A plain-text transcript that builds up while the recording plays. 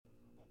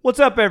What's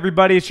up,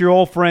 everybody? It's your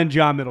old friend,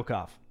 John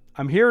Middlecoff.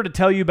 I'm here to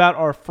tell you about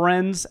our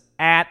friends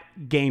at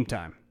Game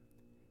Time.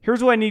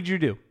 Here's what I need you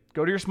to do.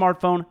 Go to your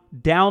smartphone,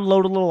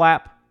 download a little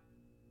app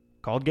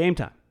called Game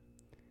Time.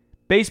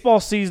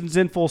 Baseball season's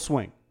in full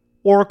swing.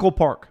 Oracle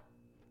Park.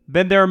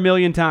 Been there a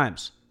million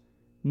times.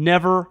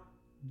 Never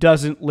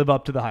doesn't live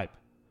up to the hype.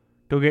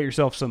 Go get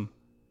yourself some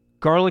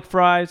garlic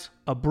fries,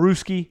 a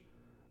brewski,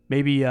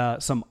 maybe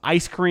some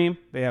ice cream.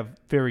 They have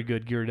very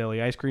good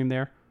Ghirardelli ice cream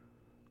there.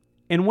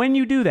 And when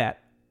you do that,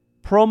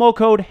 promo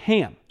code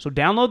HAM. So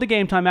download the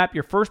Game Time app.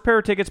 Your first pair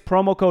of tickets,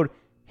 promo code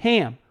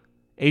HAM,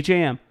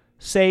 H-A-M,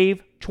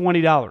 save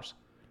 $20.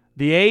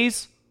 The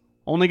A's,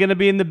 only going to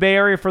be in the Bay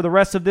Area for the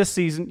rest of this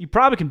season. You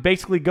probably can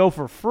basically go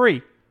for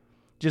free.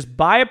 Just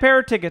buy a pair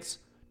of tickets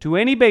to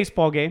any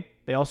baseball game.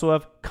 They also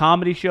have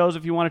comedy shows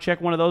if you want to check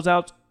one of those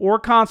out, or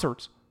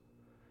concerts.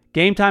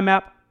 Game Time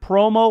app,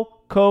 promo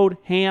code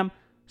HAM,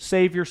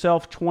 save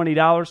yourself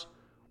 $20.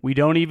 We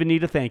don't even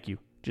need a thank you.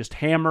 Just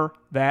hammer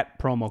that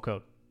promo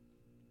code.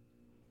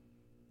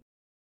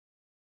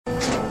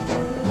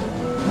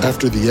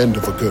 After the end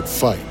of a good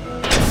fight,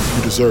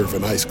 you deserve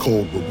an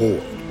ice-cold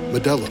reward.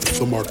 Modelo is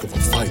the mark of a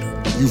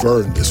fighter. You've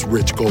earned this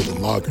rich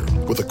golden lager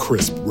with a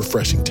crisp,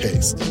 refreshing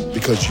taste.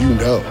 Because you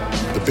know,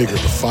 the bigger the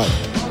fight,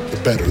 the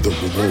better the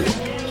reward.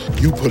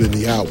 You put in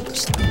the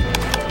hours,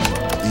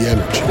 the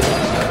energy,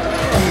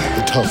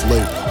 the tough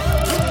labor.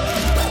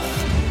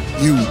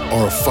 You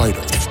are a fighter,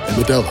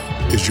 and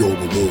Modelo is your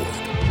reward.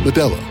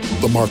 Modelo,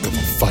 the mark of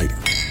a fighter.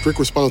 Drink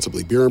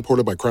responsibly. Beer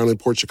imported by Crown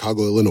Imports,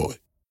 Chicago, Illinois.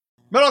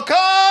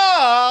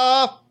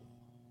 Middlecoff!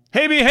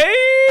 Hey, behave!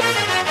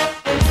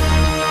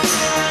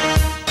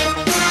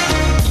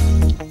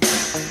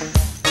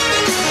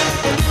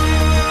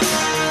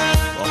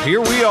 Well, here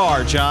we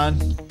are, John.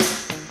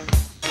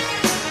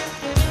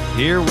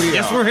 Here we are.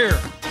 Yes, we're here.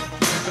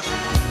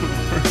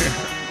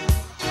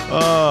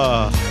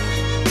 I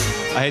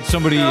had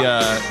somebody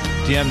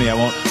DM me. I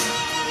won't.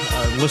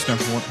 A listener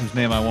whose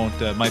name I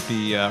won't. Might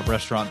be a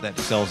restaurant that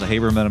sells a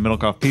Haberman and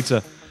Middlecoff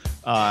pizza,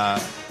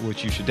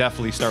 which you should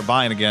definitely start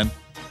buying again.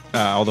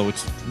 Although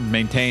it's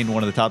maintained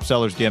one of the top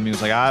sellers. DM me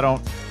was like, I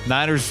don't.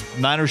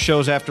 Niners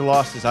shows after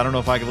losses. I don't know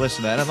if I can listen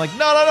to that. And I'm like,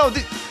 no.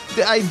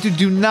 I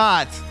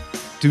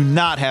do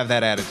not have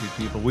that attitude,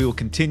 people. We will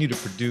continue to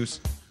produce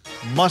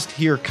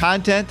must-hear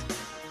content.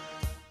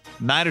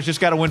 Niners just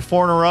got to win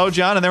 4 in a row,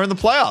 John, and they're in the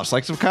playoffs,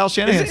 like some Kyle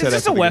Shanahan said. Is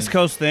this a West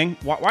Coast thing?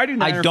 Why do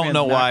Niners I don't fans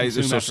know not why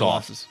consume they're so after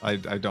soft. losses? I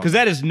don't. Because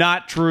that is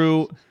not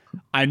true.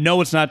 I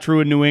know it's not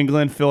true in New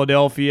England,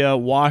 Philadelphia,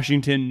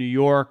 Washington, New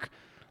York.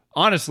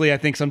 Honestly, I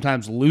think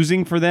sometimes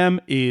losing for them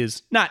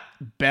is not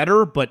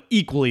better, but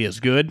equally as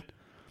good.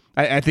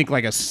 I think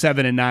like a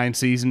 7-9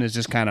 season is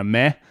just kind of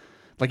meh.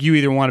 Like you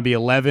either want to be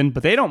 11,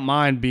 but they don't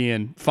mind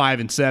being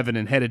 5-7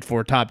 and headed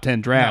for a top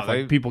 10 draft. No,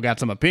 like people got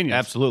some opinions.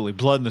 Absolutely.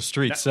 Blood in the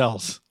street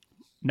sells.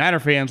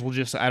 Niner fans will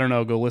just, I don't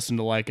know, go listen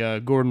to like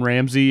a Gordon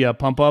Ramsay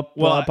pump up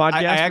podcast.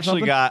 I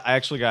actually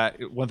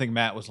got one thing.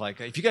 Matt was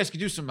like, if you guys could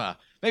do some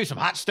maybe some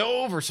hot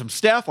stove or some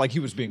Steph, like he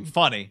was being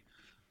funny.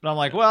 But I'm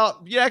like,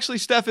 well, yeah, actually,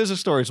 Steph is a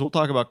story, so we'll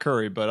talk about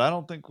Curry, but I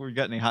don't think we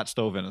got any hot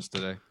stove in us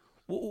today.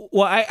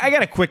 Well, I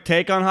got a quick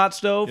take on hot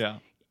stove. Yeah.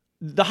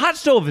 The hot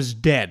stove is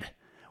dead.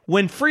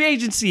 When free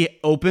agency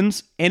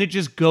opens and it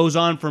just goes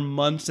on for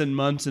months and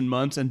months and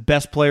months and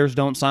best players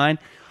don't sign,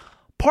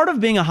 part of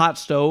being a hot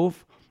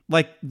stove,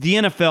 like the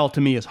NFL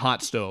to me is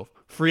hot stove.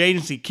 Free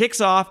agency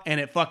kicks off and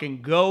it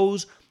fucking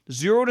goes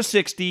 0 to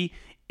 60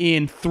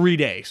 in 3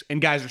 days.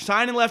 And guys are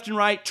signing left and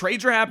right,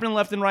 trades are happening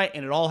left and right,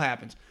 and it all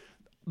happens.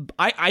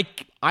 I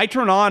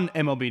turn on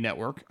MLB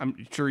Network.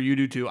 I'm sure you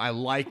do too. I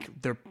like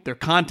their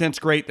content's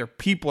great. Their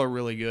people are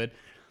really good.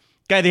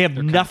 Guy, they have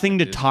nothing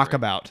to talk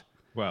about.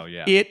 Well,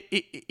 yeah.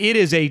 It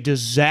is a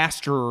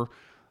disaster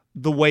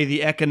the way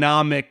the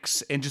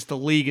economics and just the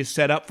league is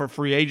set up for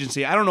free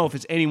agency. I don't know if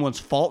it's anyone's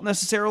fault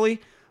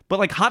necessarily, but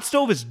like hot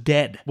stove is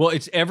dead. Well,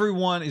 it's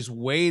everyone is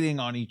waiting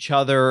on each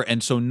other,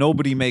 and so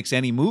nobody makes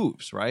any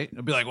moves, right?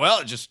 It'll be like,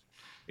 well,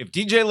 if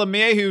DJ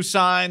LeMahieu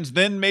signs,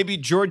 then maybe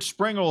George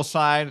Springer will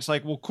sign. It's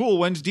like, well, cool.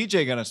 When's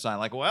DJ going to sign?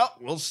 Like, well,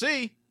 we'll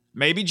see.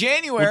 Maybe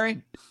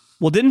January.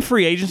 Well, didn't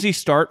free agency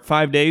start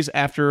 5 days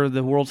after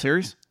the World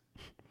Series?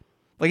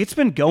 Like, it's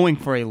been going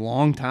for a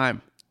long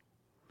time.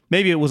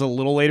 Maybe it was a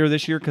little later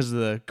this year because of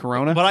the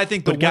corona. But I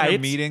think the winter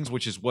meetings,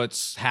 which is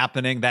what's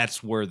happening,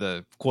 that's where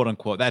the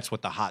quote-unquote, that's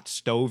what the hot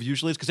stove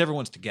usually is, because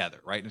everyone's together,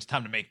 right? And it's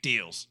time to make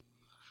deals.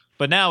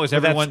 But now is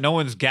no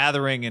one's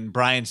gathering in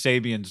Brian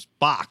Sabian's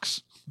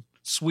box.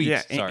 Sweet.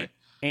 Yeah, sorry.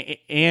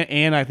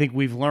 And I think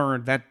we've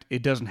learned that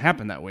it doesn't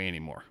happen that way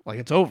anymore. Like,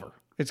 it's over.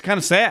 It's kind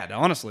of sad,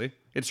 honestly.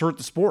 It's hurt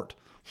the sport.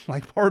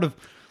 Like, part of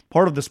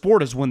the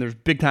sport is when there's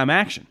big-time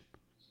action.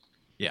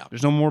 Yeah.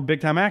 There's no more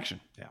big-time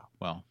action. Yeah,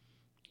 well,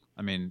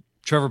 I mean,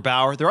 Trevor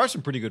Bauer, there are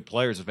some pretty good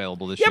players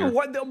available this year. Yeah,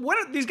 but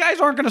what these guys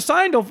aren't going to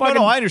sign till fucking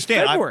No, I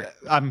understand. February.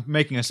 I'm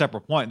making a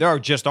separate point. There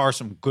are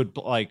some good,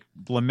 like,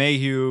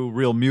 LeMahieu,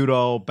 Real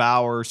Muto,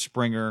 Bauer,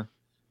 Springer.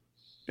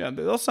 Yeah,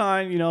 they'll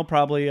sign,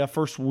 probably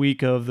first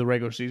week of the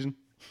regular season.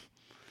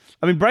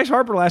 I mean, Bryce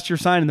Harper last year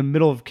signed in the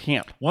middle of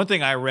camp. One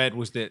thing I read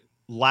was that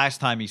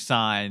last time he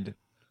signed,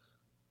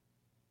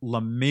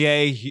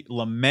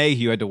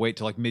 LeMahieu had to wait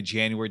till like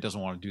mid-January.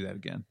 Doesn't want to do that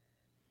again.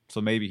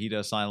 So maybe he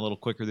does sign a little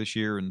quicker this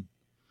year. And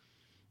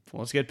Well,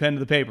 let's get pen to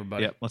the paper,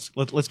 buddy. yeah,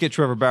 let's get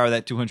Trevor Bauer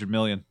that $200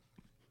 million.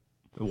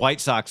 The White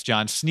Sox,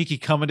 John, sneaky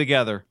coming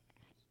together.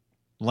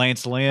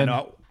 Lance Lynn.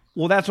 No.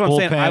 Well, that's what I'm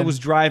saying. I Bullpen. was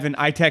driving.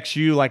 I text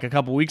you like a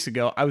couple weeks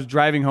ago. I was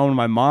driving home to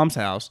my mom's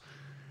house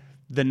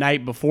the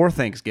night before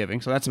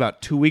Thanksgiving. So that's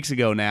about 2 weeks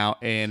ago now.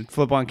 And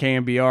flip on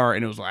KMBR,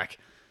 and it was like,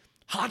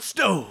 hot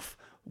stove,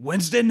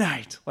 Wednesday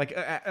night. Like,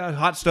 a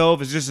hot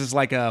stove is just as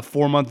like a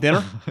 4-month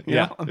dinner. You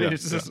Yeah, know? I mean, yeah,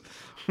 it's just,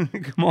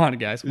 come on,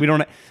 guys. We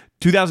don't,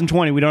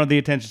 2020, we don't have the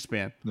attention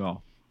span.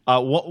 No.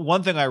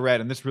 One thing I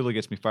read, and this really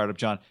gets me fired up,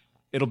 John,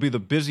 it'll be the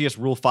busiest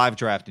Rule 5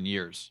 draft in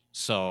years.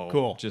 So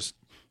Cool. Just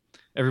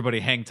everybody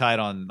hang tight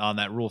on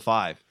that Rule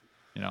 5.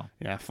 You know,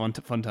 Yeah, fun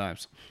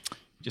times.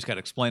 just got to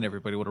explain to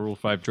everybody what a Rule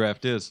 5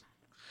 draft is.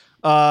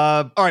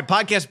 All right,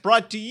 podcast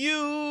brought to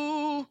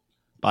you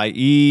by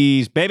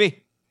Ease,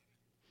 baby.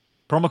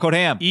 Promo code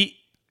HAM.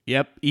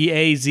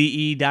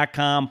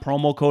 EAZE.com,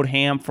 promo code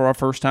HAM for our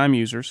first-time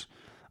users.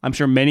 I'm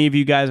sure many of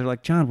you guys are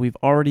like, John, we've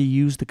already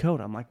used the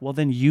code. I'm like, well,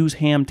 then use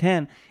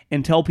HAM10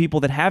 and tell people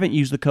that haven't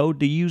used the code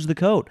to use the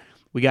code.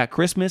 We got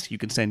Christmas. You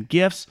can send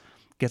gifts,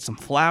 get some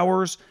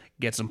flowers,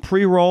 get some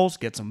pre-rolls,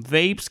 get some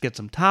vapes, get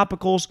some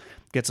topicals,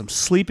 get some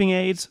sleeping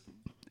aids.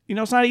 You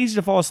know, it's not easy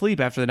to fall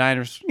asleep after the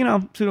Niners, so you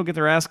don't get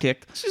their ass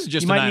kicked. This is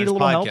just you a might need Niners a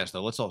little podcast, help.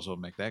 though. Let's also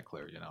make that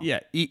clear, Yeah,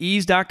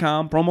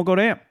 ease.com, promo code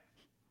HAM.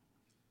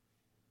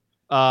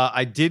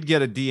 I did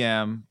get a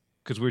DM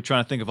because we were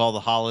trying to think of all the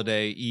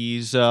holiday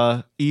Ease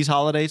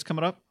holidays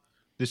coming up.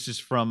 This is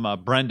from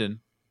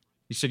Brendan.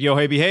 He said, yo,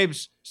 hey,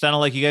 behaves. Sounded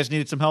like you guys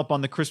needed some help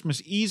on the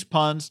Christmas Ease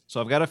puns,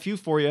 so I've got a few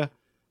for you.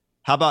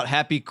 How about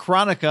Happy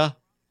Chronica?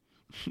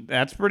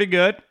 That's pretty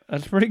good.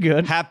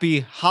 Happy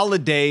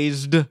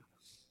Holidays.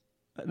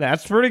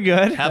 That's pretty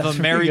good. Have That's a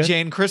pretty Mary good.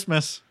 Jane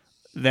Christmas.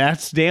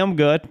 That's damn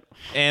good.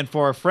 And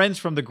for our friends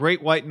from the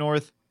Great White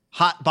North,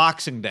 Hot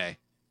Boxing Day.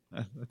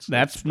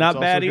 That's not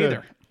also bad good.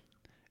 either.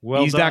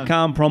 Well done.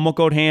 Ease.com, promo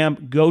code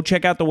HAM. Go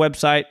check out the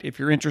website if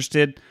you're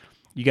interested.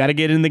 You got to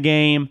get in the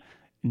game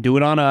and do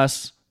it on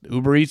us.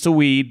 Uber Eats the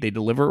weed. They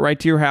deliver it right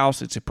to your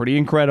house. It's pretty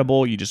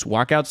incredible. You just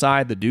walk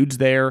outside. The dude's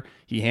there.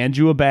 He hands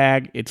you a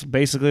bag. It's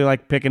basically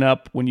like picking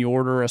up when you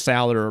order a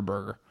salad or a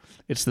burger.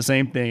 It's the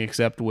same thing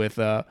except with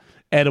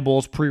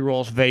edibles,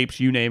 pre-rolls, vapes,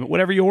 you name it.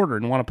 Whatever you order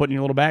and want to put in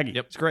your little baggie.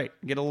 Yep. It's great.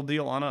 Get a little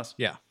deal on us.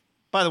 Yeah.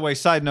 By the way,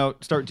 side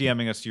note, start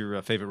DMing us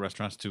your favorite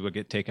restaurants to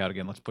get takeout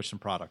again. Let's push some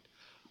product.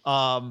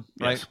 Right?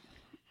 Yes.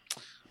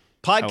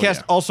 Podcast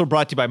yeah. also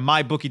brought to you by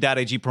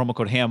MyBookie.ag, promo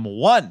code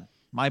HAM1.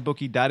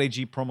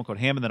 MyBookie.ag, promo code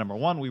HAM and the number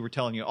 1. We were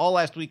telling you all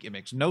last week, it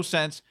makes no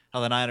sense how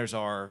the Niners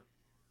are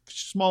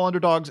small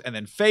underdogs and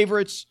then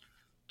favorites.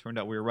 Turned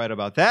out we were right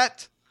about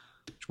that,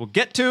 which we'll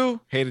get to.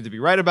 Hated to be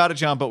right about it,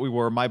 John, but we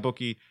were.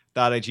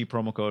 MyBookie.ag,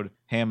 promo code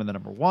HAM and the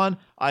number 1.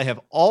 I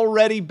have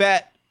already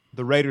bet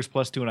the Raiders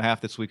plus 2.5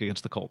 this week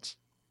against the Colts.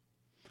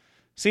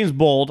 Seems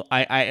bold.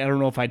 I don't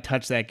know if I'd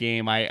touch that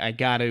game. I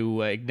got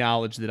to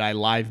acknowledge that I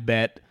live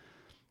bet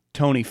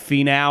Tony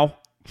Finau.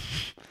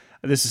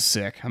 This is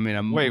sick. I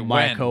mean, Wait,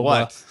 Mayakoba.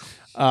 when?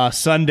 What?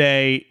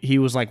 Sunday, he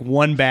was like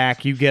one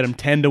back. You get him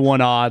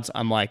 10-1 odds.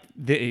 I'm like,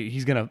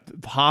 he's going to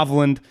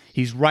Hovland.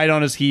 He's right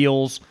on his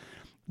heels.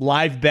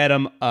 Live bet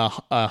him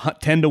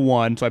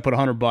 10-1. So I put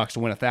 $100 to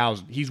win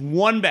 1,000. He's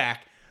one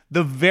back.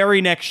 The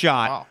very next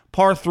shot, Wow.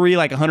 par 3,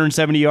 like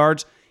 170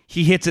 yards.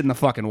 He hits it in the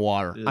fucking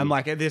water. I'm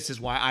like, this is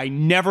why I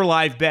never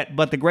live bet.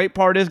 But the great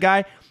part is,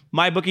 guy,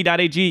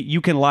 mybookie.ag, you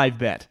can live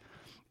bet.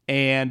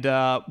 And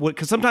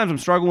because sometimes I'm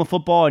struggling with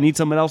football, I need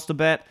someone else to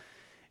bet.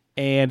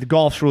 And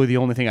golf's really the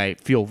only thing I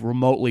feel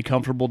remotely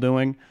comfortable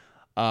doing.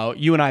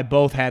 You and I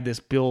both had this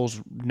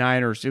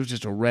Bills-Niners. It was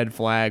just a red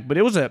flag. But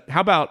it was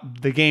how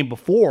about the game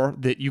before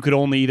that you could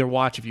only either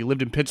watch if you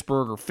lived in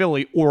Pittsburgh or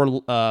Philly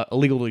or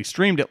illegally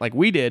streamed it like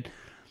we did.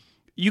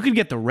 You could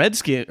get the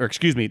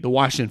the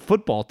Washington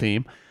football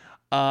team.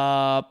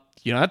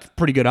 That's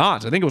pretty good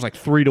odds. I think it was like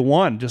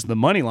 3-1, just the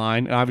money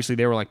line. And obviously,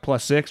 they were like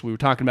 +6. We were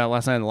talking about it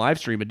last night in the live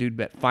stream. A dude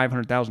bet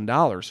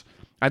 $500,000.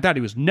 I thought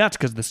he was nuts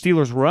because the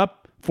Steelers were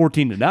up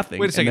 14-0.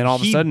 Wait a second. And then all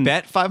of a sudden,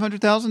 bet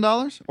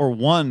 $500,000 or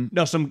won?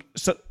 No,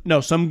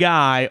 some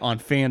guy on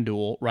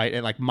FanDuel, right,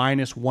 at like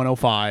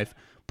 -105,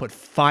 put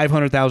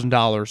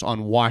 $500,000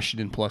 on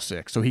Washington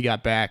 +6. So he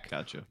got back,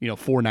 Gotcha.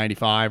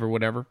 $495 or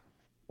whatever.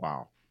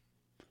 Wow.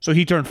 So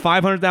he turned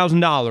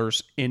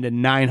 $500,000 into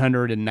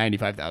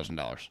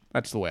 $995,000.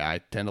 That's the way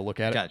I tend to look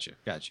at it.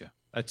 Gotcha.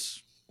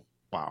 That's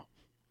wow.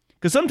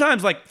 Because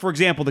sometimes, like, for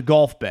example, the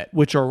golf bet,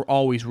 which are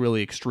always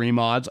really extreme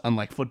odds,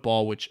 unlike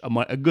football, which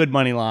a good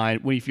money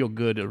line, when you feel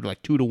good, are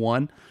like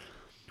 2-1.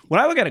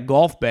 When I look at a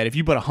golf bet, if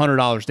you put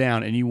 $100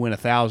 down and you win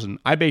 1,000,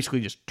 I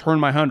basically just turn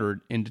my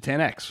 100 into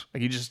 10x.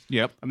 Like, you just,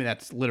 Yep. I mean,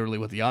 that's literally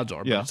what the odds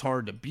are, but Yeah. it's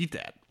hard to beat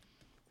that.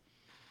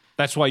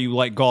 That's why you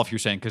like golf, you're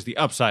saying, because the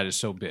upside is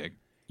so big.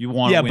 You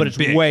want to Yeah, win but it's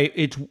big.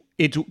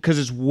 it's because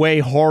it's way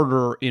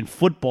harder in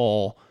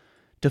football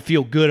to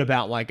feel good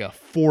about like a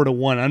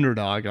 4-1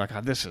 underdog. You're like,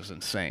 oh, this is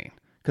insane.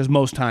 Because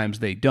most times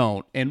they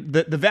don't. And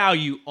the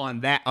value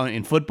on that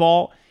in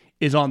football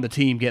is on the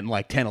team getting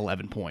like 10,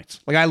 11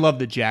 points. Like I love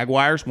the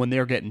Jaguars when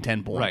they're getting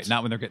 10 points. Right,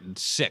 not when they're getting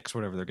 6,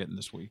 whatever they're getting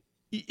this week.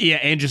 Yeah,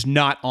 and just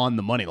not on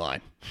the money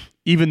line.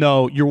 Even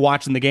though you're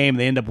watching the game,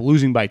 they end up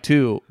losing by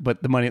 2,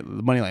 but the money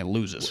line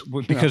loses.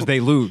 Because they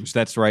lose.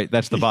 That's right.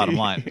 That's the bottom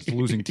line.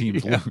 Losing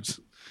teams lose.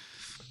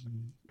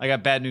 I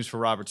got bad news for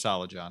Robert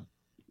Saleh, John.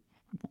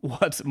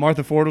 What?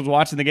 Martha Ford was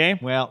watching the game?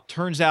 Well,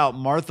 turns out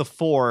Martha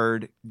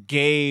Ford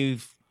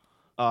gave,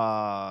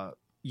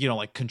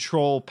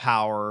 control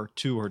power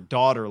to her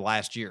daughter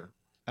last year.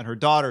 And her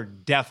daughter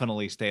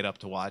definitely stayed up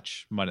to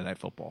watch Monday Night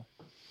Football.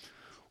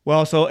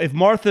 Well, so if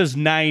Martha's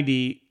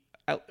 90,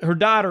 her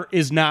daughter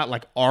is not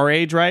like our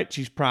age, right?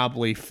 She's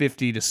probably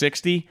 50 to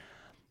 60.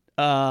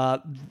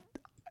 To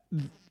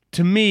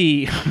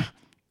me,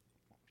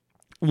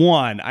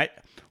 I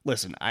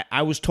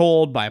was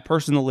told by a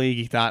person in the league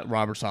he thought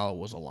Robert Saleh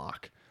was a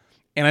lock.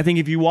 And I think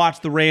if you watch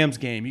the Rams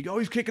game, you go,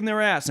 he's kicking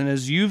their ass. And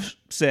as you've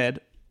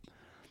said,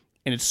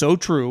 and it's so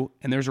true,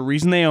 and there's a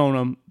reason they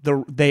own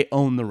them, they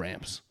own the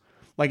Rams.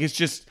 Like, it's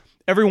just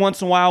every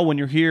once in a while when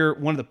you're here,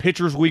 one of the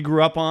pitchers we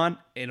grew up on,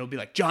 and it'll be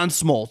like John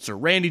Smoltz or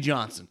Randy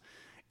Johnson.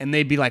 And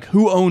they'd be like,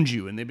 who owns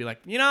you? And they'd be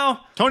like,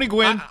 Tony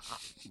Gwynn.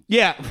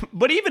 Yeah,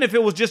 but even if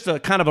it was just a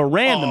kind of a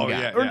random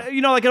guy, or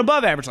like an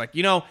above average, like,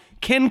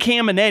 Ken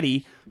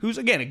Caminetti, who's,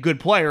 again, a good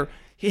player,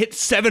 he hit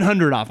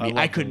 700 off me.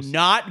 I could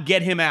not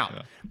get him out.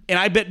 Yeah. And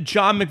I bet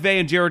John McVay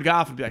and Jared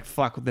Goff would be like,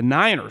 fuck, with the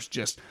Niners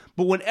just.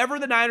 But whenever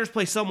the Niners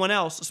play someone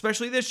else,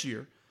 especially this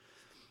year,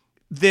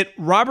 that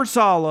Robert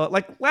Saleh,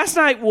 like last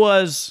night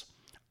was,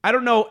 I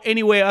don't know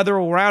any way other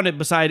around it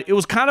beside, it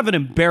was kind of an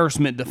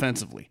embarrassment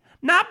defensively.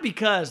 Not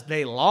because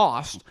they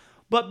lost,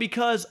 but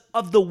because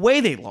of the way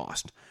they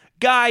lost.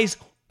 Guys,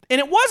 and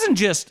it wasn't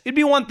just, it'd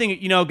be one thing,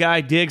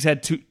 guy Diggs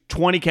had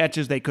 20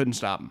 catches, they couldn't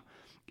stop him.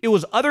 It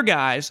was other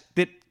guys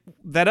that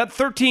at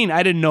 13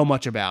 I didn't know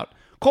much about.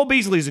 Cole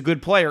Beasley's a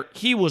good player.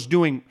 He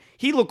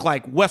looked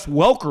like Wes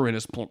Welker in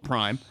his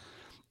prime.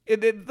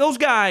 Those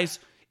guys,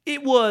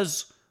 it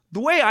was, the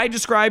way I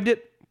described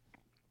it,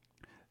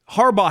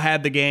 Harbaugh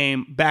had the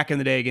game back in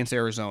the day against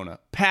Arizona.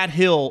 Pat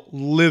Hill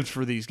lived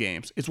for these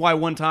games. It's why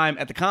one time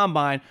at the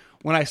Combine,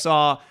 when I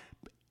saw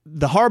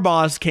the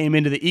Harbaughs came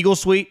into the Eagle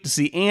suite to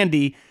see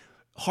Andy,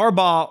 the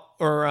Harbaughs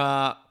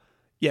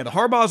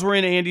were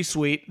in Andy's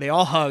suite. They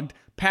all hugged.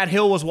 Pat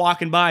Hill was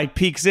walking by,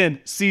 peeks in,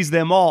 sees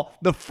them all.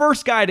 The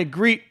first guy to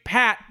greet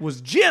Pat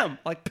was Jim,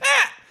 like,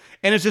 Pat!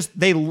 And it's just,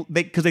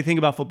 because they think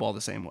about football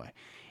the same way.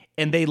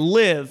 And they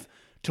live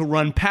to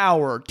run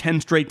power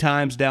 10 straight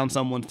times down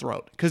someone's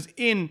throat. Because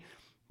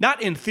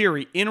not in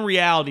theory, in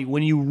reality,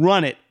 when you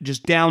run it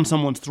just down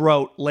someone's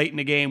throat late in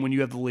the game when you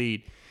have the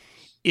lead,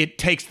 it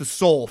takes the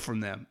soul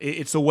from them.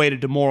 It's a way to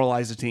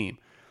demoralize a team.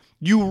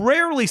 You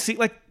rarely see,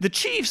 like, the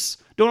Chiefs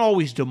don't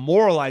always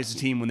demoralize the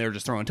team when they're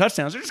just throwing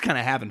touchdowns. They're just kind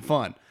of having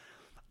fun.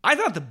 I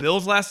thought the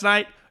Bills last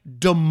night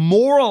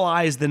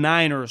demoralized the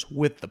Niners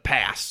with the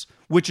pass,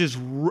 which is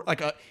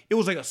it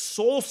was like a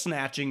soul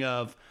snatching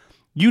of,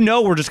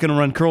 we're just going to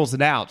run curls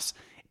and outs,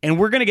 and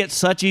we're going to get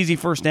such easy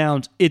first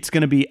downs, it's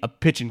going to be a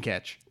pitch and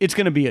catch. It's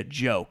going to be a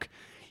joke.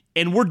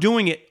 And we're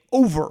doing it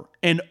over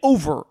and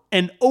over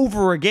and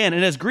over again.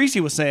 And as Greasy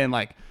was saying,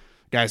 like,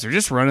 guys, they're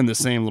just running the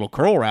same little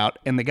curl route,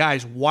 and the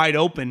guy's wide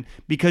open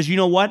because you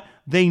know what?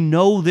 They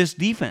know this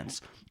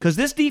defense. Because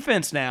this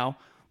defense now,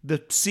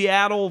 the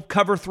Seattle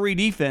cover 3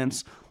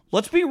 defense,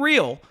 let's be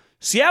real,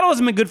 Seattle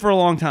hasn't been good for a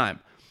long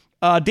time.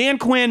 Dan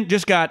Quinn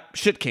just got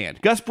shit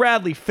canned. Gus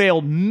Bradley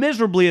failed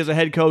miserably as a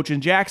head coach in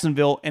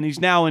Jacksonville, and he's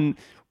now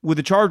with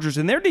the Chargers,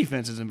 and their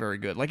defense isn't very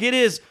good. Like, it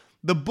is,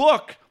 the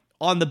book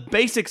on the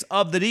basics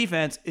of the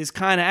defense is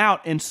kind of out.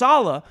 And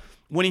Saleh,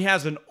 when he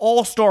has an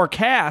all-star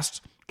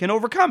cast, can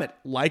overcome it,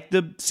 like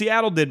the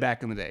Seattle did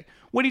back in the day.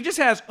 When he just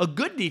has a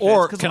good defense.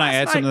 Or can I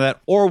add something to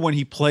that? Or when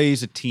he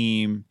plays a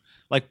team,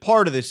 like,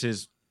 part of this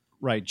is,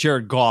 right,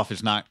 Jared Goff and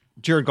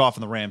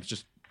the Rams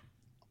just,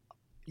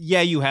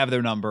 you have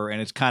their number,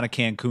 and it's kind of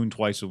Cancun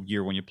twice a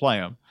year when you play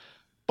them.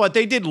 But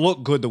they did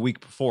look good the week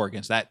before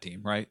against that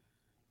team, right?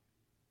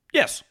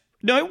 Yes.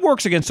 No, it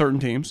works against certain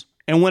teams,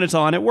 and when it's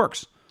on, it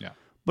works. Yeah.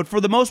 But for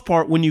the most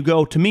part, when you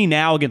go, to me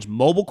now, against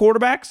mobile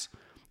quarterbacks,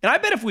 and I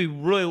bet if we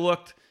really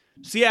looked,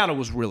 Seattle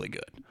was really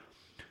good.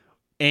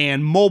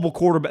 And mobile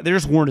quarterback, there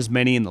just weren't as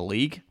many in the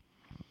league.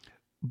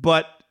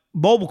 But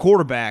mobile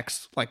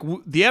quarterbacks, like,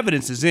 the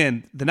evidence is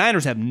in, the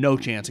Niners have no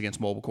chance against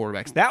mobile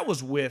quarterbacks. That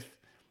was with,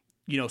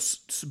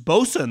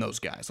 Bosa and those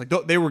guys. Like,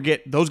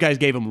 those guys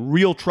gave them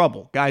real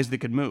trouble, guys that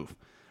could move.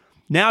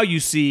 Now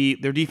you see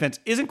their defense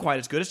isn't quite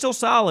as good. It's still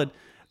solid.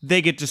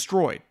 They get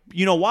destroyed.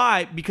 You know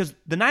why? Because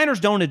the Niners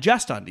don't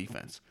adjust on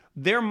defense.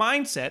 Their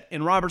mindset,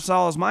 and Robert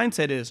Saleh's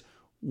mindset, is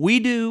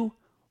we do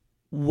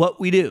what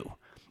we do.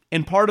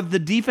 And part of the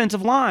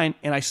defensive line,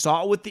 and I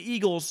saw it with the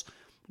Eagles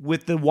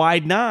with the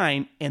wide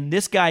 9, and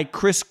this guy,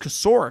 Chris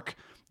Kasorek,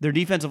 their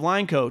defensive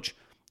line coach,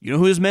 you know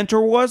who his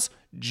mentor was?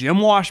 Jim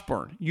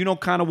Washburn. You know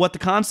kind of what the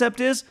concept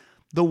is?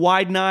 the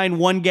wide 9,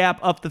 one gap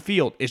up the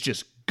field. It's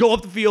just go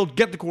up the field,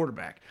 get the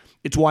quarterback.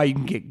 It's why you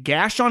can get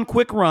gashed on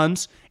quick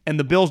runs, and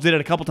the Bills did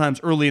it a couple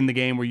times early in the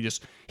game where you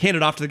just hand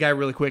it off to the guy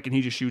really quick and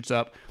he just shoots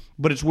up.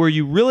 But it's where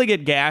you really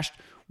get gashed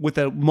with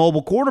a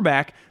mobile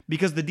quarterback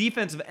because the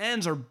defensive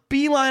ends are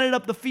beelining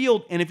up the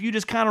field, and if you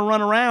just kind of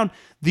run around,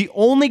 the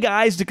only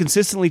guys to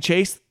consistently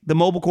chase the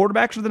mobile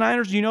quarterbacks for the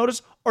Niners, you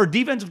notice, are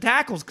defensive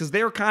tackles because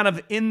they're kind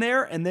of in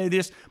there and they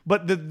just,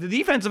 but the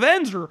defensive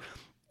ends are,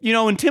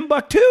 in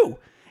Timbuktu.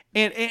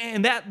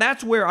 And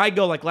that's where I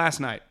go like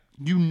last night.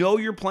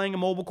 You're playing a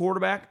mobile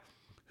quarterback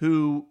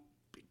who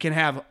can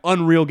have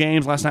unreal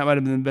games. Last night might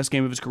have been the best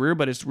game of his career,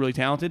 but it's really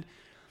talented.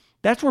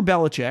 That's where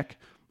Belichick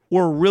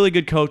or a really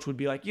good coach would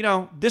be like,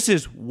 this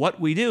is what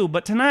we do.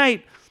 But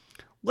tonight,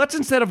 let's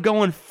instead of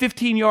going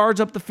 15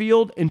 yards up the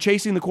field and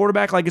chasing the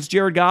quarterback like it's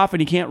Jared Goff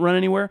and he can't run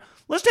anywhere,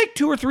 let's take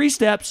 2 or 3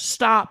 steps,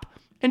 stop,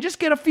 and just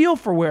get a feel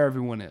for where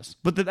everyone is.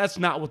 But that's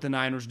not what the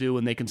Niners do,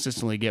 and they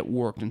consistently get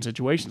worked in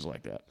situations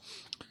like that.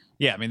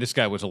 Yeah, I mean, this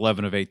guy was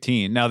 11 of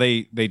 18. Now,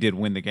 they did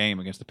win the game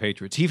against the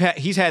Patriots.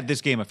 He's had this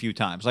game a few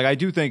times. Like, I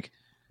do think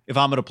if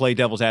I'm going to play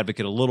devil's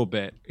advocate a little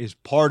bit,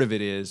 part of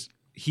it is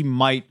he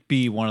might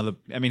be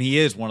he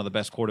is one of the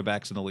best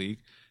quarterbacks in the league.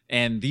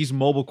 And these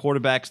mobile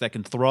quarterbacks that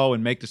can throw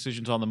and make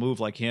decisions on the move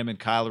like him and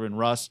Kyler and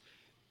Russ,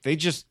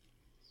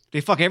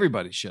 they fuck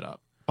everybody's shit up,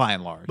 by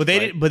and large. But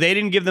they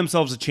didn't give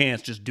themselves a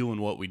chance just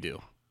doing what we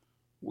do.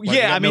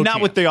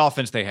 Not with the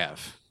offense they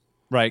have.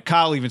 Right.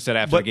 Kyle even said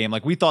after the game,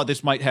 like, we thought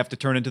this might have to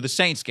turn into the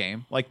Saints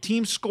game. Like,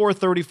 teams score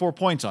 34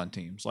 points on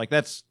teams. Like,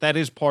 that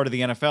is part of the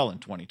NFL in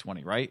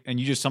 2020, right?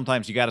 And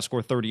sometimes you got to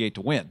score 38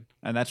 to win.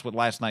 And that's what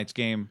last night's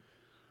game.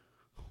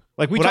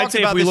 Like, we talked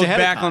about this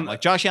ahead of time.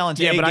 Like, Josh Allen's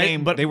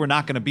game, they were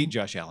not going to beat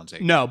Josh Allen's A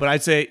game. No, but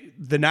I'd say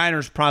the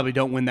Niners probably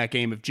don't win that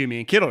game if Jimmy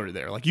and Kittle are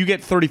there. Like, you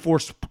get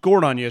 34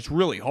 scored on you, it's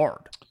really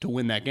hard to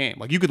win that game.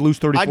 Like, you could lose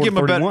 34 to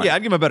 31.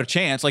 I'd give him a better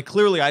chance. Like,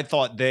 clearly I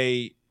thought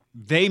they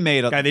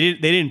made a... Guy, they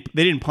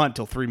didn't punt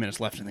till 3 minutes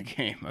left in the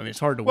game. I mean, it's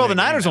hard to win. Well, the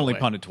Niners only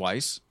punted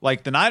twice.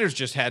 Like, the Niners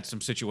just had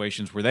some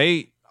situations where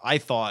I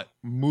thought,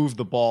 moved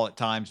the ball at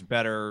times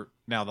better.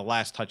 Now, the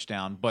last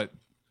touchdown, but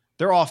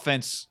their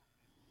offense...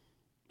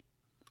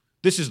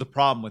 This is the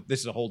problem with... This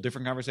is a whole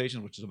different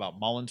conversation, which is about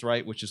Mullins,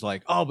 right? Which is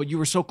like, oh, but you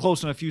were so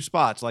close in a few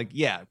spots. Like,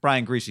 yeah,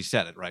 Brian Griese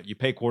said it, right? You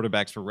pay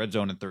quarterbacks for red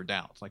zone and third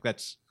downs. Like,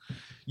 that's...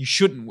 You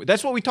shouldn't...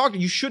 That's what we talked...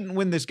 You shouldn't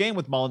win this game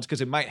with Mullins because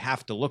it might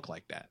have to look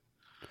like that.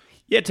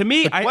 Yeah, to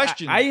me,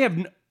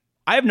 I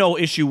have no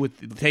issue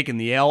with taking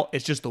the L.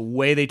 It's just the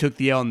way they took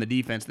the L in the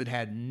defense that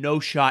had no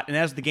shot. And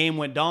as the game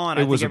went on,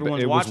 I think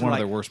everyone's watching. It was one of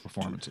their worst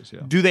performances.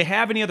 Yeah. Do they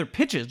have any other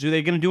pitches? Are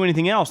they going to do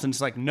anything else? And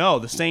it's like, no,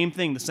 the same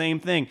thing.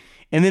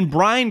 And then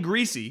Brian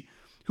Griese,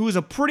 who is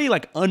a pretty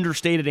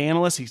understated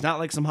analyst, he's not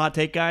like some hot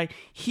take guy.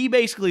 He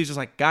basically is just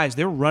like, guys,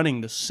 they're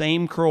running the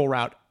same curl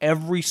route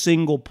every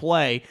single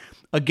play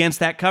against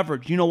that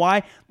coverage. You know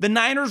why? The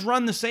Niners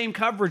run the same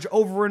coverage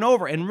over and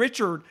over. And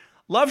Richard.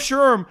 Love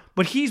Sherm,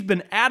 but he's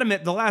been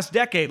adamant the last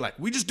decade, like,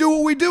 we just do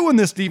what we do in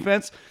this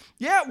defense.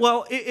 Yeah,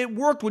 well, it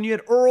worked when you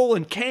had Earl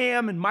and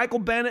Cam and Michael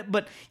Bennett,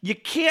 but you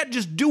can't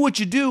just do what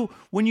you do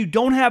when you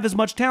don't have as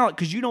much talent.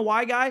 Because you know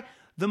why, Guy?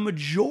 The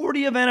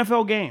majority of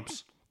NFL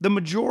games, the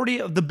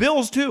majority of the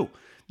Bills too,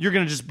 you're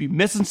going to just be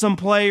missing some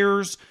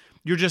players.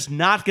 You're just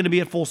not going to be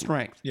at full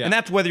strength. Yeah. And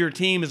that's whether your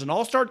team is an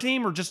all-star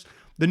team or just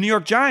the New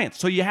York Giants.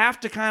 So you have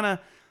to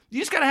you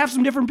just got to have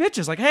some different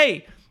pitches. Like,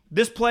 hey,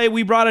 this play,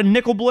 we brought a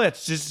nickel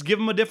blitz. Just give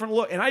them a different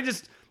look. And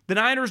the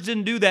Niners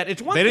didn't do that. It's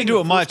one thing. They didn't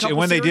do it much. And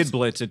when they did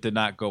blitz, it did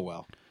not go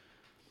well.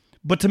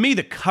 But to me,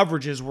 the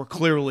coverages were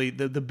clearly,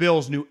 the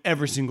Bills knew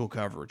every single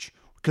coverage.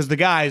 Because the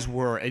guys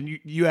were, and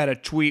you had a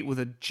tweet with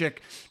a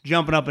chick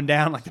jumping up and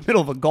down like the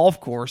middle of a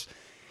golf course.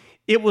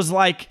 It was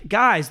like,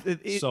 guys,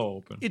 so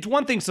open. It's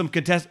one thing,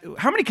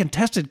 how many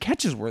contested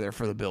catches were there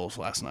for the Bills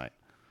last night?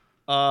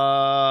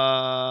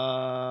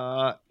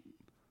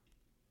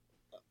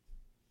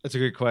 That's a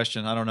good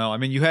question. I don't know. I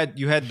mean, you had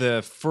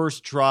the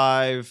first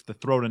drive, the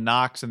throw to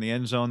Knox in the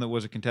end zone that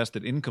was a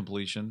contested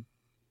incompletion.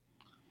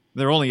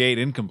 There were only 8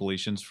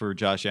 incompletions for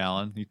Josh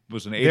Allen. He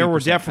was an 80% There were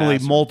definitely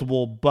passer.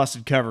 multiple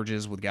busted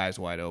coverages with guys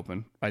wide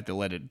open, right? That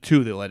led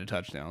to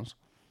touchdowns.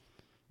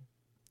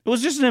 It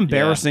was just an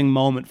embarrassing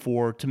moment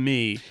to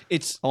me.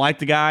 I like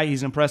the guy.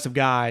 He's an impressive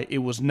guy. It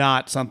was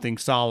not something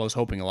Saleh was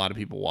hoping a lot of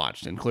people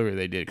watched, and clearly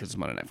they did because it's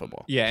Monday Night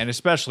Football. Yeah, and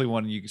especially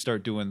when you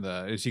start doing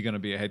is he going to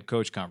be a head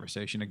coach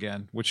conversation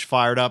again, which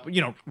fired up.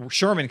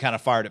 Sherman kind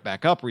of fired it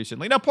back up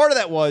recently. Now, part of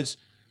that was,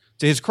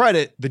 to his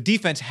credit, the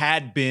defense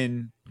had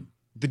been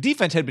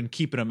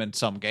keeping him in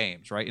some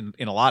games, right?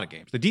 In a lot of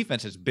games. The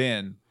defense has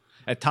been,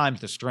 at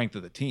times, the strength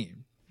of the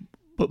team.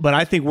 But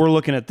I think we're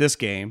looking at this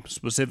game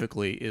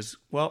specifically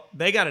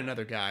they got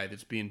another guy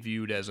that's being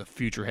viewed as a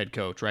future head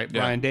coach, right?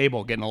 Yeah. Brian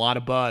Daboll getting a lot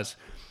of buzz.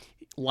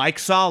 Like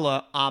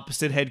Saleh,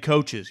 opposite head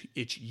coaches.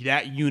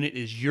 That unit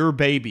is your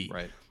baby.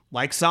 Right.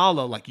 Like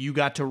Saleh, you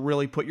got to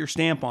really put your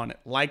stamp on it.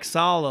 Like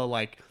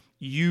Saleh,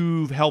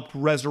 you've helped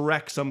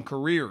resurrect some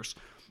careers.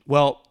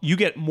 Well, you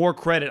get more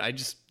credit.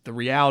 The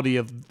reality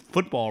of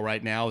football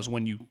right now is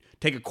when you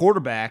take a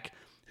quarterback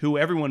who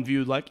everyone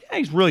viewed like, yeah,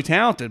 he's really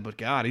talented, but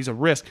God, he's a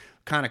risk,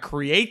 kind of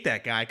create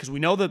that guy because we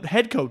know the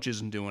head coach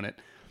isn't doing it.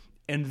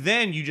 And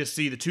then you just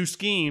see the two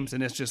schemes,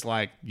 and it's just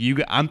like,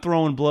 I'm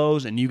throwing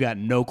blows, and you got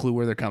no clue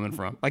where they're coming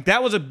from. Like,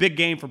 that was a big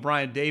game for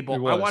Brian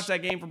Daboll. I watched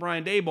that game for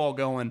Brian Daboll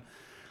going,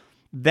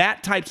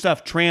 that type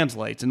stuff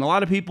translates. And a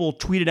lot of people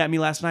tweeted at me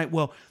last night,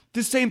 well,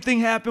 this same thing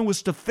happened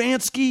with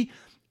Stefanski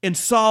and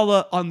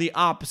Saleh on the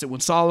opposite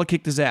when Saleh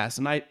kicked his ass.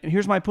 And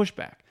here's my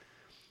pushback.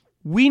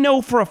 We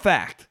know for a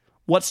fact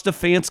what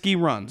Stefanski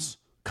runs.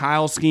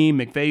 Kyle's scheme,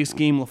 McVay's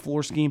scheme,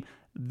 LaFleur's scheme,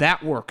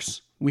 that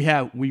works. We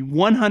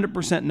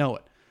 100% know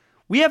it.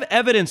 We have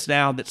evidence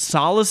now that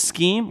Saleh's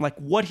scheme, like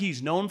what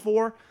he's known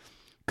for,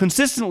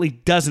 consistently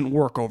doesn't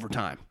work over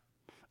time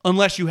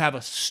unless you have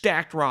a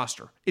stacked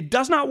roster. It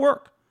does not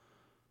work.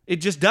 It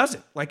just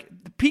doesn't. Like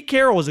Pete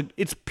Carroll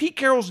it's Pete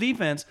Carroll's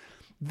defense.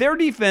 Their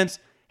defense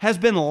has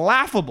been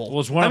laughable. Well,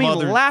 it's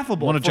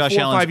laughable for Josh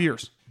 4 or Allen's 5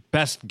 years.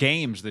 Best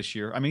games this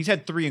year. I mean, he's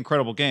had 3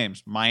 incredible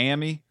games: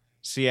 Miami,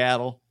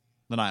 Seattle,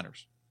 the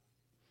Niners.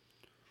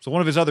 So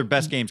one of his other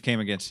best games came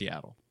against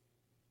Seattle.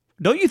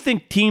 Don't you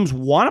think teams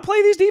want to play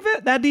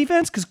that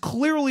defense? Because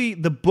clearly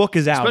the book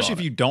is out. Especially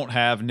if you don't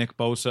have Nick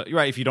Bosa. You're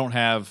right. If you don't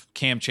have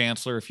Cam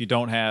Chancellor, if you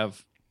don't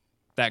have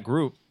that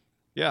group,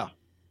 yeah.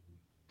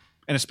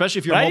 And especially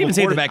if you're a mobile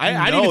quarterback,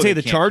 I didn't even say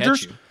the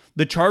Chargers.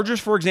 The Chargers,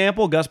 for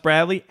example, Gus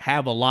Bradley,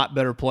 have a lot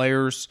better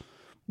players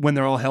when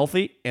they're all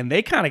healthy, and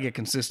they kind of get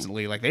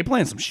consistently, like they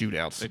play in some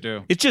shootouts. They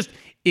do. It's just,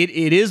 it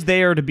is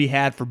there to be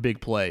had for big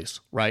plays,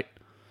 right?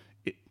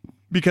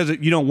 Because,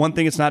 one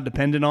thing it's not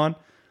dependent on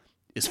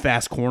is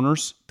fast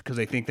corners because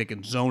they think they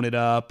can zone it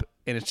up.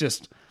 And it's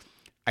just,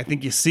 I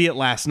think you see it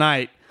last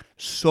night.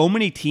 So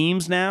many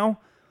teams now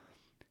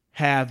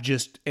have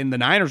just, and the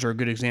Niners are a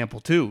good example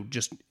too,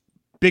 just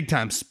big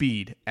time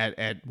speed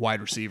at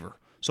wide receiver.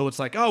 So it's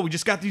like, oh, we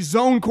just got these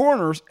zone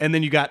corners, and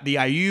then you got the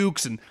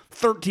Ayuks and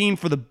 13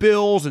 for the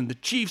Bills and the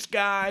Chiefs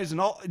guys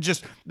and all.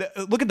 Just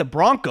look at the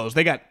Broncos;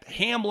 they got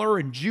Hamler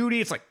and Judy.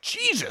 It's like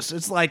Jesus.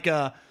 It's like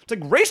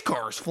race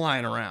cars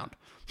flying around.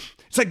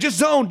 It's like just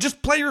zone,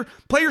 just play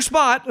your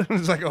spot.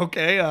 It's like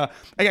okay, I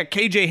got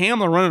KJ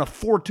Hamler running a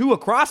 4-2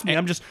 across me.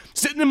 I'm just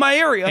sitting in my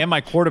area, and my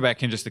quarterback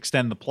can just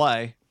extend the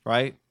play,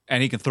 right?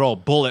 And he can throw a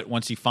bullet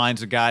once he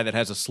finds a guy that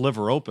has a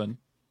sliver open.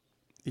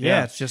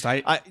 Yeah, it's just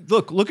I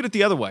look at it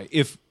the other way.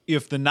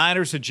 If the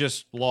Niners had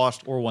just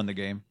lost or won the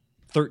game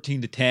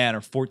 13-10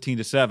 or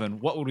 14-7,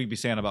 what would we be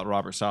saying about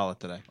Robert Saleh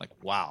today? Like,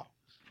 wow.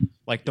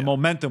 Like the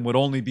momentum would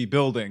only be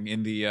building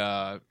in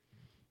the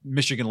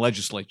Michigan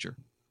legislature,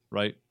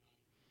 right?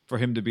 For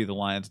him to be the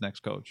Lions' next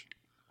coach.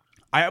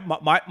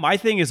 My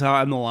thing is how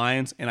I'm the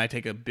Lions, and I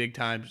take a big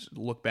time to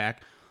look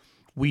back.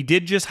 We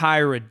did just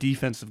hire a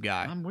defensive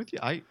guy. I'm with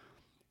you.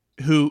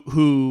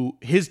 Who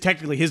his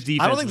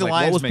defense. I don't think the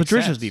Lions what was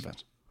Patricia's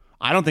defense.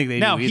 I don't think they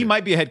now do he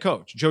might be a head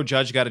coach. Joe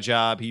Judge got a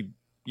job.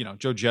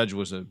 Joe Judge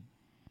was a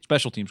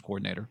special teams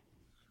coordinator.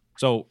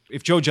 So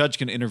if Joe Judge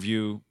can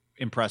interview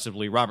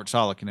impressively, Robert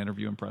Saleh can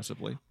interview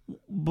impressively.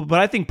 But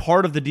I think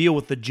part of the deal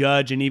with the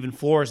Judge and even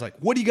Flores, like,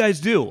 what do you guys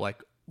do?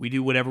 Like, we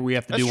do whatever we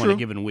have to do on a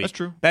given week. That's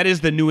true. That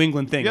is the New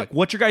England thing. Yep. Like,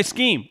 what's your guys'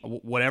 scheme?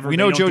 Whatever. We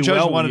know Joe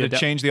Judge wanted to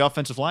change the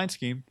offensive line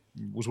scheme.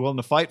 Was willing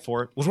to fight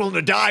for it. Was willing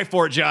to die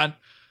for it, John.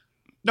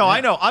 No, yeah.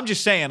 I know. I'm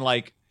just saying,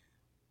 like,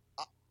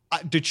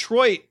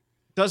 Detroit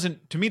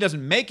doesn't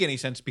make any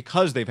sense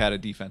because they've had a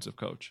defensive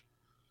coach.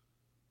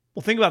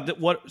 Well, think about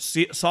what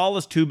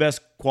Saleh's 2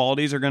 best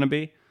qualities are going to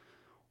be.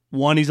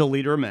 One, he's a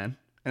leader of men,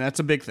 and that's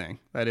a big thing.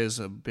 That is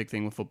a big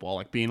thing with football,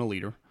 like being a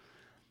leader.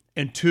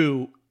 And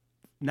 2,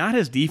 not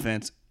his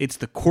defense, it's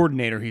the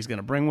coordinator he's going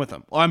to bring with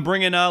him. Well, I'm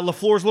bringing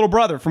LaFleur's little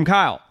brother from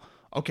Kyle.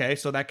 Okay,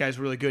 so that guy's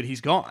really good.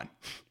 He's gone,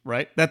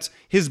 right? That's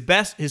his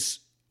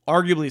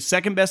arguably his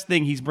second best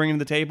thing he's bringing to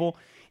the table.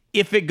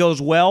 If it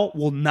goes well,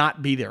 will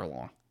not be there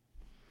long.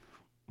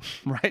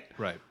 Right?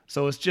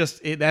 So it's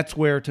just, that's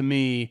where, to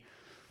me,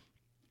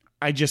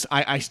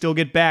 I still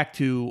get back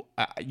to,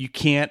 you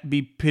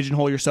can't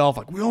pigeonhole yourself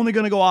like, we're only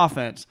going to go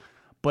offense.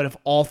 But if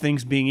all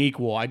things being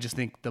equal, I just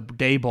think the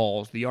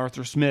Dayballs, the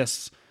Arthur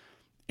Smiths,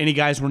 any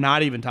guys we're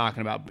not even talking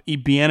about,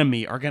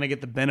 Bieniemy, are going to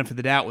get the benefit of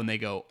the doubt when they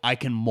go, I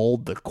can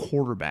mold the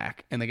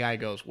quarterback. And the guy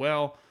goes,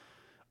 well,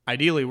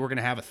 ideally, we're going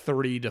to have a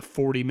 $30 to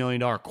 $40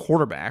 million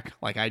quarterback.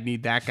 Like, I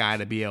need that guy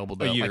to be able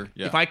to. A year, like,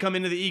 if I come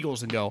into the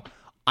Eagles and go,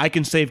 I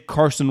can save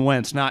Carson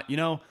Wentz, not,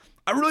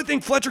 I really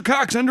think Fletcher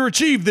Cox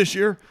underachieved this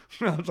year.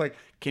 I was like,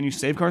 can you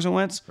save Carson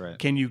Wentz? Right.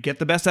 Can you get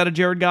the best out of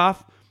Jared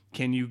Goff?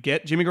 Can you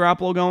get Jimmy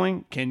Garoppolo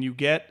going? Can you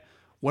get,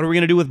 what are we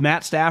going to do with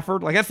Matt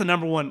Stafford? Like, that's the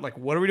number one, like,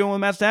 what are we doing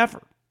with Matt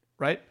Stafford?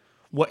 Right?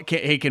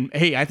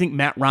 I think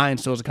Matt Ryan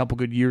still has a couple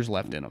good years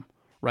left in him.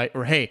 Right?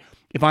 Or, hey,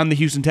 if I'm the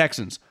Houston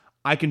Texans,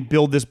 I can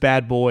build this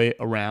bad boy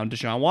around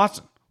Deshaun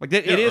Watson. Like,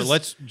 that, it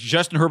is.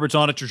 Justin Herbert's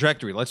on a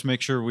trajectory. Let's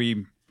make sure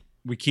we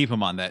keep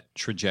him on that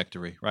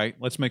trajectory, right?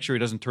 Let's make sure he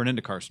doesn't turn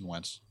into Carson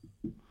Wentz.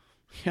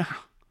 Yeah.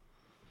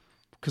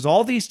 Because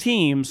all these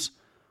teams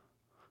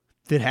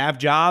that have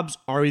jobs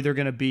are either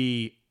going to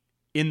be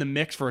in the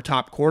mix for a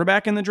top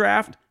quarterback in the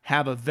draft,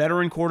 have a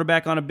veteran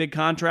quarterback on a big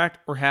contract,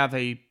 or have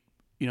a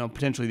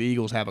potentially the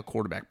Eagles have a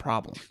quarterback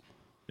problem.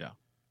 Yeah.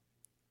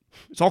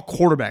 It's all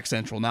quarterback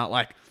central, not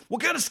like,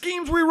 what kind of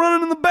schemes we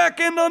running in the back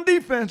end on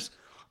defense?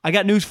 I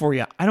got news for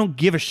you. I don't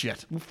give a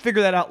shit. We'll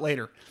figure that out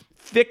later.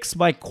 Fix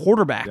my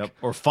quarterback. Yep.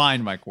 Or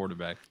find my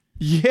quarterback.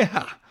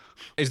 Yeah.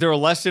 Is there a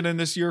lesson in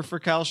this year for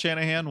Kyle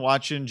Shanahan?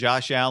 Watching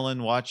Josh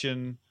Allen,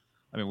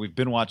 we've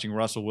been watching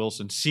Russell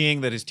Wilson,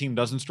 seeing that his team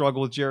doesn't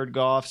struggle with Jared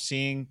Goff,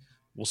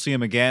 we'll see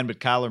him again, but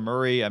Kyler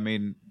Murray,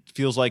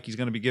 feels like he's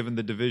going to be given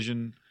the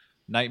division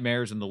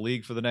nightmares in the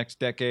league for the next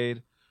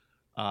decade.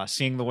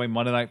 Seeing the way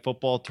Monday Night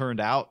Football turned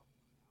out,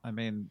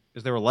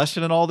 is there a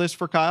lesson in all this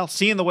for Kyle?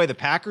 Seeing the way the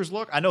Packers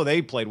look, I know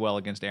they played well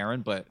against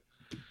Aaron, but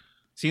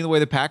seeing the way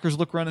the Packers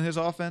look running his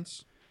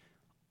offense?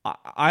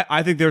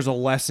 I think there's a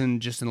lesson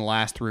just in the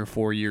last 3 or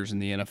 4 years in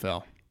the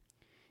NFL.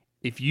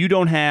 If you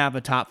don't have a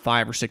top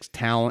 5 or 6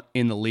 talent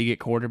in the league at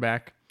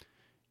quarterback,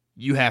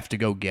 you have to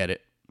go get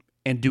it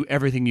and do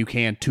everything you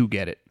can to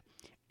get it.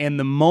 And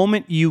the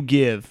moment you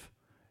give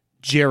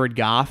Jared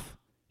Goff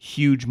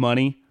huge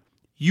money,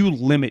 you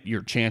limit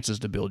your chances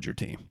to build your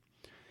team.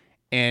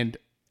 And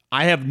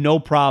I have no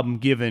problem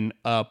giving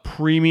a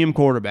premium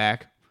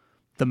quarterback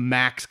the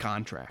max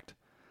contract.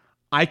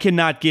 I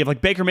cannot give, like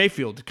Baker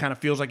Mayfield, it kind of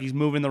feels like he's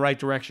moving in the right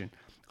direction.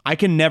 I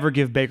can never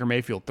give Baker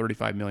Mayfield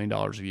 $35 million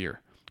a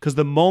year. Because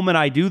the moment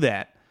I do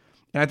that,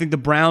 and I think the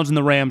Browns and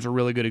the Rams are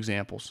really good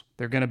examples.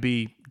 They're going to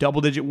be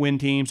double-digit win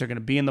teams. They're going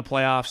to be in the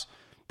playoffs.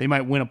 They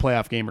might win a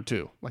playoff game or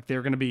two. Like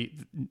they're going to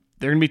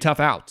be tough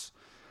outs.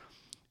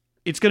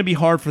 It's going to be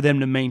hard for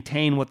them to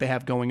maintain what they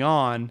have going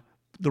on.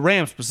 The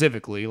Rams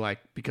specifically,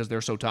 because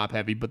they're so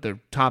top-heavy, but their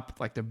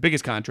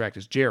biggest contract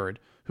is Jared,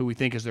 who we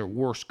think is their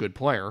worst good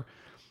player.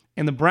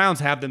 And the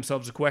Browns have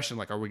themselves a question,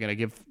 are we going to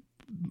give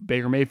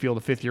Baker Mayfield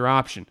a 5th-year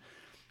option?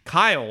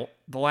 Kyle,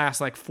 the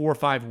last 4 or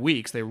 5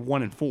 weeks, they were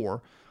 1-4.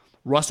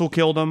 Russell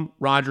killed him.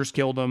 Rodgers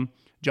killed him.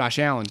 Josh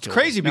Allen killed him. It's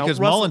crazy because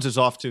Mullins is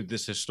off to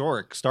this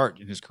historic start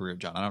in his career,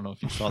 John. I don't know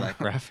if you saw that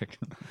graphic.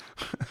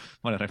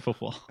 Monday Night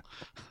Football.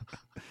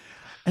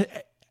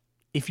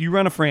 If you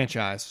run a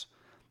franchise,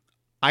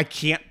 I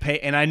can't pay.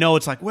 And I know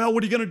it's what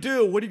are you going to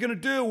do? What are you going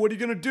to do? What are you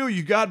going to do?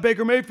 You got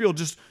Baker Mayfield.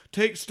 Just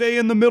stay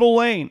in the middle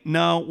lane.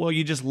 No,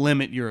 you just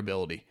limit your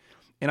ability.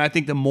 And I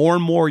think the more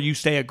and more you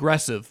stay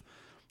aggressive,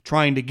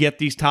 trying to get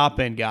these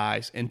top-end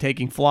guys and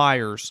taking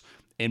flyers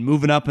and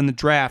moving up in the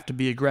draft to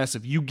be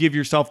aggressive, you give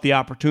yourself the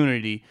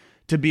opportunity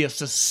to be a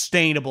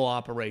sustainable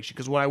operation.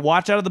 Because when I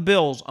watch out of the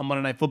Bills on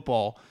Monday Night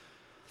Football,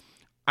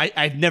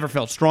 I've never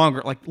felt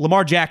stronger.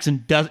 Lamar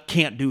Jackson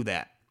can't do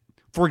that.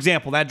 For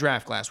example, that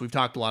draft class we've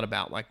talked a lot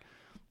about.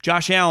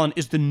 Josh Allen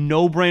is the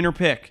no-brainer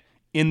pick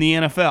in the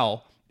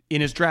NFL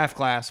in his draft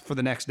class for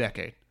the next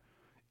decade.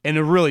 And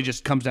it really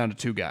just comes down to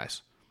 2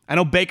 guys. I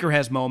know Baker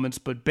has moments,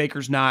 but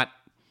Baker's not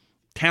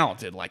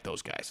talented like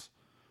those guys.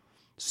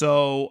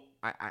 So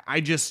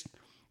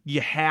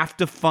you have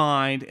to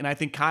find, and I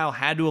think Kyle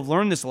had to have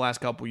learned this the last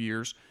couple of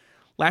years.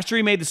 Last year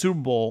he made the Super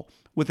Bowl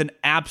with an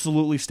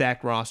absolutely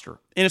stacked roster.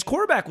 And his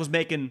quarterback was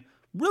making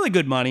really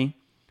good money,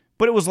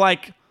 but it was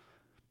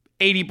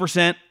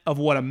 80% of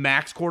what a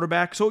max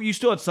quarterback. So you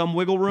still had some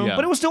wiggle room,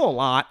 but it was still a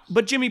lot.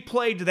 But Jimmy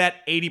played to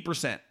that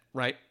 80%,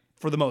 right?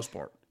 For the most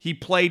part. He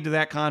played to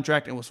that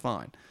contract and was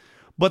fine.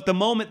 But the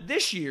moment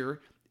this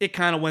year, it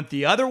kind of went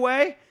the other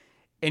way.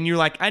 And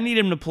you're I need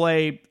him to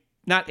play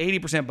not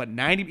 80%, but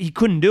 90%. He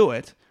couldn't do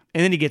it.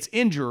 And then he gets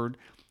injured.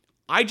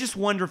 I just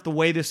wonder if the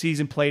way this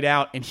season played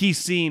out, and he's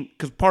seen,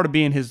 because part of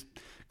being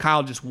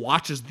Kyle just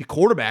watches the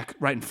quarterback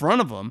right in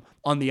front of him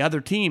on the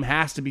other team,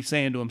 has to be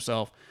saying to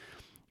himself,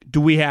 do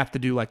we have to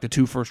do the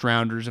 2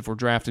 first-rounders if we're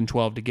drafting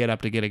 12 to get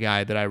a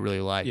guy that I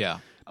really like? Yeah.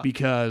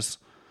 Because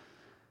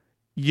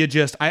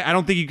I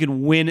don't think you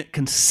can win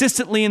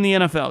consistently in the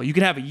NFL. You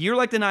can have a year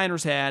like the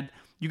Niners had.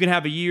 You can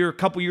have a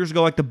couple years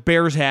ago like the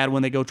Bears had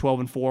when they go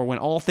 12-4, when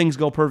all things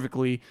go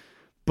perfectly.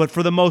 But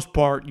for the most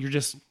part,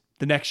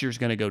 the next year's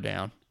going to go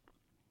down.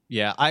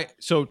 Yeah.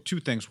 So 2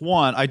 things.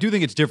 One, I do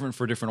think it's different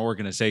for different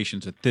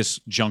organizations at this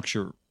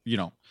juncture.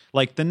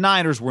 The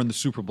Niners were in the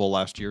Super Bowl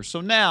last year.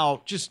 So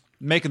now just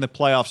making the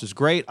playoffs is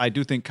great. I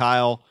do think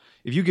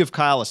if you give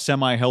Kyle a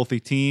semi-healthy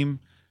team,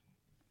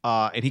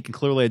 and he can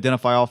clearly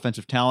identify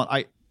offensive talent,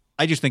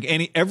 I just think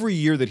every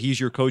year that he's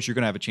your coach, you're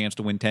going to have a chance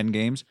to win 10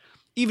 games.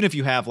 Even if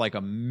you have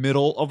a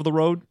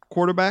middle-of-the-road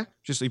quarterback,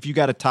 just if you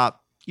got a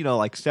top,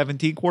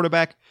 17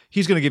 quarterback,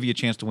 he's going to give you a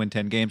chance to win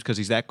 10 games because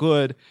he's that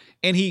good.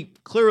 And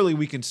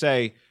we can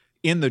say,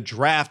 in the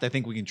draft, I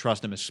think we can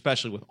trust him,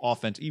 especially with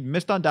offense. He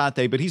missed on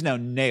Dante, but he's now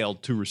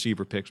nailed 2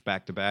 receiver picks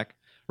back-to-back,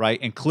 right?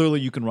 And clearly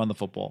you can run the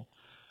football.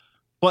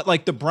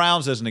 But the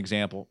Browns as an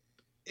example,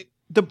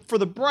 for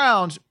the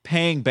Browns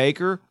paying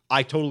Baker,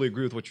 I totally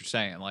agree with what you're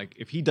saying.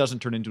 If he doesn't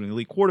turn into an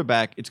elite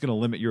quarterback, it's going to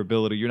limit your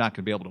ability. You're not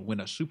going to be able to win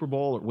a Super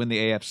Bowl or win the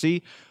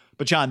AFC.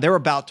 But, John, they're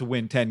about to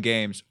win 10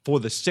 games for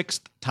the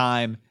 6th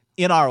time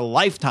in our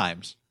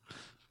lifetimes.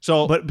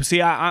 So, but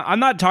see, I'm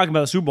not talking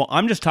about the Super Bowl.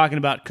 I'm just talking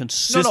about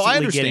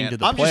consistently getting to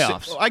the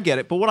playoffs. I get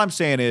it. But what I'm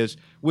saying is,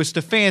 with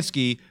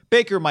Stefanski,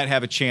 Baker might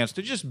have a chance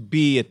to just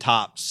be a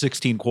top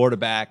 16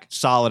 quarterback,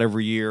 solid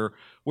every year,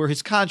 where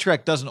his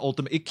contract doesn't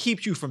ultimately, it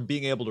keeps you from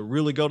being able to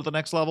really go to the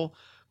next level,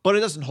 but it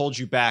doesn't hold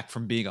you back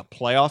from being a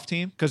playoff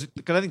team because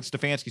I think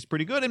Stefanski's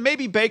pretty good, and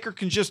maybe Baker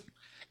can just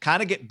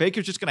kind of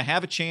Baker's just going to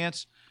have a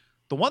chance.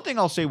 The one thing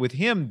I'll say with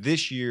him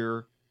this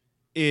year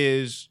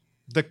is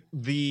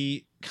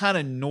the kind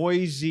of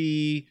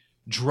noisy,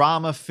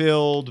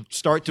 drama-filled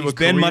start to He's a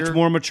career been much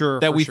more mature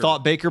that for we sure.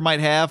 thought Baker might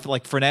have,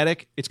 like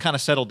frenetic. It's kind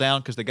of settled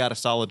down because they got a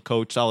solid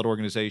coach, solid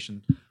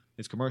organization.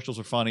 His commercials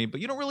are funny,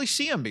 but you don't really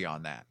see him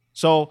beyond that.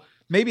 So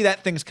maybe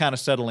that thing's kind of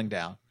settling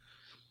down.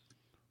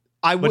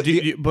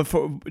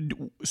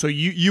 So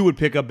you would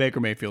pick up Baker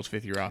Mayfield's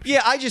fifth-year option?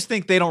 Yeah, I just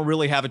think they don't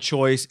really have a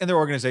choice, and their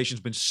organization's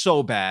been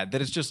so bad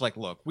that it's just like,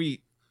 look,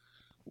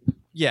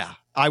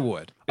 I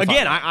would.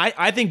 Again,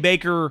 I think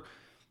Baker,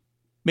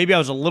 maybe I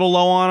was a little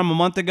low on him a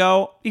month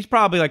ago. He's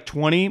probably like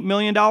 $20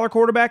 million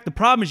quarterback. The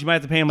problem is you might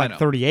have to pay him like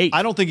 38.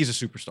 I don't think he's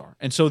a superstar.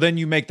 And so then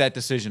you make that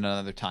decision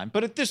another time.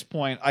 But at this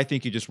point, I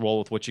think you just roll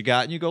with what you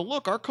got and you go,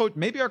 look,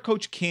 maybe our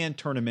coach can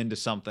turn him into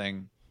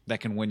something that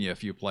can win you a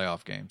few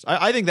playoff games.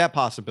 I think that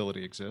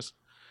possibility exists.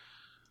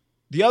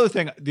 The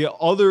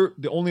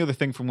only other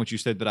thing from what you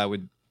said that I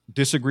would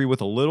disagree with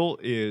a little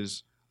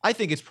is I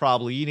think it's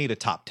probably you need a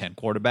top 10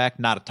 quarterback,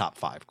 not a top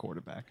 5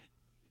 quarterback.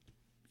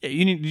 Yeah,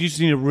 you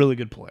just need a really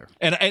good player.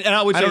 And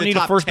I would say I don't need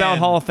a first ballot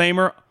Hall of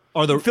Famer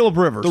or the Phillip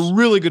Rivers. The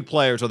really good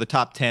players are the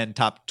top 10,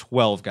 top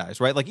 12 guys,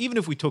 right? Like even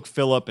if we took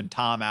Phillip and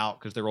Tom out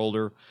because they're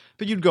older,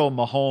 but you'd go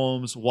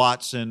Mahomes,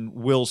 Watson,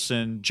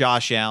 Wilson,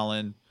 Josh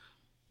Allen.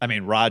 I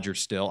mean,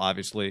 Rodgers still,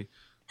 obviously.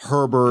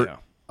 Herbert,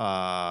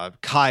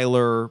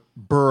 Kyler,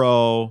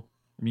 Burrow.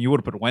 I mean, you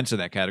would have put Wentz in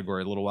that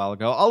category a little while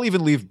ago. I'll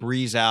even leave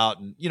Breeze out.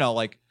 And, you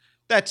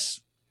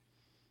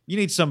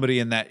need somebody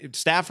in that.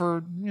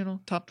 Stafford,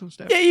 top 2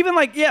 Stafford. Yeah, even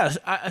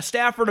a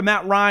Stafford or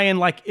Matt Ryan,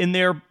 like in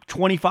their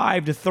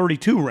 25 to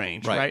 32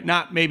 range, right?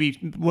 Not maybe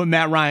what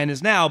Matt Ryan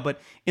is now, but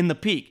in the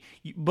peak.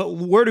 But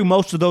where do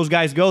most of those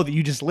guys go that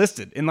you just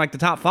listed in like the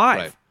top 5?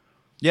 Right.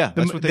 Yeah,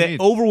 that's what they need.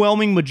 The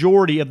overwhelming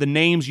majority of the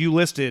names you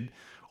listed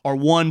are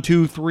 1,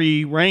 2,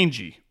 3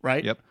 rangy,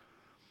 right? Yep.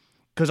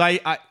 Because I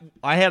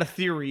had a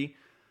theory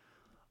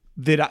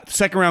that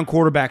second-round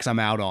quarterbacks I'm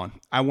out on.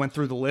 I went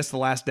through the list the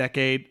last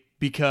decade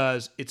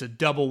because it's a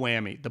double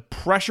whammy. The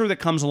pressure that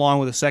comes along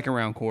with a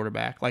second-round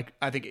quarterback, like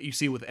I think you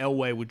see with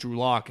Elway, with Drew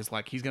Lock, is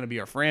like he's going to be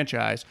our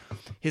franchise.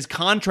 His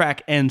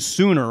contract ends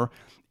sooner,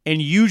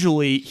 and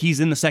usually he's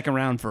in the second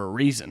round for a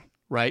reason,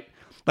 right?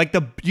 Like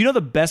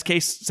the best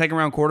case second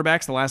round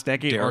quarterbacks the last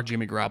decade are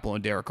Jimmy Garoppolo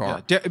and Derek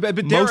Carr. Yeah,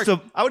 but Derek,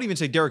 I would even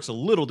say Derek's a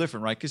little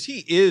different, right? Because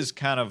he is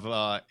kind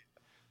of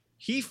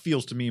he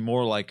feels to me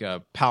more like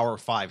a Power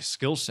 5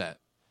 skill set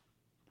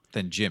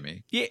than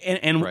Jimmy. Yeah,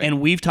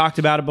 and we've talked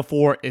about it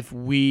before. If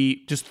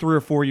we just 3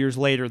 or 4 years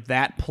later,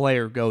 that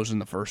player goes in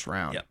the first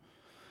round. Yep.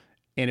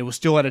 And it was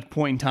still at a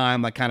point in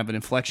time, like kind of an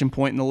inflection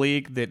point in the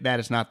league, that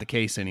is not the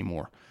case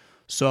anymore.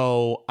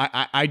 So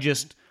I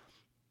just,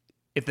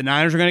 if the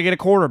Niners are going to get a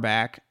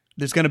quarterback,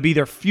 that's going to be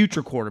their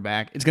future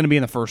quarterback, it's going to be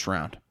in the first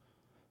round.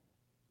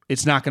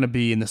 It's not going to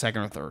be in the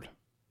second or third,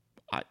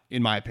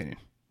 in my opinion.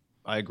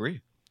 I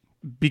agree.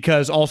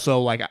 Because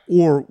also,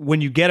 or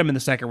when you get him in the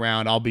second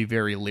round, I'll be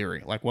very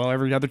leery. Like, well,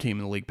 every other team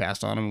in the league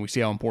passed on him, and we see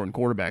how important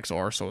quarterbacks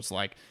are. So it's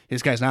like,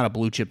 this guy's not a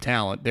blue chip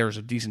talent. There's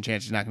a decent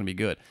chance he's not going to be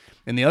good.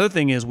 And the other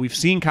thing is, we've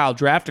seen Kyle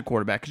draft a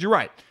quarterback. Because you're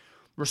right.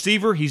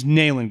 Receiver, he's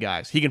nailing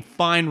guys. He can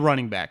find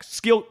running backs.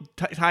 Skill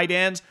tight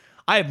ends,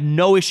 I have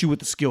no issue with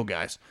the skill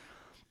guys.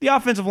 The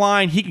offensive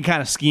line, he can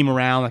kind of scheme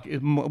around. Like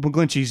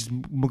McGlinchey's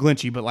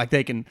McGlinchey, but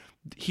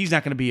he's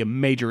not going to be a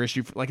major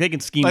issue. They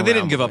can scheme around. They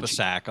didn't give up a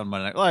sack on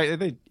Monday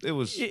night. It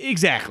was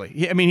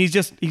exactly. I mean,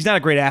 he's not a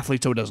great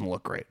athlete, so it doesn't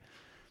look great.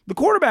 The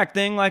quarterback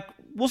thing,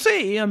 we'll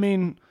see. I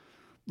mean,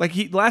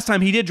 last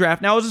time he did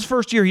draft. Now it was his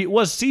first year. It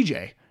was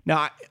CJ.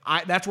 Now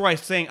that's where I'm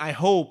saying I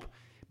hope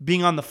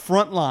being on the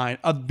front line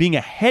of being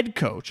a head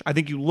coach, I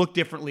think you look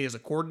differently as a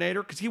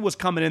coordinator because he was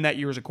coming in that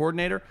year as a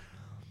coordinator.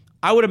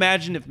 I would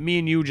imagine if me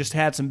and you just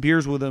had some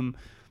beers with him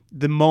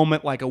the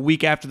moment, a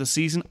week after the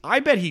season, I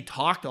bet he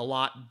talked a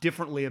lot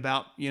differently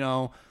about,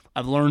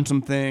 I've learned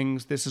some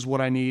things. This is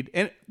what I need.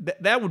 And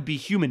that would be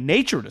human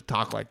nature to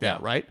talk like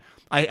that, right?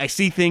 I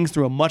see things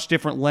through a much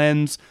different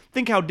lens.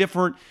 Think how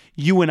different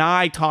you and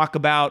I talk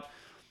about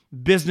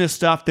business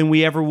stuff than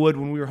we ever would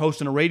when we were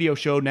hosting a radio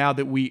show now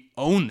that we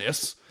own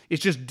this.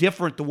 It's just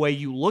different the way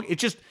you look.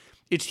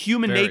 It's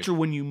human nature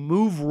when you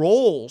move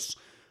roles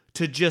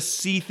to just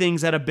see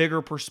things at a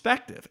bigger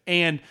perspective.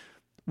 And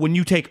when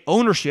you take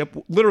ownership,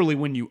 literally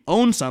when you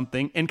own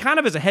something, and kind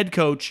of as a head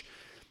coach,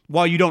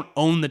 while you don't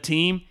own the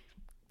team,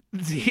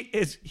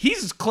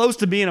 he's as close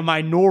to being a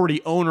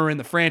minority owner in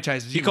the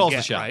franchise as you can get,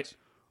 the shots.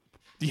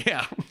 Right?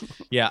 Yeah.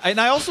 Yeah. And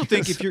I also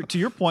think if you're to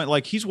your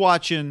point, he's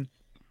watching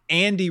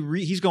Andy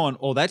Reid, he's going,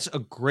 oh, that's a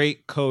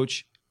great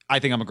coach. I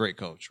think I'm a great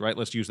coach, right?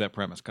 Let's use that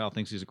premise. Kyle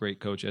thinks he's a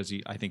great coach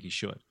I think he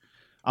should.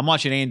 I'm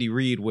watching Andy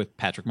Reid with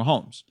Patrick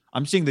Mahomes.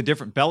 I'm seeing the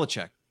different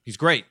Belichick. He's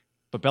great,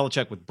 but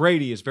Belichick with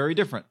Brady is very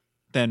different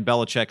than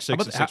Belichick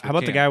 6-6. How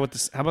about the guy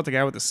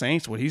with the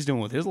Saints? What he's doing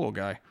with his little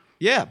guy?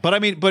 Yeah, but I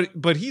mean,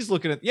 but he's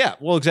looking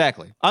at well,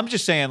 exactly. I'm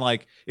just saying,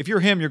 like, if you're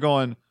him, you're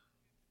going,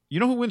 you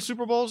know who wins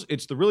Super Bowls?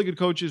 It's the really good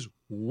coaches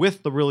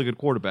with the really good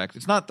quarterbacks.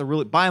 It's not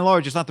by and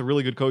large, it's not the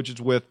really good coaches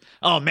with,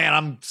 oh man,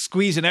 I'm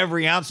squeezing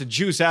every ounce of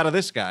juice out of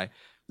this guy.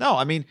 No,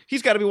 I mean,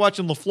 he's got to be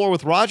watching LaFleur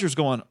with Rodgers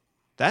going,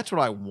 that's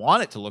what I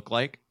want it to look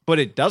like, but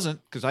it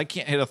doesn't because I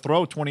can't hit a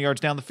throw 20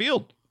 yards down the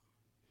field.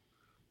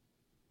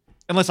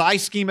 Unless I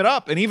scheme it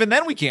up, and even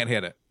then we can't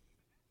hit it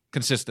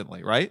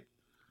consistently, right?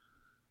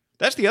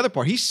 That's the other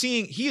part. He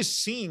is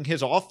seeing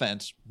his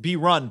offense be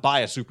run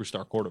by a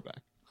superstar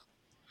quarterback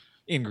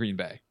in Green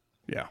Bay.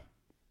 Yeah.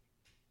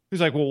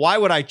 He's like, well, why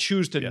would I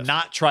choose to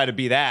not try to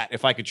be that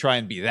if I could try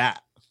and be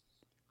that?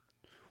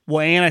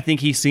 Well, and I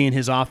think he's seeing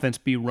his offense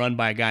be run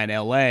by a guy in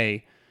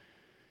L.A.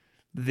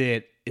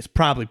 that is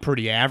probably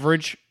pretty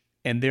average,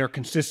 and they're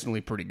consistently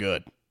pretty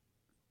good.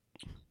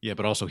 Yeah,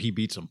 but also he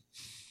beats them.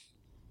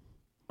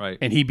 Right.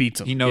 And he beats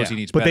them. He knows he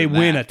needs but better they than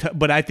win that.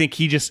 but I think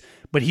he just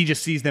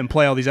sees them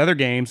play all these other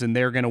games, and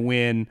they're going to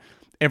win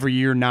every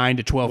year 9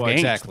 to 12 games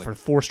exactly. for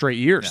 4 straight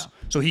years.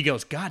 Yeah. So he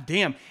goes, God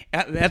damn.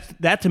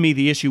 That to me,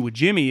 the issue with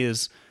Jimmy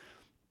is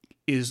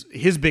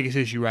his biggest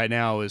issue right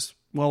now is,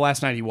 well,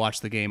 last night he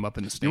watched the game up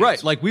in the stands. You're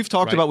right. Like we've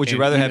talked about, would you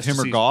rather have him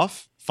or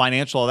Goff?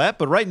 Financial, all that.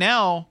 But right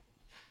now,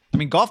 I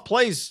mean, Goff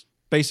plays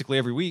basically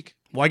every week.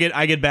 Well,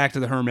 I get back to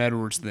the Herm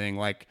Edwards thing.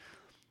 Like,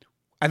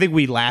 I think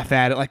we laugh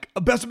at it like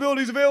best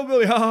abilities,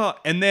 availability, haha.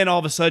 And then all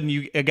of a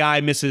sudden, a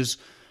guy misses,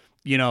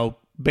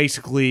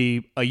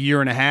 basically a year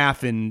and a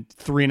half in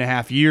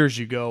 3.5 years.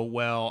 You go,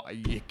 well,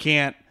 you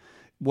can't.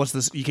 What's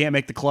this? You can't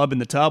make the club in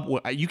the tub.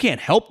 You can't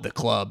help the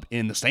club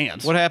in the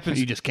stands. What happens?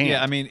 You just can't.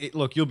 Yeah, I mean,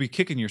 look, you'll be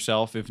kicking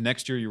yourself if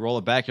next year you roll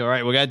it back. You're all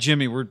right. We got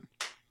Jimmy. And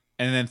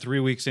then 3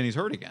 weeks in, he's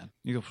hurt again.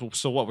 You go,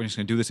 so what? We're just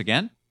going to do this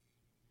again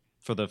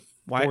for the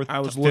fourth, I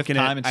was fifth looking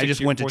time in at. I 6 just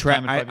years, went to fourth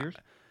time in 5 years?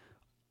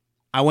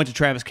 I went to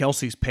Travis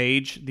Kelce's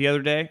page the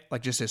other day,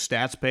 like just his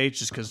stats page,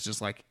 just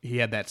because he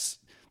had that.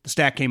 The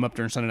stat came up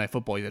during Sunday Night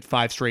Football. He had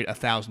 5 straight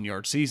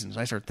 1,000-yard seasons.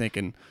 I started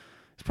thinking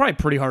it's probably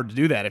pretty hard to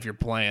do that if you're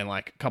playing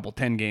like a couple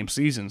 10-game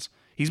seasons.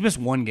 He's missed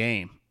one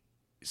game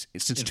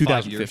since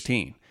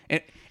 2015.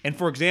 And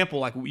for example,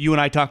 like you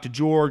and I talked to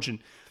George, and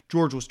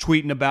George was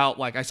tweeting about,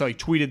 like, I saw he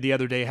tweeted the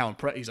other day how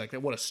impressed. He's like,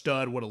 what a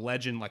stud, what a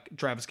legend, like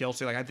Travis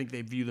Kelce. Like, I think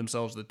they view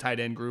themselves, the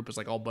tight end group, as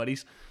like all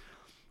buddies.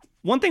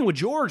 One thing with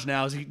George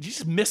now is he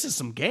just misses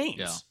some games.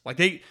 Yeah.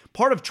 Like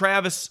part of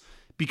Travis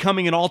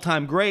becoming an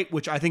all-time great,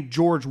 which I think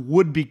George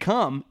would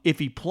become if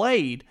he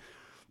played,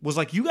 was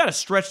like you got to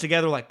stretch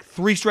together like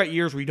 3 straight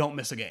years where you don't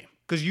miss a game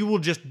because you will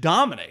just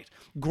dominate.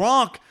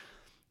 Gronk,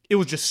 it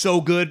was just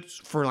so good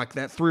for like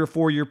that 3 or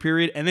 4 year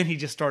period, and then he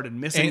just started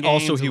missing and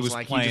games. also he was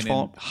like playing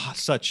in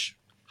such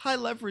high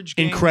leverage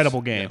games.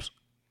 Incredible games.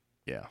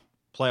 Yeah.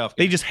 Playoff games.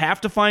 They just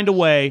have to find a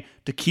way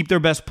to keep their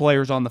best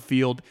players on the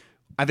field.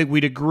 I think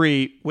we'd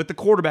agree with the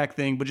quarterback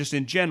thing, but just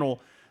in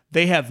general,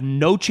 they have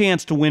no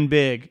chance to win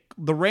big.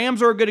 The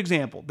Rams are a good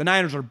example. The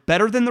Niners are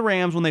better than the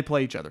Rams when they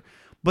play each other.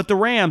 But the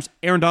Rams,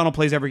 Aaron Donald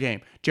plays every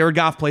game. Jared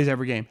Goff plays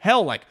every game.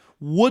 Hell, like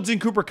Woods and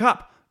Cooper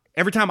Kupp.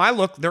 Every time I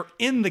look, they're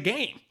in the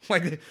game.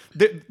 Like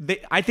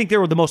I think they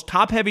were the most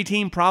top-heavy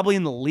team probably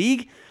in the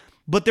league.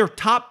 But they're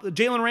top.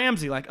 Jalen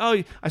Ramsey, like,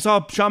 oh, I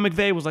saw Sean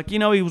McVay was like, he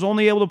was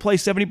only able to play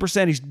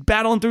 70%. He's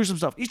battling through some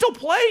stuff. He still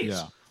plays.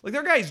 Yeah. Like,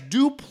 their guys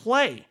do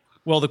play.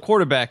 Well, the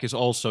quarterback is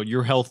also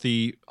your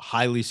healthy,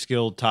 highly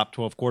skilled top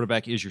 12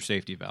 quarterback is your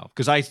safety valve.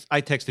 Because I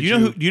texted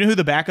you. Do you know who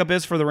the backup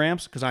is for the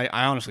Rams? Because I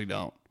honestly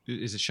don't.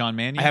 Is it Sean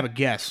Mannion? I have a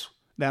guess.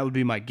 That would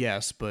be my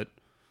guess, but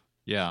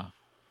yeah.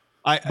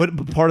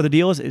 But part of the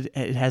deal is it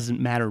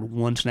hasn't mattered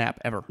one snap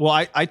ever. Well,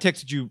 I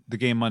texted you the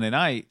game Monday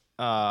night.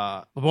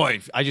 Boy,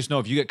 I just know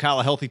if you get Kyle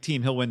a healthy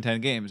team, he'll win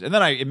 10 games. And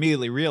then I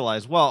immediately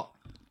realized, well,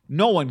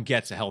 no one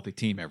gets a healthy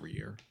team every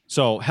year.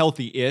 So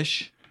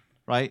healthy-ish,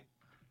 right?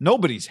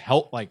 Nobody's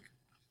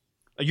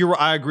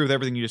I agree with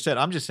everything you just said.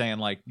 I'm just saying,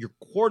 like, your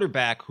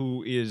quarterback,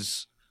 who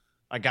is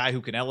a guy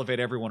who can elevate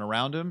everyone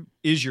around him,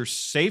 is your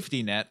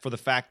safety net for the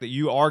fact that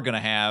you are going to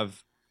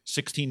have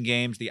 16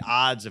 games. The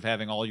odds of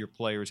having all your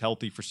players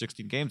healthy for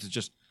 16 games is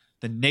just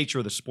the nature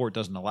of the sport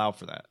doesn't allow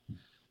for that.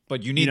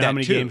 But you need that how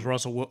many too. games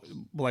Russell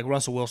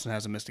Wilson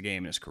hasn't missed a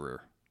game in his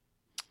career.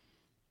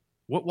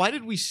 Why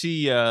did we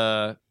see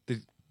the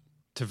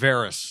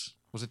Tavares?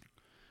 Was it?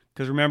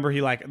 Because remember,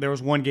 there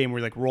was one game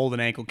where he rolled an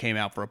ankle, came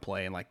out for a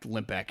play, and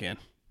limped back in.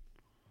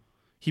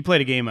 He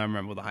played a game, I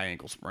remember, with a high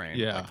ankle sprain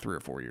 3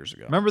 or 4 years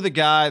ago. Remember the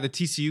guy, the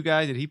TCU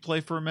guy? Did he play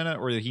for a minute,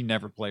 or did he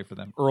never play for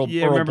them? Earl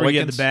remember Boykins?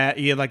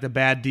 he had the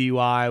bad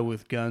DUI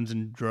with guns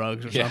and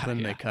drugs or something.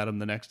 Yeah. They cut him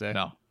the next day.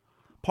 No.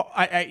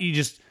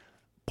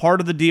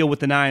 Part of the deal with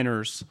the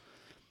Niners,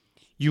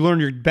 you learn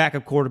your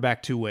backup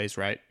quarterback 2 ways,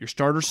 right? Your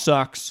starter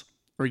sucks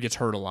or he gets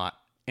hurt a lot.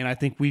 And I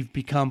think we've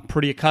become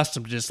pretty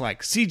accustomed to just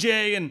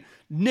CJ and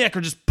Nick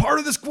are just part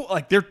of the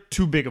squad. They're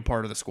too big a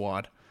part of the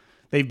squad.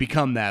 They've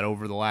become that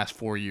over the last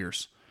 4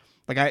 years.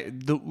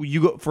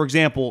 For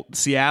example,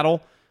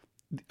 Seattle,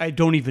 I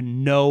don't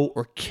even know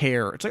or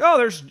care. It's like, oh,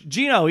 there's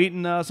Gino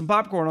eating some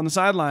popcorn on the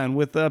sideline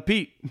with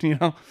Pete. You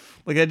know,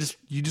 like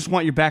you just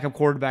want your backup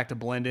quarterback to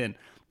blend in.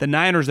 The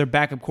Niners, their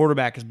backup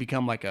quarterback has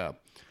become like a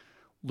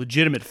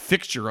legitimate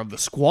fixture of the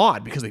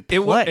squad because they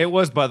play. It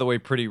was, by the way,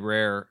 pretty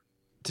rare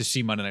to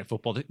see Monday Night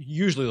Football.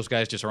 Usually those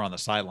guys just are on the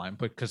sideline,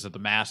 but because of the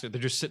mask,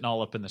 they're just sitting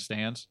all up in the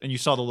stands. And you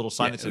saw the little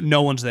sign that said,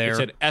 no one's there. It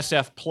said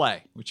SF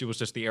Play, which was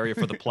just the area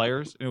for the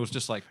players. And it was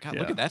just like, God,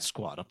 look at that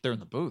squad up there in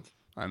the booth.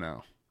 I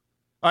know.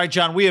 All right,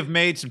 John, we have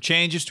made some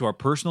changes to our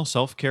personal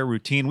self-care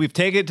routine. We've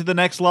taken it to the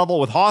next level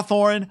with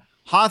Hawthorne,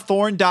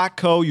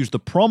 Hawthorne.co. Use the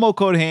promo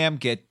code HAM,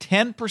 get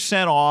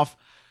 10% off.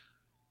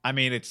 I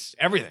mean, it's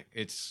everything.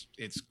 It's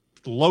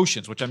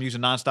lotions, which I'm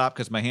using nonstop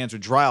because my hands are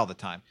dry all the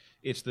time.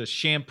 It's the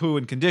shampoo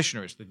and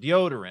conditioners, the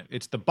deodorant.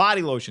 It's the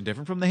body lotion,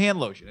 different from the hand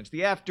lotion. It's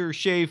the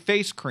aftershave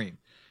face cream.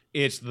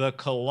 It's the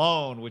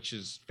cologne, which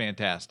is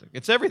fantastic.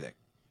 It's everything.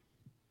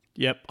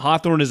 Yep.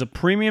 Hawthorne is a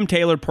premium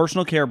tailored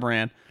personal care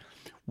brand.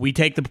 We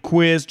take the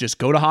quiz. Just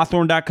go to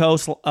Hawthorne.co,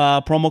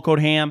 promo code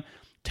HAM.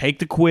 Take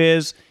the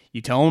quiz.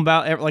 You tell them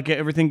about, like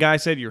everything Guy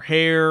said, your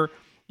hair,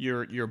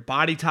 your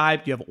body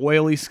type. You have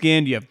oily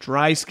skin. You have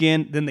dry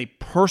skin. Then they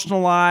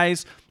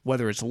personalize,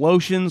 whether it's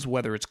lotions,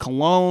 whether it's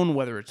cologne,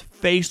 whether it's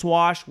face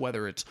wash,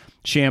 whether it's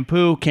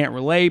shampoo. Can't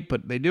relate,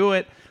 but they do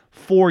it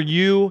for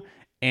you,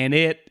 and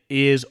it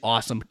is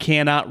awesome.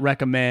 Cannot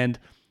recommend.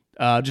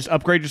 Just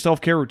upgrade your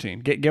self-care routine.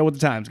 Get with the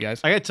times,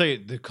 guys. I got to tell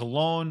you, the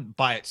cologne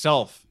by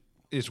itself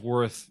is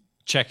worth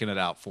checking it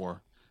out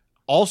for.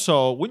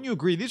 Also, wouldn't you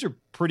agree, these are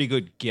pretty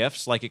good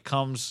gifts? Like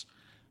it's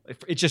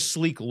just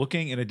sleek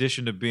looking in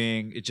addition to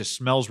being, it just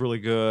smells really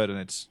good and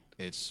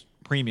it's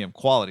premium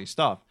quality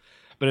stuff.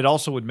 But it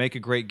also would make a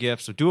great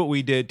gift. So do what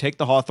we did. Take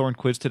the Hawthorne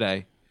quiz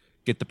today.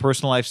 Get the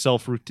personalized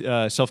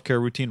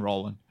self-care routine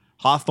rolling.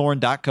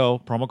 Hawthorne.co,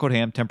 promo code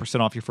HAM,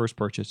 10% off your first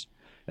purchase.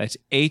 That's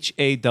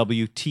HAWTHORNE.co,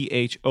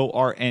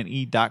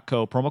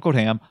 promo code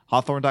HAM,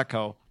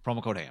 Hawthorne.co,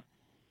 promo code HAM.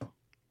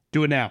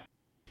 Do it now.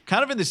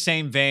 Kind of in the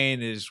same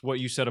vein as what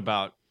you said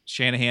about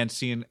Shanahan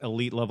seeing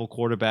elite level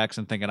quarterbacks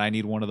and thinking, I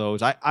need one of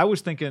those. I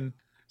was thinking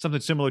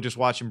something similar just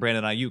watching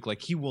Brandon Ayuk.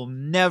 Like, he will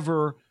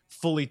never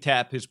fully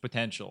tap his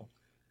potential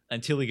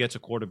until he gets a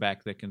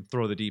quarterback that can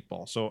throw the deep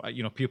ball. So,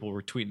 people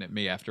were tweeting at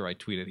me after I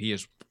tweeted,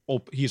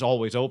 he's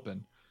always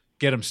open.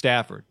 Get him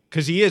Stafford.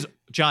 Because he is,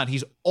 John,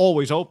 he's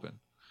always open.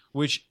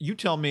 Which you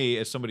tell me,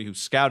 as somebody who's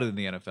scouted in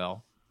the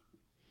NFL,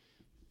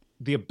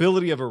 the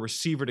ability of a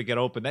receiver to get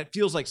open, that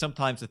feels like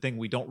sometimes the thing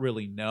we don't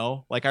really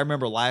know. Like, I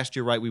remember last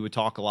year, right, we would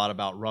talk a lot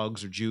about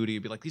Ruggs or Judy.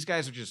 It'd be like, these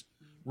guys are just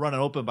running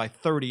open by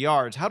 30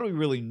 yards. How do we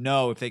really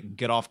know if they can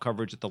get off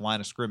coverage at the line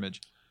of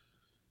scrimmage?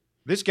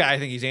 This guy, I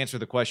think he's answered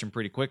the question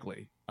pretty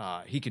quickly.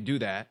 He can do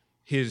that.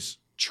 His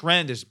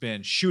trend has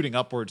been shooting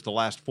upwards the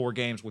last 4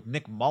 games with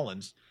Nick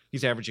Mullins.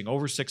 He's averaging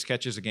over 6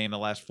 catches a game the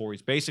last 4.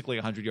 He's basically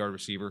a 100-yard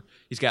receiver.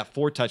 He's got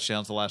 4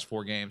 touchdowns the last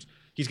 4 games.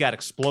 He's got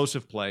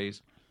explosive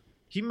plays.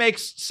 He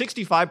makes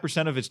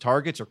 65% of his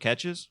targets or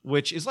catches,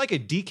 which is like a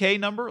DK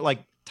number.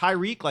 Like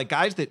Tyreek, like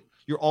guys that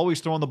you're always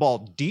throwing the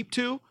ball deep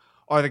to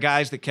are the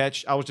guys that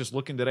catch. I was just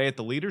looking today at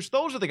the leaders.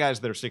 Those are the guys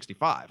that are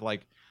 65.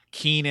 Like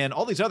Keenan,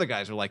 all these other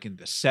guys are like in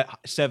the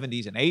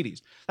 70s and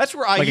 80s. That's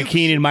where like a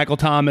Keenan, Michael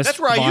Thomas. That's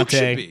where Ayuk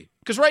should be.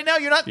 Because right now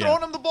you're not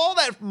throwing him the ball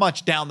that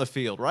much down the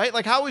field, right?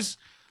 Like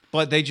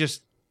but they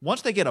just,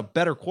 once they get a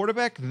better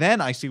quarterback, then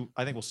I think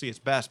we'll see its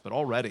best. But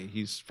already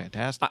he's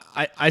fantastic.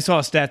 I saw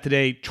a stat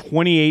today: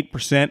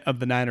 28% of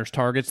the Niners'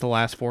 targets the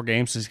last 4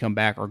 games since he's come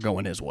back are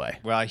going his way.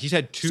 Well, he's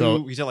had 2.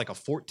 So, he's had like a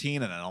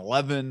 14 and an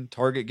 11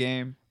 target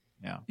game.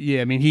 Yeah.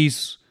 Yeah, I mean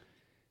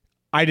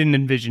I didn't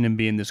envision him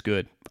being this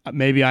good.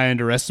 Maybe I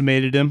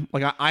underestimated him.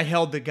 Like I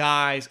held the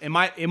guys. It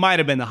might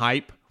have been the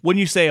hype. Wouldn't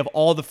you say of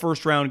all the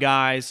first round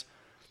guys,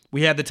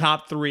 we had the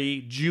top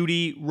 3: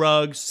 Judy,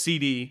 Ruggs,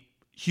 CD.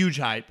 Huge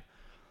hype.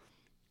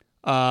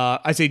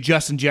 I say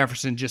Justin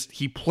Jefferson. Just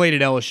he played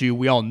at LSU.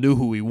 We all knew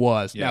who he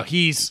was. Yeah. Now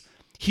he's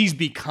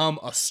become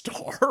a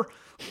star.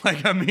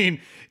 Like I mean,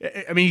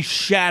 he's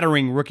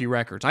shattering rookie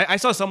records. I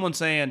saw someone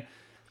saying,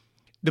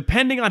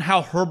 depending on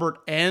how Herbert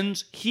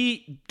ends,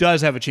 he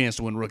does have a chance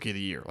to win Rookie of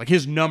the Year. Like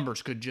his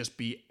numbers could just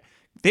be.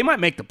 They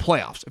might make the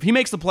playoffs. If he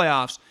makes the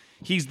playoffs,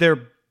 he's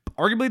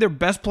arguably their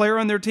best player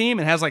on their team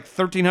and has like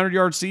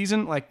 1,300-yard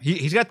season. Like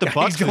he's got the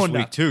Bucs this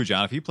week too,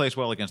 John. If he plays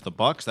well against the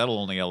Bucs, that'll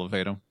only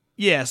elevate him.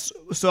 Yes.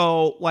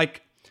 So,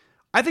 like,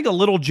 I think a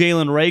little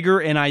Jalen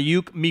Reagor and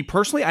Ayuk, me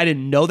personally, I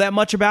didn't know that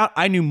much about.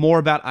 I knew more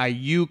about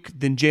Ayuk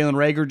than Jalen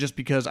Reagor just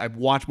because I've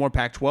watched more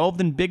Pac-12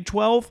 than Big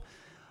 12.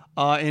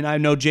 And I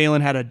know Jalen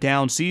had a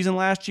down season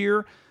last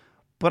year.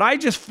 But I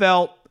just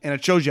felt, and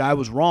it shows you I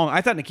was wrong,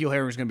 I thought N'Keal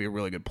Harry was going to be a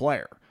really good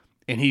player.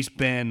 And he's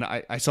been,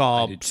 I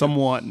saw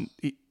someone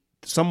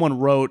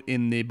wrote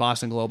in the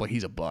Boston Globe, like,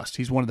 he's a bust.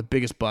 He's one of the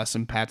biggest busts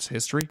in Pat's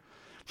history.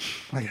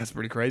 Like, that's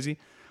pretty crazy.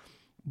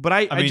 But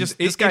I mean,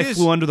 this guy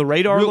flew under the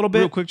radar a little bit.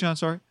 Real quick, John,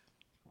 sorry.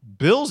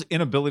 Bill's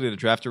inability to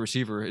draft a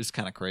receiver is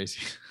kind of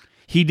crazy.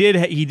 He did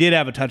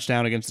have a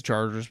touchdown against the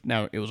Chargers.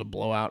 Now, it was a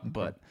blowout,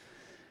 but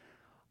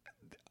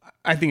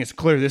I think it's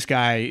clear this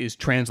guy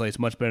translates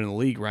much better in the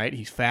league, right?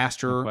 He's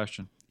faster. No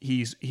question.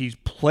 He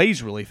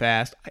plays really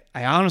fast.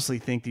 I honestly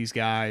think these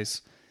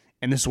guys,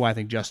 and this is why I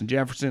think Justin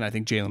Jefferson, I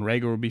think Jalen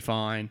Reagor will be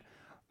fine.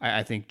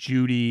 I think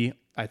Judy,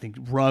 I think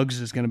Ruggs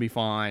is going to be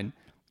fine.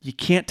 You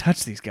can't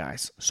touch these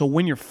guys. So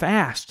when you're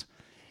fast,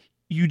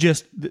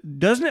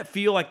 doesn't it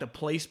feel like the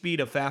play speed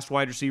of fast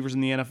wide receivers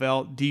in the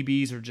NFL,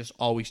 DBs are just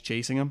always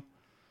chasing them?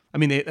 I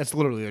mean, that's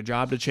literally their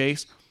job to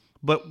chase.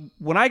 But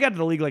when I got to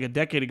the league like a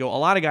decade ago, a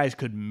lot of guys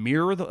could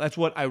mirror. That's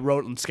what I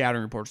wrote in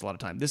scouting reports a lot of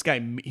time. This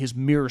guy, his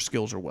mirror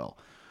skills are well.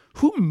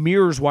 Who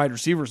mirrors wide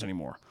receivers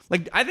anymore?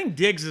 Like, I think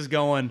Diggs is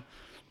going,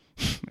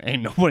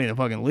 ain't nobody in the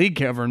fucking league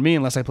covering me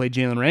unless I play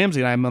Jalen Ramsey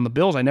and I'm on the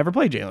Bills. I never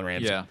play Jalen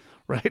Ramsey. Yeah.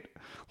 Right?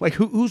 Like,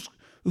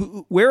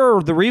 where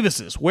are the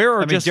Revises? Where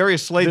are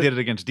Darius Slay did it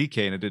against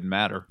DK and it didn't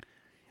matter.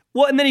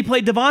 Well, and then he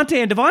played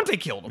Devontae, and Devontae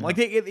killed him. Like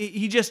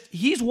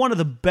he's one of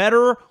the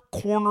better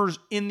corners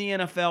in the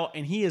NFL,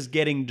 and he is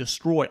getting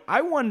destroyed.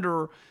 I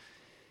wonder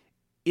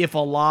if a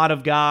lot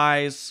of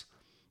guys,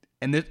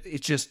 and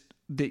it's just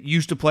that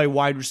used to play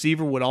wide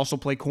receiver would also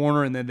play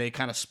corner, and then they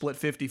kind of split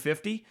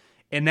 50-50.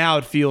 And now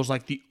it feels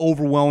like the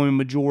overwhelming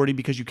majority,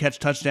 because you catch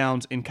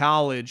touchdowns in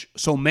college,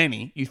 so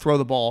many, you throw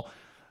the ball,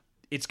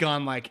 it's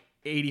gone like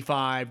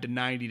 85 to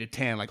 90 to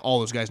 10. Like all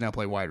those guys now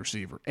play wide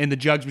receiver. And the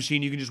jugs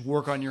machine, you can just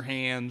work on your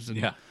hands.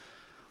 And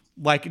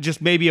like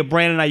just maybe a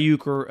Brandon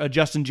Ayuk or a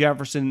Justin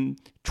Jefferson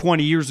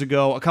 20 years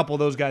ago, a couple of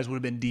those guys would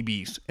have been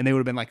DBs. And they would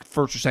have been like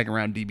first or second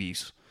round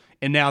DBs.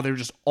 And now they're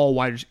just all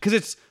wide receivers.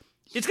 Because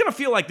it's going to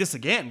feel like this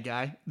again,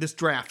 guy, this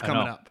draft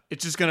coming up.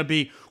 It's just going to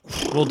be.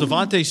 Well,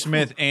 Devontae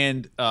Smith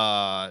and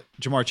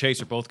Jamar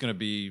Chase are both going to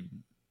be.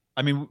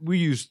 I mean,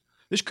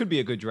 this could be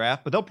a good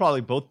draft, but they'll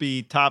probably both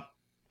be top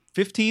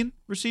 15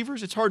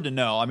 receivers. It's hard to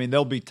know. I mean,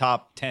 they'll be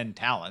top 10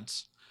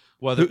 talents.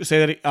 Whether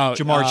say that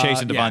Jamar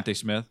Chase and Devontae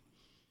Smith.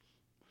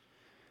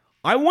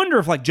 I wonder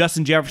if like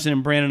Justin Jefferson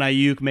and Brandon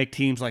Ayuk make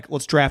teams like,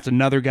 let's draft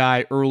another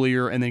guy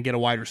earlier and then get a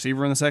wide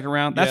receiver in the second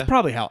round. That's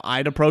probably how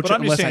I'd approach it.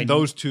 I'm just saying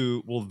those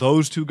two. Will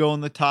those two go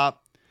in the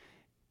top?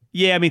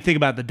 Yeah, I mean, think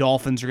about it. The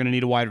Dolphins are going to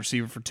need a wide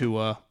receiver for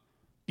Tua.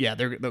 Yeah,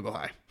 they'll go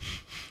high.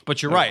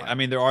 But you're right. I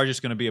mean, there are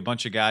just going to be a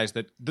bunch of guys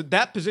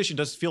that position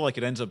does feel like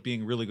it ends up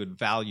being really good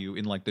value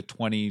in like the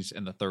 20s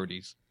and the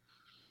 30s.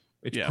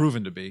 It's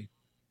proven to be.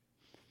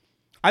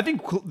 I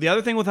think the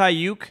other thing with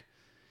Ayuk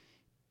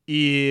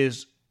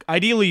is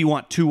ideally you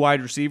want two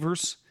wide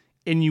receivers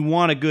and you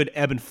want a good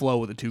ebb and flow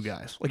with the two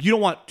guys. Like you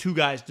don't want two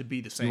guys to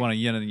be the same. You want a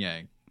yin and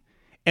yang.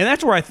 And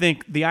that's where I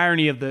think the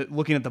irony of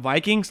looking at the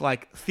Vikings,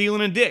 like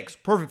Thielen and Diggs,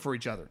 perfect for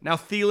each other. Now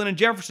Thielen and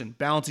Jefferson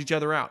balance each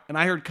other out. And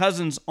I heard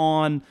Cousins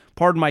on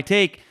Pardon My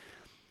Take,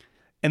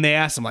 and they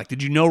asked him, like,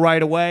 did you know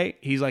right away?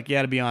 He's like,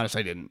 yeah, to be honest,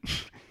 I didn't.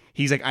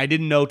 He's like, I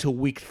didn't know till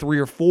week 3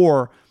 or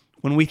 4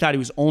 when we thought he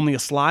was only a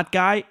slot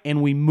guy,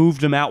 and we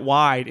moved him out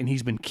wide, and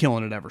he's been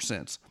killing it ever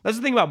since. That's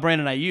the thing about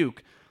Brandon Ayuk.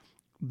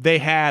 They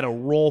had a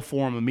role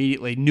for him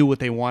immediately, knew what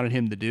they wanted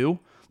him to do.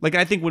 Like,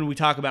 I think when we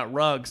talk about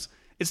Ruggs,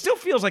 it still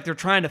feels like they're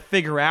trying to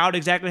figure out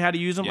exactly how to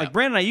use him. Yeah. Like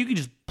Brandon Ayuk, you can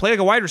just play like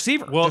a wide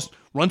receiver. Well, just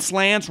run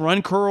slants,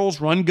 run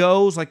curls, run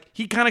goes. Like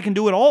he kind of can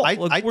do it all.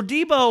 Where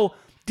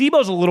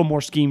Debo's a little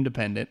more scheme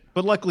dependent.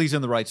 But luckily he's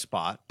in the right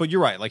spot. But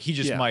you're right. Like he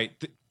just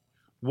might.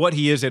 What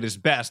he is at his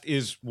best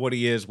is what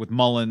he is with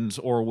Mullins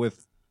or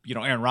with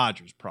Aaron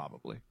Rodgers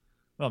probably.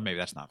 Well, maybe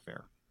that's not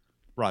fair.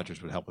 Rodgers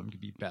would help him to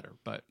be better,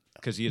 but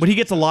because he is. But he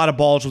gets a lot of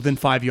balls within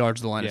 5 yards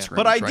of the line of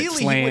scrimmage. But ideally, right?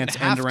 Slants, he wouldn't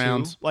have end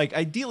arounds. Like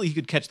ideally, he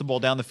could catch the ball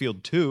down the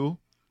field too.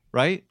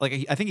 Right?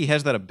 Like, I think he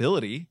has that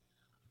ability.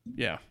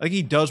 Yeah. I think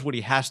he does what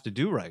he has to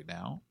do right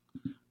now.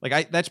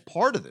 Like, that's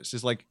part of this.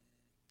 Is like,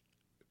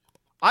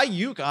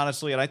 Ayuk,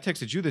 honestly, and I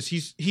texted you this,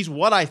 he's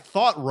what I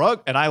thought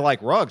Ruggs, and I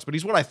like Ruggs, but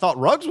he's what I thought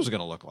Ruggs was going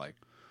to look like.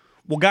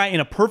 Well, guy,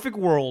 in a perfect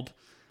world,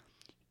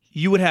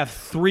 you would have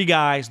 3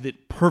 guys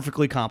that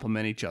perfectly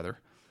complement each other.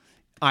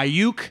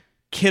 Ayuk,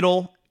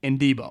 Kittle, and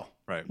Debo.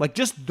 Right. Like,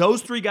 just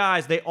those 3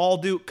 guys, they all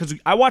do. Because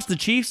I watch the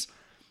Chiefs,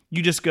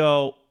 you just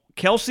go,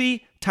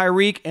 Kelsey,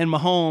 Tyreek, and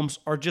Mahomes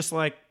are just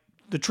like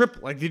the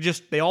triple. Like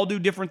they all do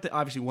different things.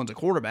 Obviously, one's a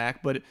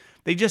quarterback, but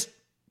they just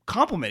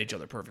complement each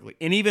other perfectly.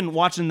 And even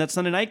watching that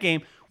Sunday night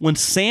game, when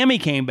Sammy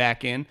came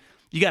back in,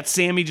 you got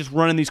Sammy just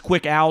running these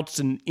quick outs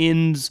and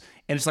ins,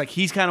 and it's like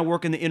he's kind of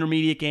working the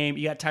intermediate game.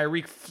 You got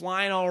Tyreek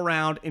flying all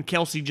around, and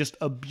Kelsey just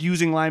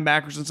abusing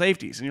linebackers and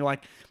safeties. And you're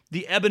like,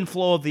 the ebb and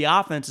flow of the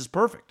offense is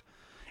perfect.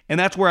 And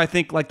that's where I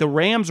think like the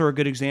Rams are a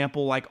good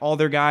example. Like all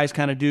their guys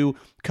kind of do.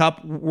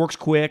 Kupp works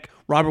quick.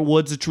 Robert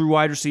Woods a true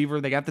wide receiver.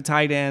 They got the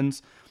tight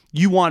ends.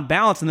 You want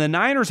balance. And the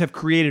Niners have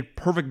created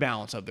perfect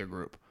balance of their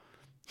group.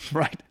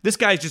 Right? This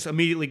guy's just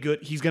immediately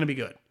good. He's going to be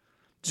good.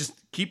 Just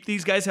keep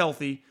these guys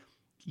healthy.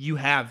 You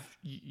got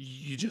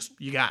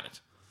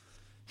it.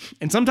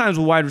 And sometimes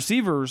with wide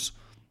receivers,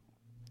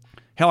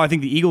 hell, I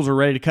think the Eagles are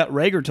ready to cut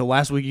Reagor till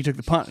last week he took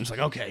the punt. It's like,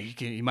 okay,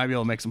 he might be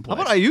able to make some plays.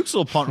 How about Ayuk's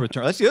little punt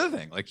return? That's the other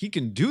thing. Like he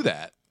can do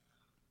that.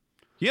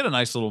 He had a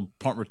nice little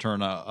punt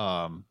return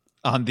on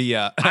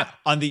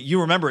the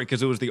you remember it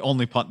because it was the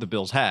only punt the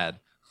Bills had.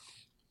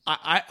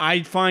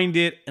 I find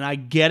it, and I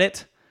get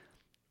it.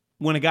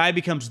 when a guy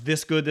becomes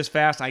this good this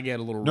fast, I get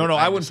a little. No,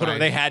 I wouldn't put him.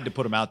 They had to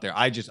put him out there.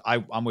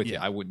 I'm with you.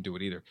 I wouldn't do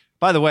it either.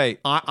 By the way,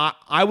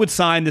 I would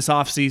sign this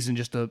offseason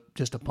just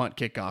a punt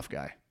kickoff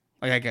guy.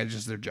 Like that guy's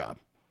just their job,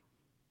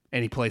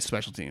 and he plays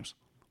special teams.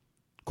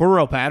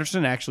 Cordell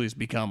Patterson actually has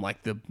become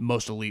like the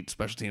most elite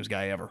special teams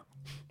guy ever.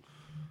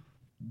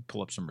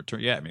 Pull up some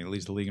return. Yeah, I mean, it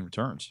leads the league in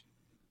returns.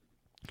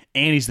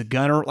 And he's the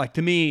gunner. Like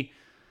to me,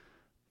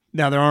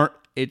 now there aren't.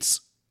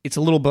 It's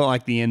a little bit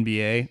like the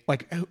NBA.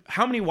 Like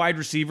how many wide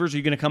receivers are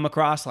you going to come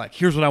across? Like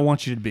here's what I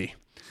want you to be.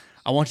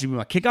 I want you to be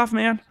my kickoff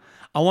man.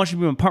 I want you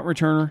to be my punt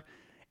returner,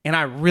 and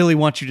I really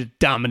want you to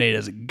dominate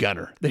as a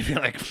gunner. They'd be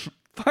like,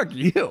 fuck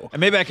you. And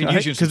maybe I can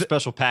use you in some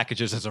special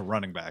packages as a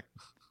running back.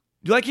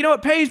 Like,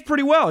 it pays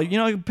pretty well.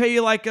 It pay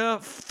you like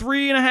 $3.5,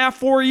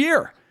 $4 a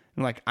year.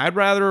 And like, I'd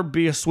rather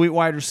be a sweet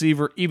wide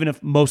receiver, even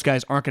if most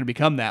guys aren't going to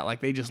become that. Like,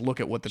 they just look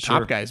at what the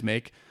top guys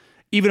make.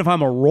 Even if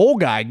I'm a roll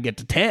guy, I can get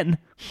to 10,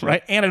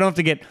 right? And I don't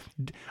have to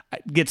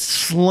get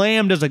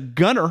slammed as a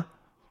gunner.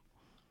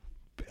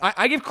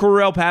 I give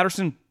Cordell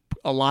Patterson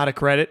a lot of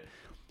credit.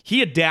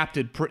 He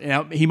adapted.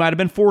 Now, he might have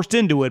been forced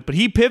into it, but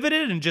he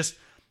pivoted and just.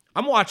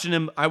 I'm watching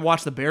him. I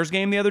watched the Bears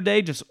game the other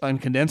day, just on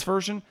condensed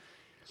version.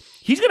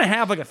 He's going to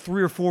have like a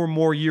 3 or 4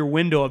 more year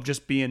window of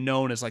just being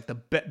known as like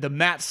the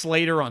Matt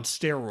Slater on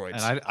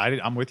steroids.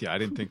 And I'm with you. I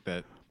didn't think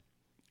that.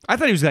 I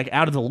thought he was like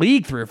out of the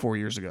league 3 or 4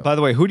 years ago. By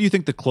the way, who do you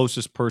think the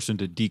closest person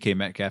to DK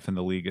Metcalf in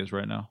the league is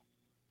right now?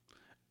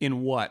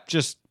 In what?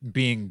 Just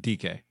being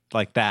DK,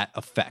 like that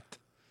effect.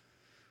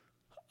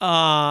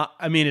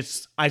 I mean,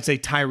 I'd say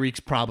Tyreek's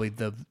probably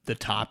the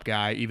top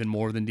guy, even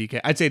more than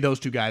DK. I'd say those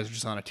two guys are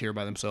just on a tier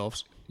by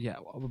themselves. Yeah,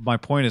 my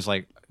point is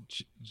like,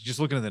 just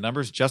looking at the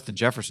numbers, Justin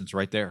Jefferson's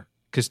right there.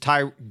 Because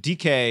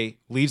DK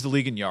leads the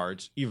league in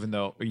yards, even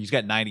though he's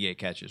got 98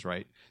 catches,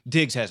 right?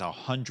 Diggs has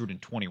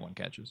 121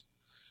 catches,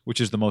 which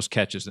is the most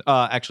catches.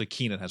 Actually,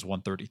 Keenan has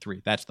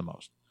 133. That's the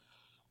most.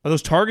 Are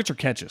those targets or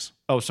catches?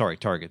 Oh, sorry,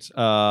 targets.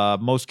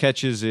 Most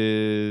catches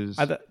is...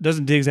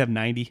 Doesn't Diggs have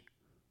 90?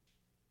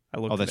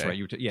 That's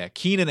right. Yeah,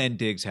 Keenan and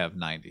Diggs have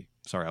 90.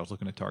 Sorry, I was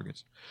looking at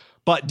targets.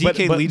 But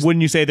DK leads.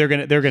 Wouldn't you say they're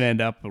gonna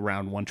end up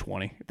around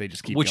 120 if they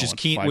just keep which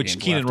going? Which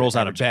Keenan rolls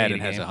out of bed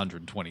and has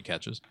 120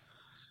 catches.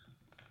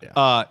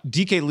 Yeah.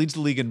 DK leads the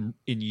league in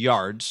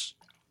yards.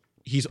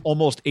 He's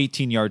almost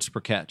 18 yards per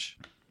catch.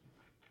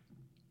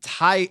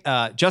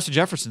 Justin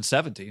Jefferson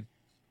 17,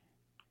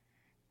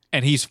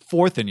 and he's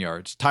 4th in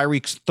yards.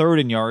 Tyreek's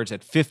 3rd in yards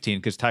at 15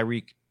 because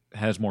Tyreek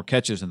has more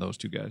catches than those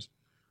two guys.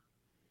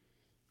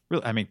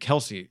 Really, I mean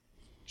Kelsey's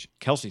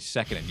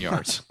 2nd in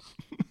yards.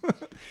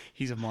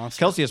 He's a monster.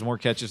 Kelsey has more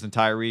catches than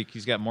Tyreek.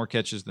 He's got more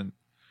catches than.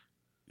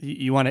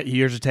 You want to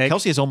here's a take?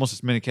 Kelsey has almost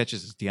as many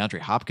catches as DeAndre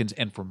Hopkins,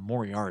 and for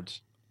more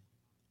yards.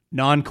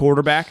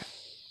 Non-quarterback,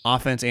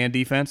 offense and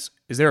defense.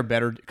 Is there a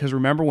better? Because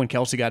remember when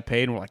Kelsey got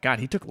paid, and we're like, God,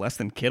 he took less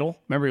than Kittle.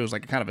 Remember, he was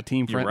like kind of a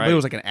team friend. Right. But it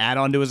was like an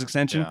add-on to his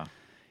extension. Yeah.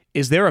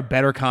 Is there a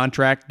better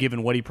contract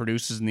given what he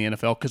produces in the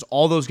NFL? Because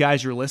all those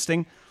guys you're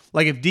listing,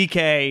 like if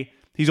DK,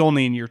 he's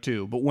only in year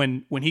 2, but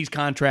when he's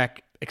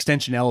contract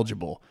extension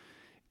eligible,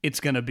 it's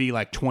going to be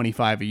like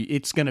 25.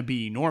 It's going to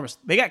be enormous.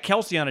 They got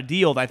Kelsey on a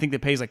deal that I think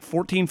that pays like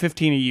 14,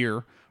 15 a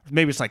year.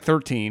 Maybe it's like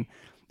 13.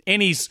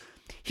 And he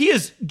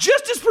is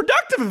just as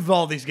productive as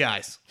all these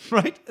guys,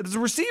 right? As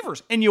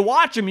receivers. And you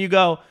watch him, you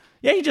go,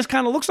 yeah, he just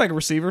kind of looks like a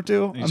receiver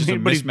too. He's a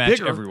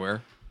mismatch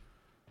everywhere.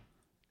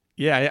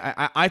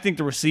 Yeah, I think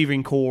the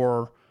receiving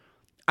core,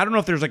 I don't know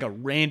if there's like a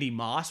Randy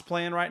Moss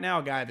playing right now,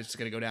 a guy that's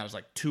going to go down as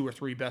like 2 or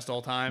 3 best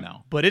all time.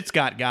 No. But it's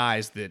got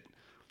guys that,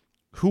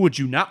 who would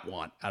you not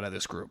want out of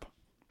this group?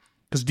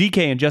 Because DK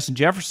and Justin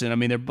Jefferson, I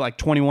mean, they're like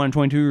 21 and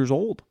 22 years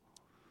old.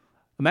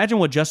 Imagine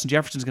what Justin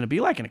Jefferson's going to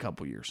be like in a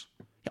couple years.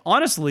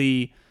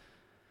 Honestly,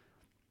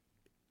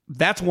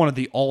 that's one of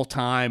the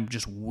all-time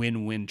just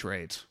win-win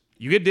trades.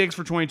 You get Diggs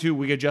for 22,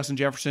 we get Justin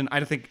Jefferson. I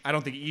don't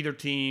think either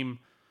team.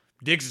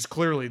 Diggs is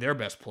clearly their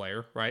best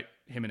player, right?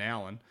 Him and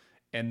Allen.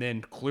 And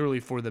then clearly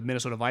for the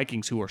Minnesota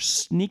Vikings, who are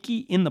sneaky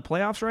in the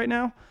playoffs right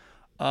now,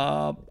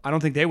 I don't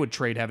think they would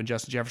trade having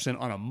Justin Jefferson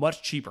on a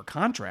much cheaper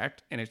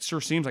contract. And it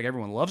sure seems like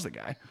everyone loves the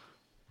guy.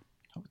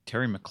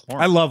 Terry McLaurin.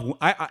 I love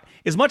I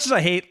as much as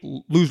I hate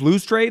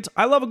lose trades.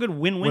 I love a good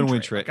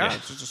win-win trade. Yeah.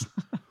 It's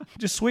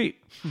just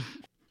sweet.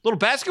 Little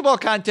basketball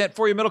content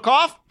for you,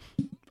 Middlecoff.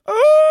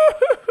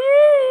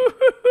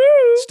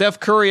 Steph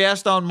Curry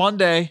asked on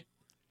Monday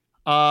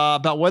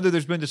about whether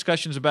there's been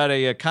discussions about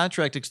a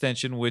contract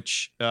extension,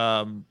 which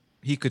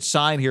he could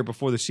sign here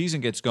before the season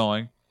gets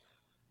going.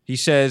 He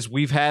says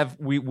we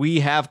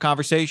have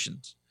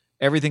conversations.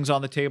 Everything's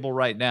on the table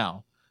right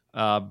now.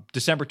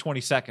 December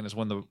 22nd is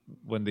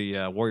when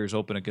the Warriors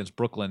open against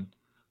Brooklyn.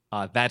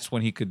 That's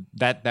when he could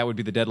that would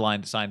be the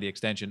deadline to sign the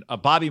extension.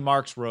 Bobby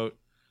Marks wrote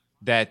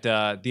that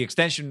the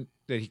extension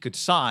that he could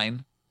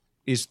sign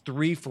is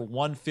 3 for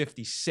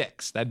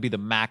 $156. That'd be the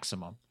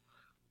maximum.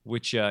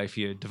 Which if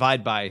you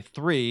divide by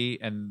 3,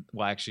 and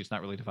well, actually, it's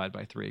not really divided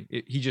by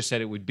 3. He just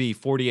said it would be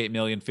 $48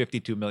 million,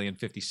 $52 million,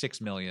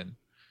 $56 million.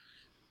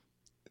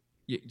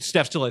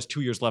 Steph still has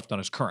 2 years left on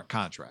his current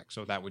contract,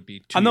 so that would be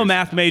 2 I'm no years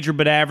math from now. major,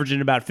 but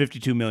averaging about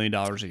 $52 million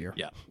a year.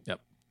 Yeah, yep.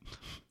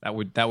 That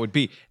would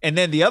be. And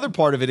then the other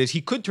part of it is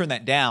he could turn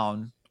that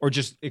down, or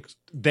just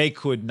they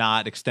could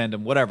not extend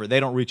him, whatever. They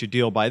don't reach a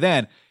deal by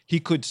then. He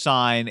could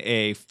sign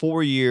a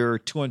 4-year,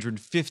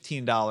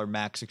 $215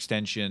 max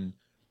extension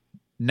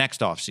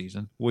next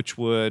offseason, which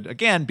would,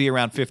 again, be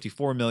around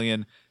 $54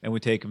 million and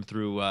would take him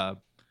through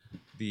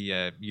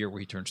the year where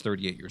he turns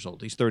 38 years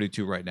old. He's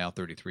 32 right now,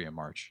 33 in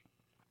March.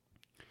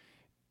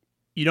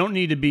 You don't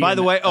need to be. By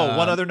the way,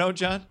 one other note,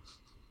 John.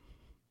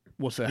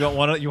 What's that?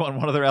 You want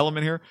one other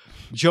element here?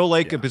 Joe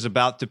Lacob is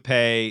about to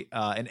pay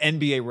an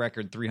NBA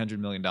record $300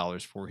 million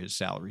for his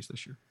salaries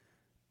this year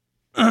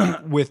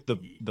with the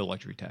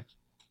luxury tax.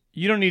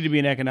 You don't need to be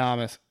an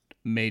economist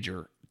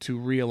major to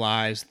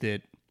realize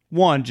that,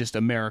 one, just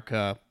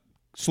America,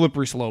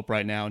 slippery slope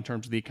right now in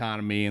terms of the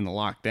economy and the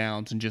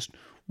lockdowns and just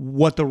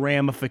what the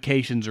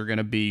ramifications are going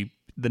to be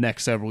the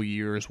next several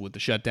years with the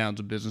shutdowns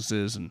of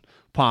businesses and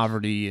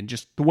poverty and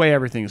just the way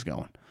everything's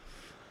going.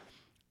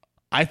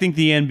 I think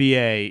the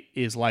NBA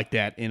is like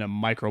that in a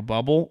micro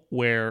bubble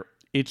where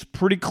it's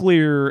pretty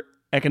clear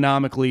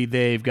economically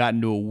they've gotten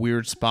to a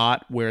weird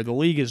spot where the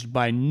league is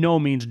by no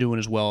means doing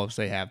as well as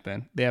they have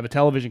been. They have a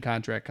television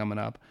contract coming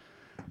up.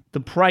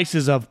 The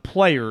prices of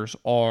players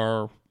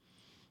are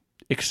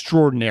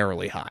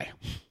extraordinarily high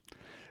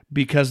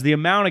because the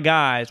amount of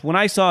guys, when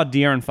I saw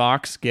De'Aaron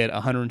Fox get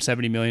a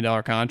 $170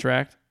 million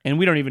contract, and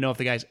we don't even know if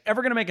the guy's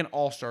ever going to make an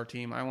all-star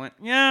team, I went,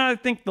 yeah, I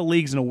think the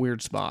league's in a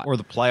weird spot. Or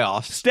the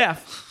playoffs.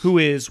 Steph, who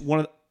is one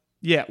of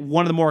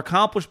the more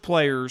accomplished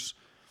players,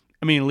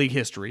 in league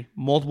history,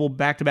 multiple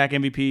back-to-back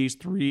MVPs,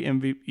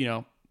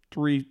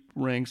 3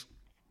 rings,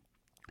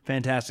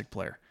 fantastic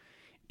player.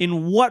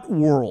 In what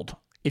world,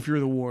 if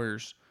you're the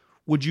Warriors,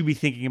 would you be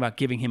thinking about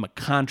giving him a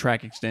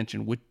contract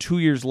extension with 2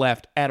 years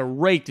left at a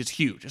rate that's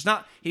huge? He's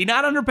not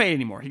underpaid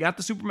anymore. He got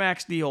the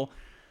Supermax deal.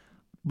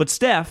 But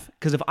Steph,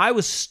 because if I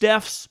was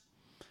Steph's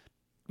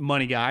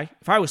money guy,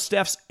 if I was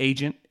Steph's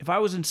agent, if I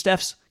was in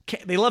Steph's,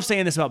 they love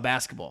saying this about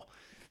basketball.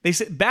 They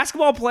say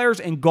basketball players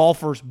and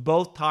golfers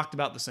both talked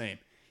about the same.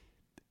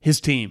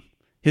 His team.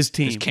 His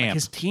camp.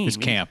 His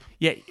camp.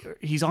 Yeah,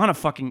 he's on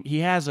he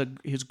has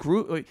his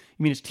group. You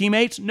mean his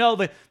teammates? No,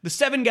 the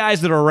 7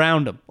 guys that are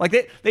around him.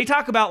 Like they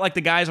talk about like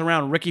the guys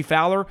around Ricky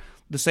Fowler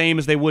the same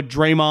as they would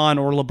Draymond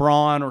or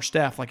LeBron or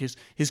Steph. Like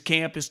his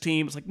camp, his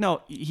team. It's like,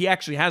 no, he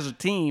actually has a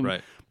team.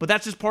 Right. But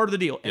that's just part of the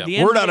deal. Yeah.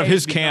 The Word NBA out of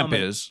his has camp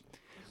become is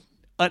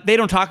they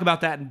don't talk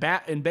about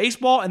that in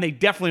baseball, and they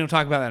definitely don't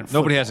talk about that in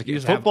football. nobody has a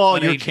camp.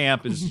 Football, your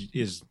camp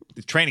is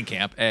the training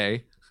camp,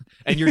 and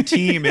your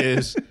team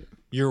is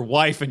your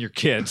wife and your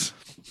kids.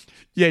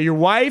 Yeah, your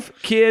wife,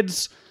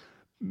 kids,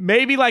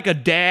 maybe like a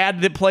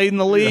dad that played in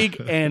the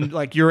league, and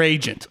like your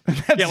agent.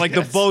 Yeah, like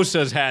the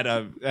Bosas had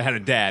a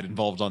dad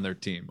involved on their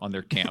team, on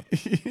their camp.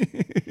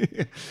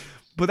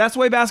 But that's the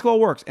way basketball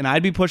works. And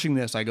I'd be pushing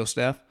this. I go,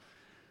 Steph,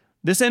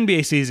 this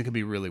NBA season could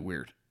be really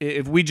weird.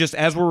 If we just,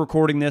 as we're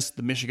recording this,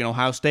 the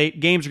Michigan-Ohio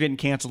State, games are getting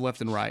canceled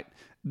left and right.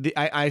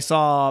 I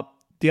saw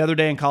the other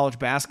day in college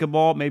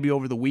basketball, maybe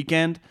over the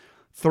weekend,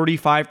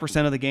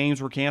 35% of the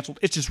games were canceled.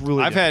 It's just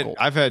really difficult.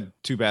 I've had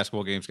 2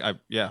 basketball games.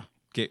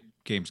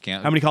 Games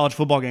canceled. How many college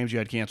football games you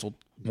had canceled?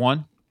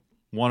 One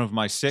of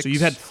my 6. So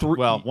you've had 3.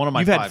 Well, one of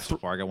my 5 so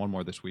far. I got one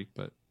more this week,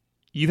 but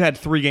you've had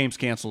 3 games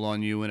canceled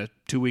on you in a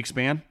 2-week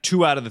span.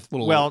 2 out of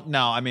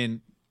the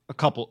a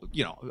couple,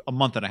 a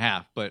month and a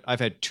half. But I've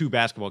had 2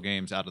 basketball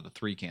games out of the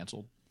 3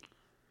 canceled.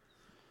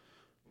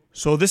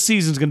 So this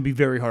season's going to be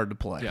very hard to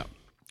play. Yeah,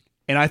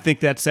 and I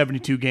think that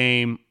 72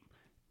 game,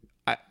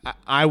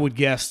 I would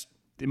guess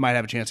it might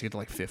have a chance to get to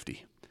like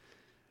 50.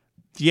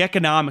 The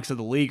economics of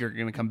the league are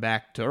going to come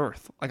back to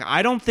earth. Like,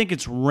 I don't think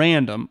it's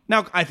random.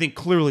 Now, I think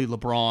clearly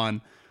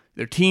LeBron,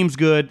 their team's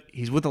good.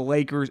 He's with the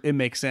Lakers. It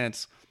makes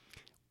sense.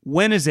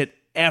 When has it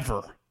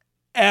ever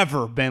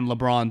been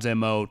LeBron's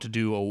MO to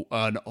do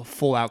a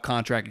full-out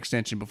contract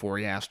extension before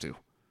he has to?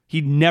 He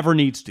never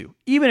needs to.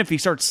 Even if he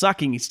starts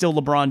sucking, he's still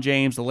LeBron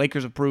James. The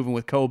Lakers have proven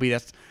with Kobe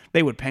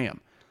they would pay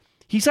him.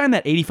 He signed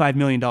that $85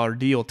 million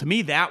deal. To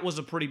me, that was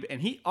a pretty...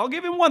 And I'll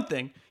give him one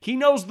thing. He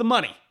knows the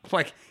money.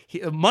 Like,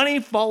 money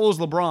follows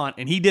LeBron,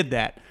 and he did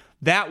that.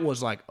 That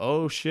was like,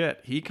 oh,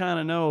 shit. He kind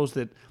of knows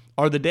that...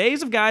 Are the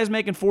days of guys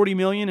making $40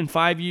 million in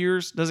 5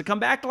 years, does it come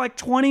back to like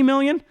 $20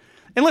 million?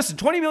 And listen,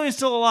 $20 million is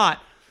still a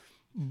lot.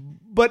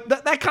 But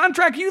that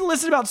contract you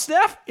listed about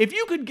Steph, if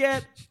you could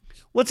get...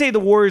 Let's say the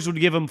Warriors would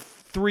give him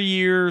 3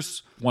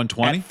 years...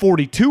 120? At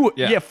 42.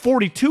 Yeah,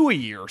 42 a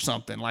year or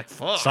something. Like,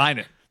 fuck. Sign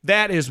it.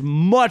 That is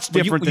much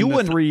different than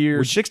the 3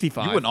 years,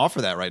 65. You wouldn't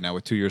offer that right now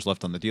with 2 years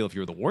left on the deal if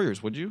you were the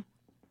Warriors, would you?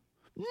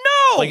 No,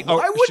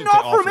 I wouldn't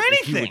offer him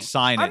anything. You would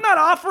sign it. I'm not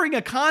offering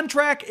a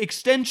contract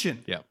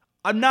extension. Yeah.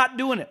 I'm not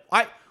doing it.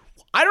 I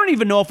don't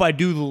even know if I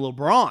do the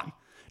LeBron,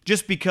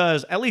 just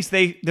because at least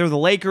they're the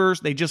Lakers.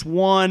 They just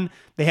won.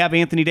 They have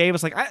Anthony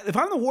Davis. Like, if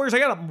I'm the Warriors, I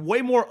got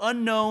way more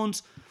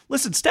unknowns.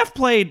 Listen, Steph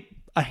played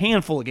a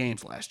handful of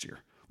games last year.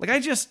 Like,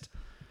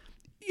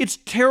 it's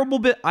terrible.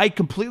 But I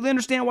completely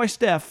understand why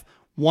Steph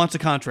wants a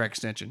contract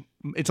extension.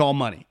 It's all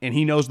money. And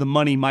he knows the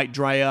money might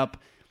dry up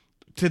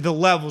to the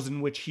levels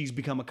in which he's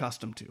become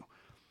accustomed to.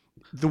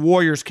 The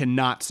Warriors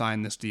cannot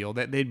sign this deal.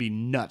 They'd be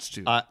nuts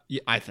to.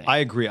 I think. I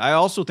agree. I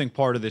also think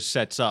part of this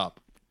sets up.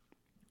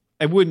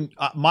 I wouldn't.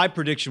 My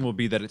prediction will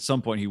be that at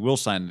some point he will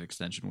sign an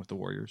extension with the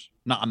Warriors.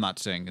 No, I'm not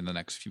saying in the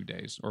next few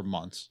days or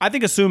months. I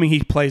think assuming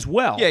he plays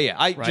well. Yeah.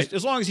 Right? Just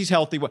as long as he's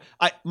healthy.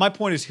 My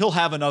point is he'll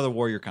have another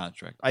Warrior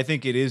contract. I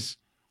think it is.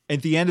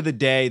 At the end of the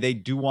day, they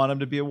do want him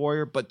to be a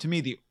Warrior. But to me,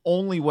 the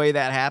only way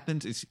that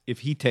happens is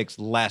if he takes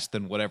less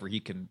than whatever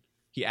he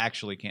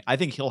actually can. I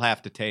think he'll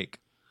have to take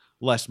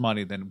less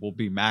money than will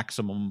be the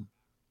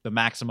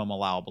maximum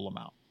allowable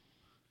amount.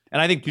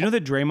 And I think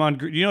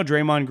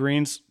Draymond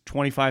Green's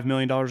 $25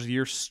 million a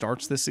year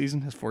starts this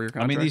season, his 4-year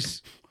contract. I mean,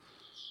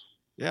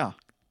 yeah.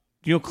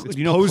 You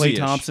know Klay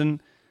Thompson?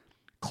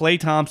 Klay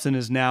Thompson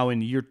is now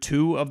in year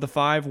 2 of the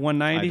 5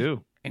 190. I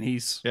do. And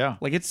he's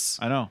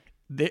I know.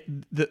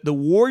 The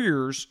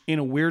Warriors in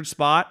a weird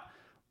spot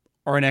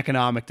are an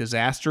economic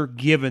disaster,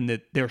 given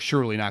that they're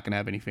surely not going to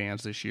have any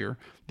fans this year.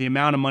 The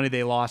amount of money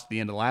they lost at the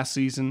end of last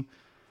season,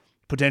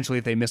 potentially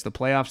if they miss the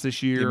playoffs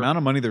this year. The amount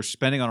of money they're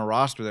spending on a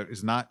roster that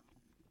is not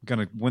going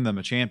to win them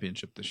a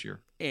championship this year.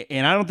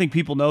 And I don't think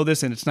people know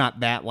this, and it's not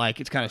that,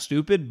 it's kind of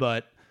stupid,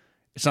 but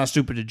it's not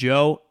stupid to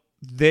Joe.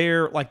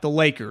 They're like the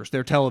Lakers,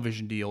 their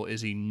television deal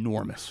is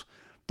enormous.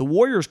 The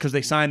Warriors, because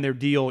they signed their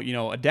deal,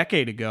 a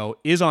decade ago,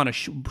 is on a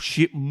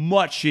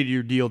much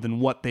shittier deal than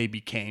what they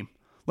became.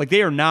 Like,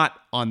 they are not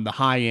on the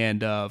high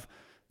end of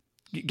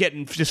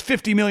getting just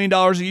 $50 million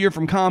a year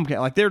from Comcast.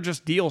 Like, they're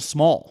just deal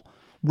small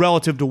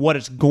relative to what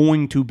it's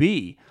going to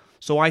be.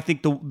 So I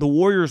think the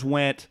Warriors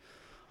went,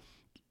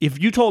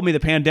 if you told me the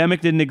pandemic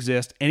didn't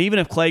exist, and even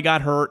if Klay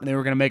got hurt and they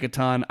were going to make a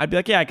ton, I'd be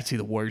like, yeah, I could see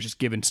the Warriors just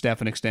giving Steph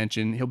an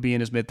extension. He'll be in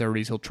his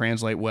mid-30s. He'll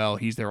translate well.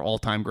 He's their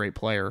all-time great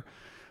player.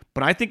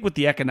 But I think with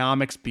the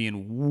economics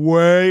being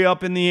way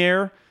up in the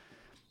air,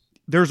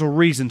 there's a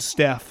reason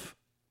Steph,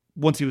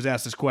 once he was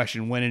asked this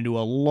question, went into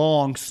a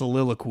long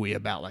soliloquy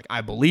about,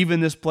 I believe in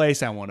this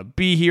place. I want to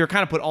be here.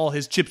 Kind of put all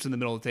his chips in the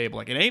middle of the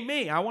table. It ain't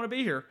me. I want to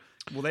be here.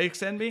 Will they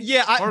extend me?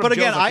 Yeah, but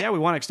again, we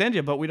want to extend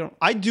you, but we don't.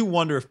 I do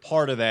wonder if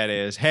part of that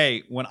is,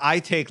 hey, when I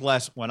take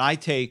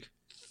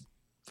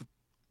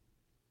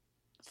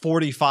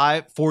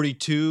 45,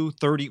 42,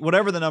 30,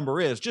 whatever the number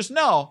is, just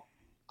know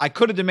I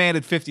could have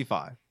demanded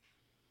 55.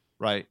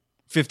 Right,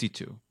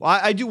 52. Well,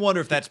 I do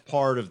wonder if that's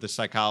part of the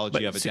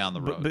psychology of it down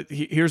the road. But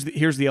here's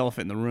the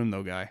elephant in the room,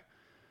 though, Guy.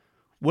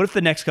 What if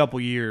the next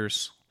couple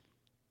years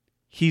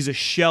he's a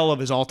shell of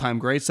his all-time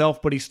great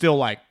self, but he's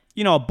still a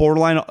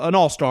borderline an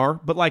all-star,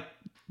 but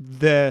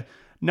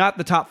not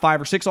the top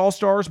 5 or 6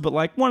 all-stars, but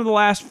one of the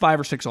last 5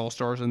 or 6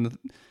 all-stars, and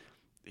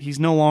he's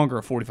no longer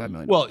a $45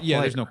 million. Well, yeah,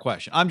 player. There's no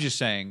question. I'm just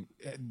saying,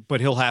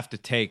 but he'll have to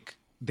take.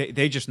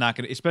 They just not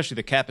going to, especially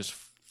the cap is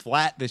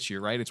flat this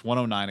year, right? It's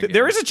 109 again.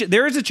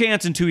 There is a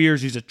chance in 2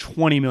 years he's a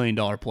 $20 million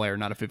player,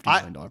 not a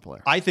 $50 million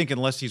player. I think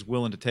unless he's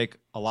willing to take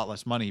a lot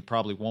less money, he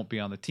probably won't be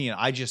on the team.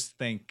 I just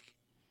think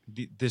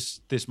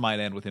this might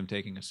end with him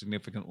taking a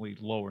significantly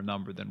lower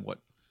number than what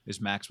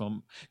is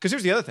maximum. Because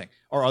here's the other thing: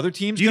 are other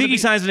teams? Do you think he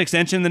signs an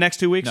extension in the next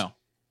 2 weeks? No,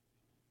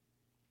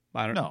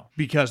 I don't know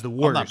because the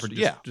Warriors.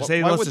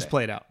 Let's just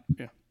play it out.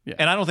 Yeah.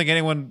 And I don't think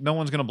no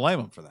one's going to blame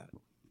him for that.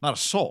 Not a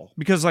soul.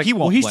 Because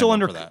he's still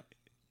under that.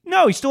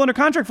 No, he's still under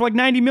contract for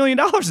 $90 million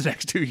the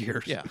next 2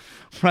 years. Yeah.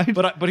 Right?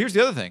 But here's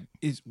the other thing,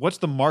 is what's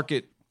the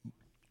market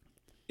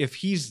if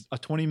he's a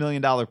 $20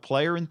 million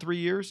player in 3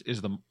 years?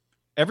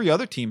 Every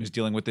other team is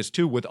dealing with this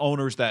too, with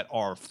owners that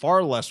are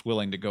far less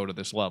willing to go to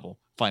this level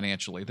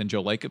financially than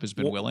Joe Lacob has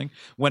been willing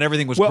when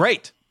everything was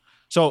great.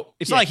 So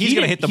it's not like he's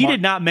going to hit the mark. He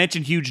did not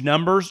mention huge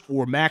numbers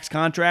or max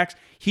contracts.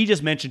 He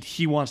just mentioned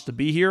he wants to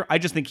be here. I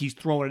just think he's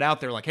throwing it out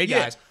there hey,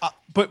 guys,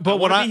 but I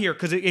want to be here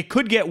because it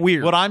could get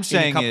weird. What I'm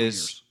saying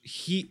is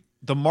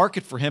the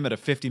market for him at a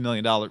 $50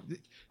 million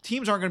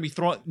teams aren't going to be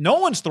throwing. No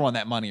one's throwing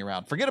that money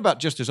around. Forget about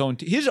just his own.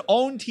 His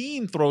own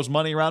team throws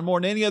money around more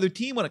than any other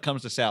team when it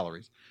comes to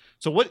salaries.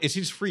 So what is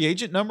his free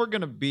agent number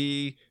going to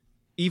be?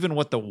 Even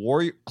what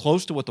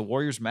close to what the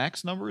Warriors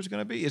max number is going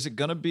to be? Is it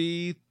going to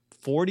be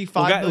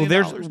 $45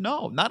 million?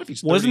 No, not if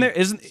he's 30.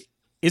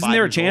 Isn't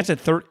there a chance at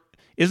 30?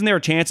 Isn't there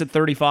a chance at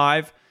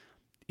 35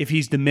 if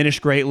he's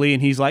diminished greatly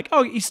and he's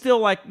he's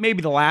still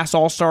maybe the last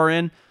All-Star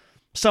in?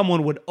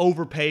 Someone would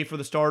overpay for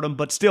the stardom,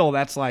 but still,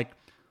 that's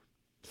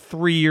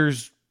 3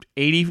 years,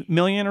 $80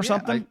 million or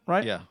something,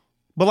 right? Yeah.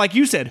 But like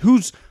you said,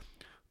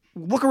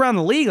 look around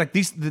the league,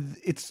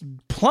 it's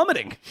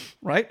plummeting,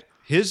 right?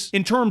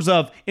 In terms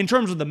of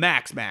the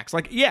max.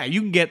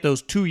 You can get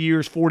those 2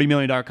 years, $40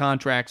 million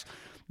contracts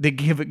that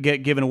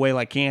get given away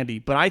like candy.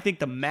 But I think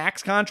the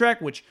max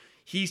contract, which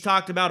he's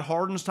talked about,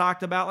 Harden's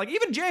talked about,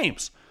 even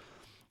James,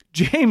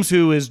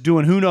 who is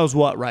doing who knows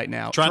what right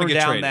now, trying to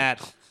get traded.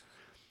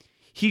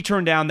 He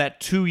turned down that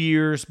 2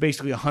 years,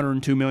 basically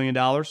 $102 million,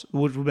 which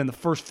would have been the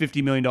first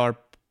 $50 million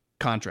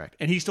contract.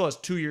 And he still has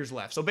 2 years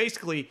left. So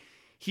basically,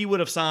 he would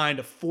have signed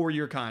a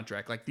 4-year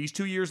contract, these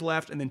 2 years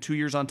left and then 2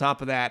 years on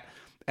top of that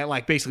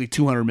at basically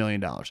 $200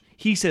 million.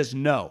 He says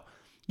no.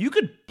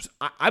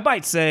 I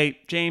might say,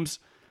 James,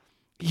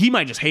 he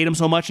might just hate him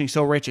so much and he's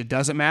so rich it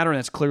doesn't matter, and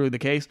that's clearly the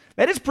case.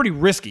 That is pretty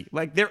risky.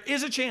 Like, there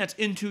is a chance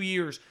in 2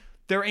 years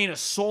there ain't a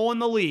soul in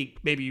the league.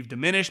 Maybe you've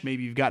diminished,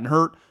 maybe you've gotten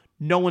hurt.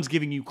 No one's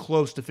giving you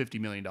close to $50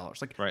 million.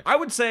 Like, right. I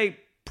would say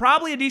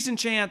probably a decent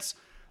chance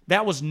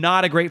that was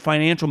not a great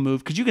financial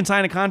move, because you can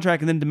sign a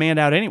contract and then demand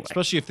out anyway.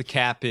 Especially if the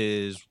cap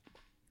is,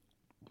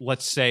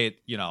 let's say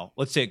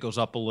it goes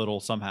up a little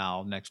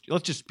somehow next year.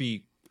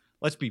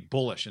 Let's be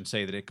bullish and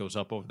say that it goes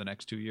up over the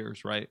next 2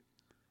 years, right?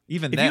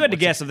 Even if then, you had to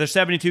guess, if there's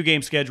 72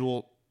 game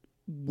schedule,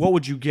 what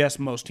would you guess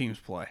most teams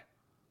play?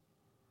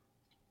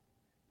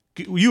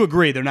 You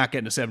agree they're not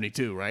getting to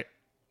 72, right?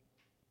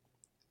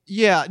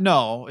 Yeah,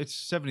 no, it's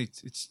 70.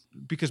 It's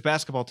because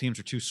basketball teams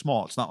are too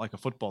small. It's not like a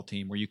football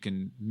team where you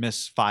can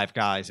miss 5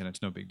 guys and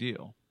it's no big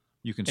deal.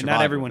 You can. And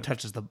not everyone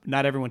touches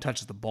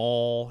the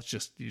ball.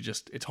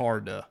 It's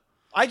hard to.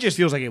 I just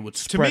feels like it would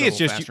spread to me. It's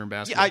just faster in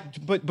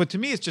basketball. But to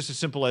me, it's just as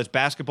simple as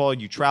basketball.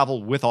 You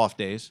travel with off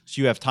days,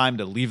 so you have time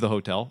to leave the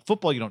hotel.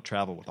 Football, you don't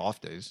travel with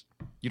off days.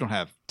 You don't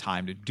have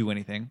time to do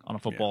anything on a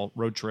football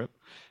road trip.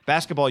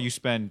 Basketball, you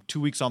spend 2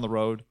 weeks on the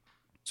road,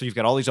 so you've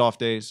got all these off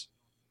days.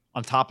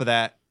 On top of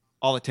that,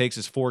 all it takes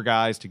is 4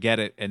 guys to get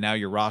it, and now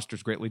your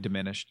roster's greatly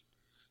diminished.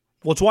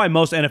 Well, it's why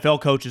most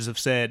NFL coaches have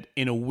said,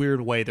 in a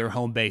weird way, their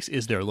home base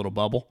is their little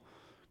bubble.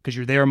 Because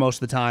you're there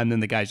most of the time, then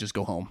the guys just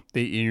go home.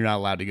 You're not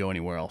allowed to go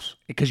anywhere else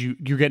because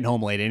you're getting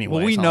home late anyway.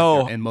 Well, we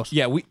know,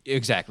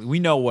 exactly. We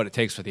know what it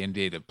takes for the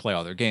NBA to play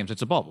all their games.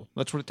 It's a bubble.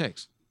 That's what it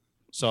takes.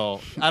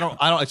 So I don't.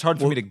 It's hard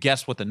for me to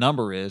guess what the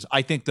number is.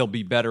 I think they'll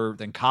be better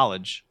than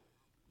college.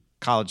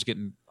 College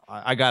getting.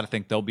 I got to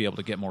think they'll be able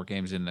to get more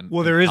games in than.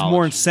 Well, there is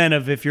more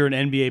incentive if you're an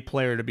NBA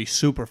player to be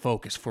super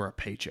focused for a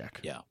paycheck.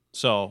 Yeah.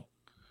 So.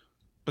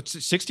 But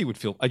 60 would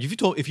feel.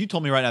 If you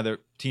told me right now their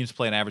teams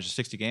play an average of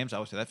 60 games, I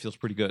would say that feels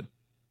pretty good.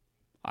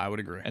 I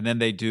would agree. And then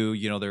they do,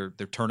 their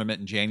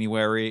tournament in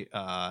January,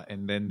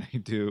 and then they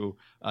do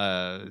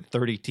a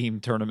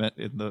 30-team tournament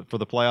for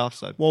the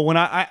playoffs. Well, when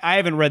I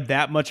haven't read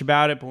that much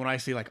about it, but when I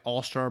see like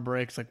All-Star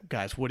breaks, like,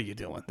 guys, what are you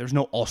doing? There's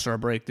no All-Star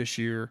break this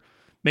year.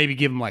 Maybe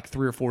give them like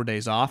 3 or 4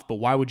 days off, but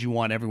why would you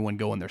want everyone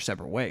going their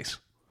separate ways?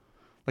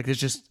 Like, there's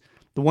just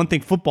the one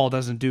thing football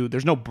doesn't do.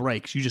 There's no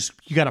breaks. You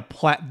got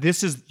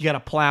to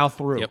plow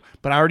through. Yep.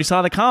 But I already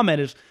saw the comment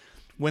is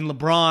when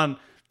LeBron.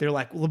 They're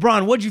like,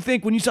 LeBron, what'd you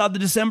think when you saw the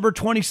December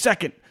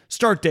 22nd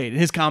start date? And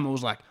his comment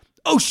was like,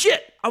 oh,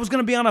 shit, I was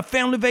going to be on a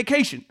family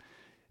vacation.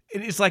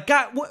 And it's like,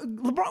 God,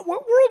 LeBron, what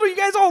world are you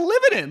guys all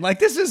living in?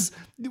 Like,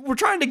 we're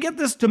trying to get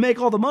this to make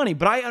all the money.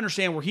 But I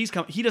understand where he's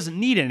coming. He doesn't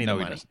need any of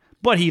the money.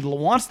 But he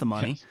wants the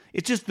money. Yes.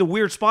 It's just the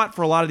weird spot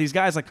for a lot of these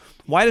guys. Like,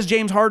 why does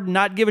James Harden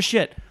not give a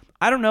shit?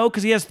 I don't know,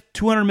 because he has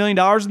 $200 million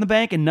in the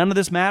bank and none of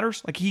this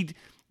matters. Like,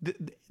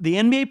 the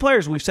NBA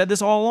players, we've said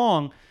this all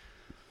along.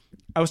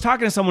 I was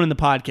talking to someone in the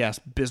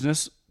podcast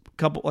business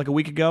a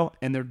week ago,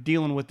 and they're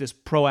dealing with this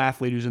pro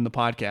athlete who's in the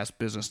podcast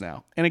business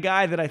now. And a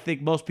guy that I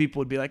think most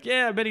people would be like,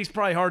 yeah, I bet he's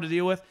probably hard to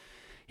deal with.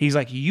 He's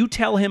like, you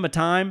tell him a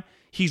time,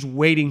 he's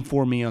waiting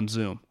for me on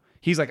Zoom.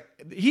 He's like,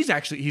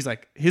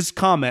 his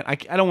comment, I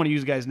don't want to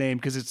use the guy's name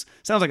because it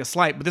sounds like a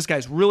slight, but this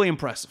guy's really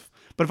impressive.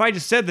 But if I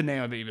just said the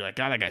name of it, he'd be like,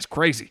 God, that guy's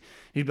crazy.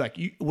 He'd be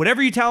like,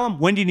 whatever you tell him,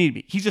 when do you need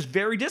me? He's just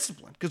very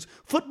disciplined, because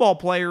football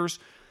players,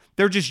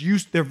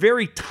 they're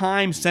very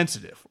time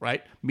sensitive,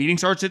 right? Meeting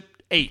starts at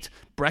 8.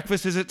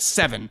 Breakfast is at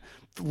 7.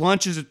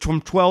 Lunch is from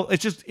 12.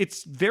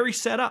 It's very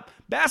set up.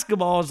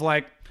 Basketball is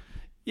like,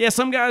 yeah,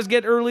 some guys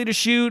get early to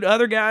shoot.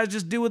 Other guys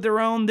just do it their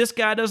own. This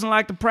guy doesn't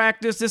like to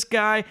practice. This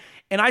guy.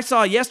 And I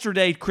saw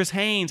yesterday, Chris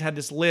Haynes had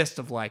this list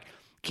of like,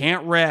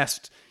 can't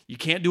rest. You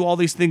can't do all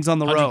these things on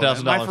the road.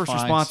 And my first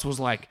response was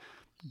like,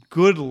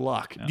 good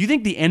luck. Yeah. Do you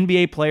think the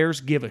NBA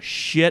players give a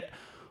shit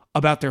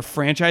about their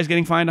franchise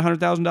getting fined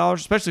 $100,000,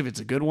 especially if it's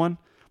a good one?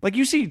 Like,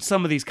 you see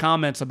some of these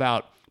comments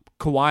about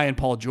Kawhi and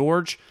Paul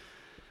George.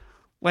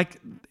 Like,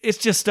 it's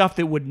just stuff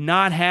that would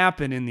not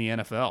happen in the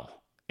NFL.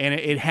 And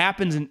it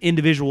happens in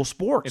individual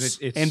sports.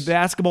 And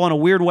basketball, in a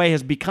weird way,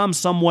 has become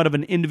somewhat of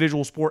an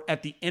individual sport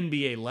at the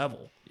NBA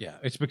level. Yeah,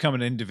 it's become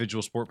an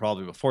individual sport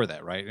probably before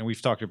that, right? And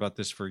we've talked about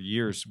this for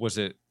years. Was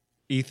it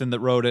Ethan that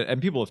wrote it?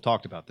 And people have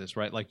talked about this,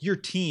 right? Like, your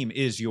team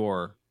is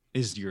your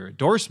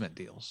endorsement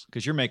deals,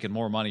 because you're making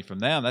more money from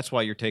them. That's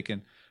why you're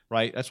taking,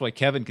 right? That's why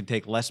Kevin can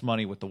take less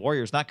money with the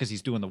Warriors, not because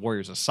he's doing the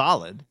Warriors a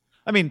solid.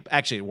 I mean,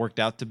 actually, it worked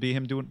out to be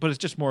him doing, but it's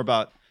just more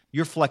about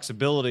your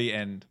flexibility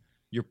and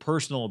your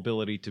personal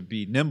ability to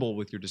be nimble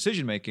with your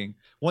decision making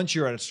once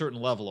you're at a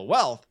certain level of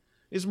wealth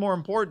is more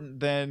important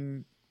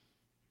than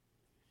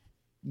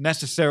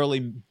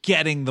necessarily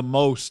getting the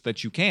most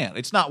that you can.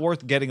 It's not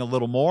worth getting a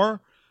little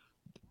more,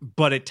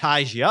 but it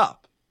ties you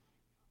up,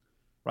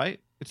 right?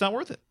 It's not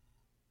worth it.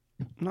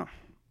 No.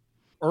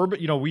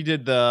 Urban, we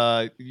did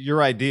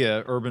your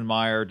idea, Urban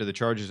Meyer, to the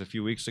Chargers a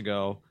few weeks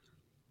ago.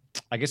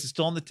 I guess it's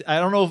still on I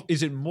don't know,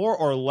 is it more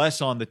or less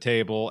on the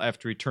table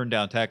after he turned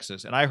down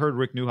Texas? And I heard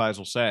Rick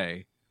Neuheisel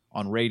say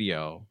on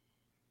radio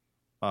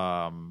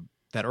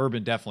that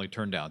Urban definitely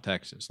turned down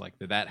Texas. Like,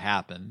 that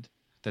happened,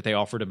 that they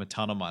offered him a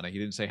ton of money. He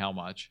didn't say how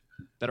much.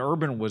 That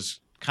Urban was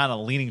kind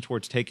of leaning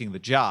towards taking the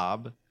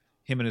job.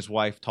 Him and his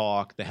wife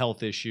talk, the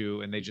health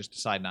issue, and they just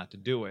decide not to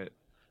do it.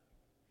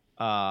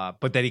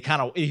 But that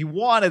he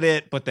wanted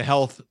it, but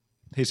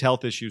his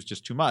health issue is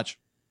just too much.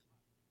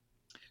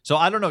 So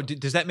I don't know.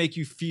 Does that make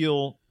you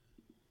feel?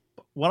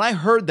 When I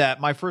heard that,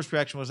 my first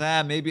reaction was,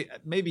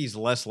 maybe he's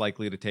less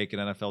likely to take an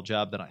NFL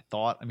job than I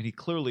thought. I mean, he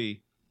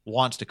clearly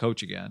wants to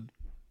coach again.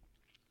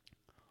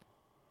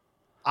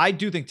 I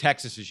do think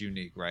Texas is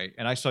unique, right?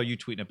 And I saw you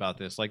tweeting about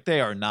this. Like, they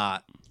are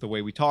not the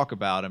way we talk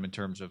about them in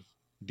terms of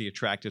the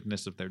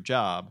attractiveness of their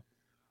job.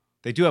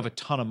 They do have a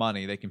ton of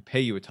money. They can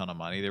pay you a ton of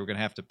money. They were going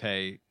to have to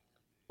pay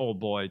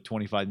old boy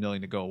 $25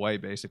 million to go away,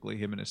 basically,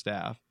 him and his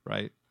staff,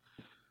 right?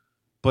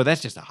 But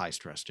that's just a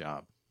high-stress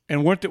job.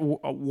 And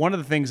one of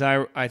the things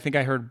I think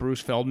I heard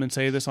Bruce Feldman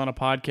say this on a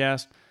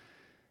podcast,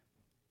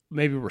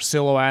 maybe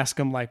Russillo asked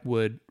him, like,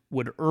 would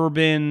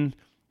Urban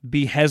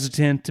be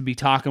hesitant to be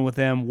talking with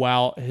them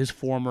while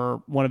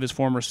one of his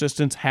former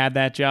assistants had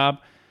that job?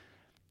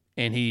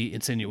 And he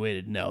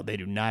insinuated, no, they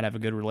do not have a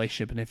good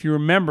relationship. And if you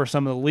remember,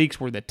 some of the leaks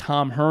were that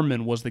Tom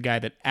Herman was the guy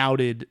that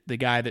outed the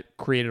guy that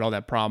created all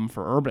that problem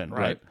for Urban,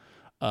 right?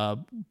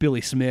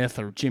 Billy Smith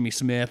or Jimmy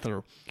Smith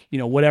or,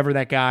 whatever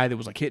that guy that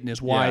was like hitting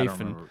his wife. I don't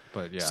remember,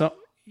 but yeah. So,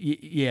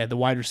 the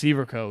wide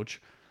receiver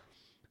coach.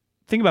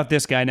 Think about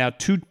this guy now,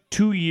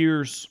 two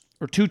years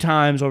or two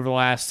times over the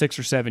last 6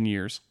 or 7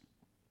 years.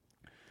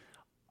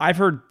 I've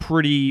heard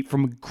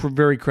from a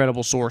very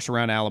credible source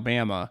around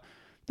Alabama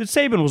that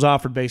Saban was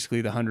offered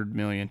basically the $100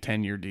 million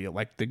 10-year deal,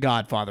 like the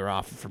Godfather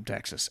offer from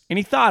Texas. And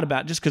he thought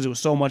about, just because it was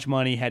so much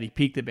money, had he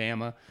peaked at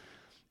Bama,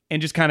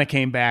 and just kind of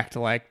came back to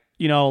like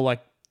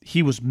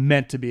he was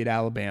meant to be at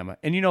Alabama.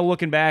 And,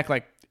 looking back,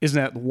 like,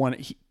 isn't that the one?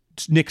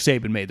 Nick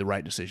Saban made the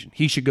right decision.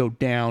 He should go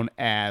down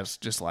as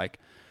just like,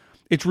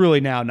 it's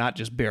really now not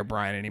just Bear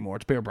Bryant anymore.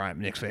 It's Bear Bryant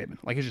and Nick Saban.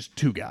 Like, it's just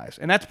two guys.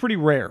 And that's pretty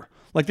rare.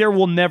 Like,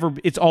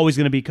 it's always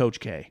going to be Coach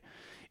K.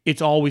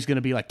 It's always going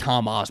to be like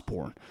Tom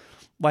Osborne.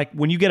 Like,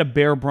 when you get a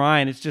Bear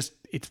Bryant,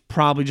 it's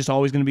probably just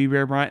always going to be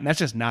Bear Bryant. And that's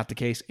just not the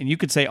case. And you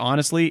could say,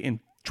 honestly, in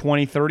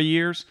 20, 30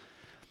 years,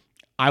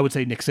 I would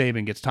say Nick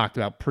Saban gets talked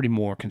about pretty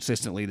more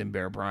consistently than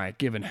Bear Bryant,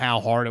 given how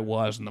hard it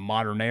was in the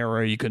modern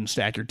era. You couldn't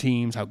stack your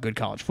teams, how good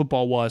college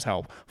football was,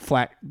 how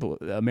flat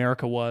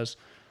America was.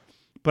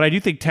 But I do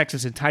think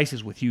Texas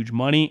entices with huge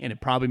money, and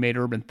it probably made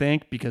Urban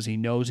think, because he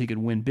knows he could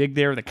win big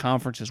there. The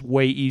conference is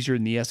way easier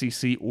than the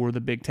SEC or the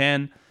Big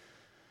Ten.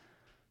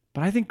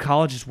 But I think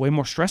college is way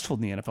more stressful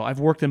than the NFL. I've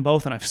worked in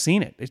both, and I've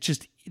seen it. It's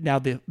just, now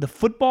the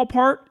football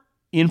part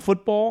in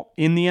football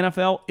in the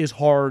NFL is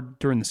hard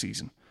during the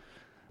season.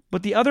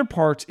 But the other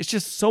parts, it's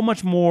just so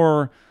much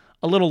more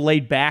a little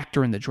laid back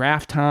during the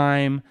draft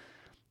time.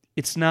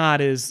 It's not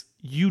as,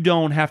 you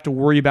don't have to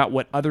worry about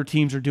what other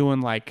teams are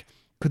doing. Like,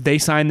 could they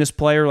sign this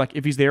player? Like,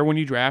 if he's there when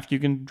you draft, you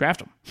can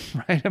draft him,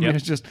 right? I mean,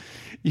 it's just,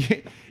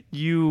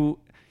 you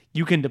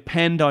can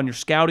depend on your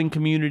scouting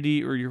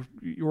community or your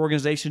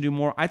organization to do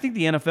more. I think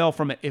the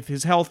NFL, if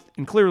his health,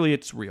 and clearly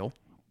it's real,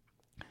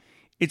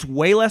 it's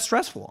way less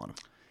stressful on him.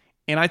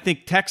 And I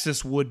think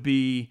Texas would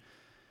be...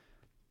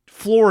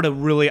 Florida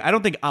really, I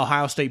don't think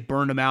Ohio State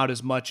burned him out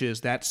as much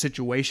as that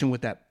situation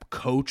with that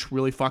coach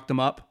really fucked him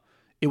up.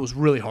 It was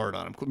really hard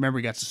on him. Remember,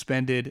 he got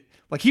suspended.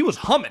 Like, he was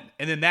humming,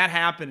 and then that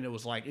happened, and it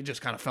was like, it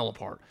just kind of fell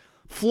apart.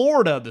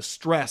 Florida, the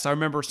stress. I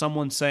remember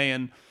someone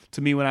saying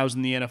to me when I was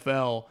in the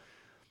NFL,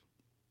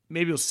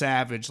 maybe it was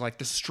Savage, like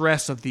the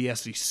stress of the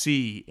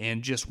SEC,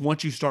 and just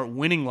once you start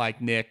winning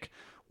like Nick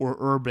or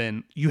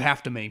Urban, you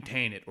have to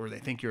maintain it, or they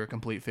think you're a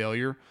complete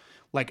failure.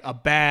 Like a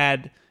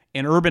bad...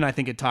 And Urban, I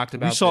think, had talked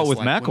about. We saw this, it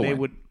with McElwain.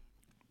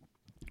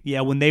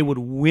 When they would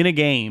win a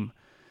game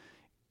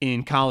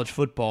in college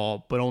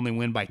football, but only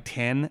win by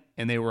 10,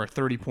 and they were a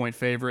 30-point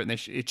favorite,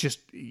 and you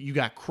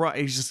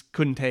just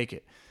couldn't take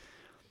it.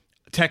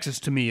 Texas,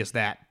 to me, is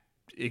that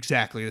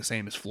exactly the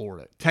same as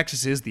Florida.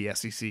 Texas is the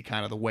SEC,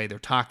 kind of the way they're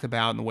talked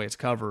about and the way it's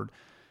covered.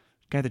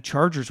 The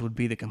Chargers would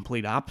be the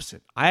complete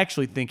opposite. I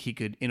actually think he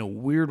could, in a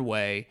weird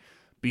way,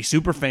 be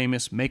super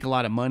famous, make a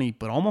lot of money,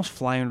 but almost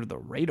fly under the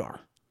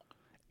radar.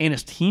 And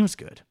his team's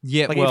good.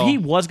 Yeah, like, if he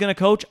was going to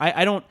coach,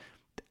 I don't.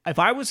 If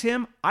I was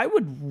him, I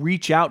would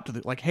reach out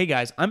to hey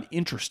guys, I'm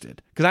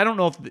interested, because I don't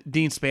know if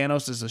Dean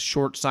Spanos is a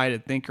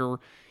short-sighted thinker.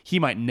 He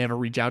might never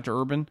reach out to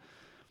Urban,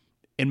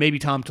 and maybe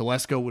Tom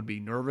Telesco would be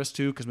nervous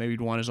too, because maybe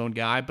he'd want his own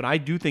guy. But I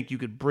do think you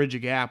could bridge a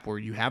gap where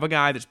you have a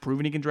guy that's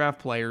proven he can draft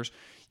players.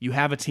 You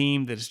have a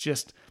team that is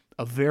just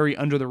a very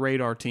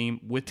under-the-radar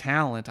team with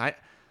talent.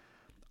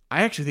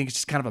 I actually think it's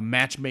just kind of a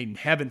match made in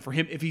heaven for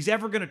him if he's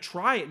ever going to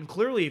try it. And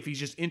clearly, if he's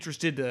just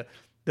interested to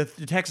the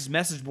Texas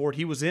message board,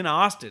 he was in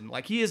Austin.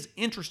 Like, he is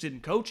interested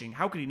in coaching.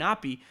 How could he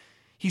not be?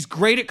 He's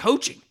great at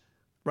coaching,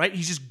 right?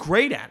 He's just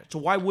great at it. So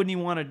why wouldn't he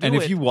want to do it?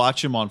 And if you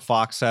watch him on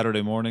Fox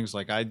Saturday mornings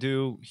like I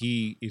do,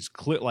 he is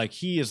clear. Like,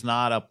 he is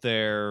not up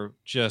there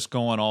just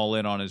going all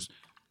in on his.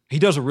 He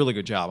does a really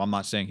good job. I'm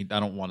not saying I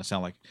don't want to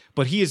sound like,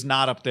 but he is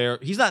not up there.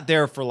 He's not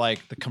there for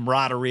like the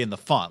camaraderie and the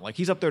fun. Like,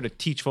 he's up there to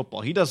teach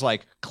football. He does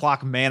like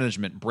clock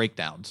management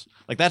breakdowns.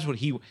 Like, that's what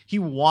he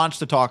wants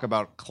to talk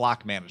about,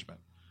 clock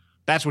management.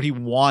 That's what he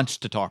wants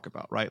to talk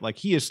about, right? Like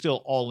he is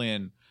still all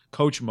in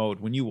coach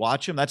mode when you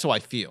watch him. That's how I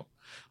feel.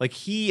 Like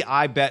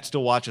I bet,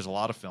 still watches a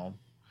lot of film.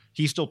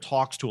 He still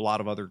talks to a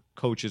lot of other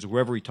coaches.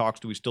 Whoever he talks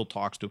to, he still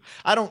talks to.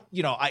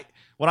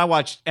 When I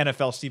watch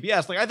NFL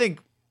CBS, like I think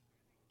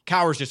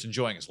Cowher's just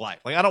enjoying his life.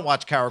 Like I don't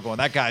watch Cowher going,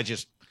 that guy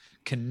just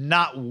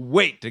cannot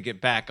wait to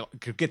get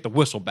the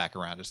whistle back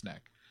around his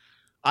neck.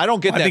 I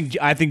don't get that.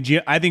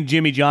 I think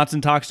Jimmy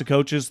Johnson talks to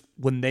coaches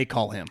when they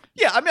call him.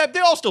 Yeah, I mean, they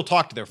all still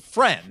talk to their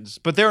friends,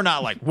 but they're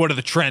not like, what are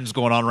the trends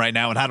going on right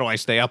now and how do I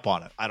stay up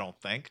on it? I don't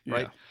think,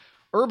 right?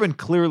 Urban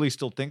clearly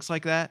still thinks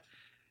like that.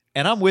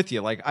 And I'm with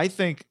you. Like, I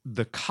think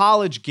the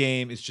college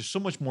game is just so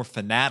much more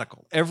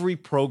fanatical. Every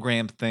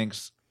program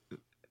thinks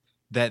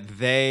that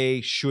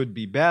they should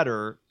be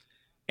better.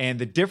 And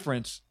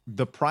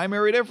the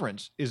primary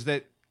difference is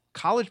that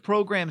college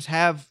programs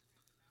have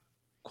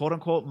quote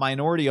unquote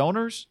minority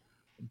owners.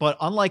 But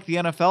unlike the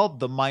NFL,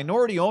 the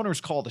minority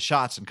owners call the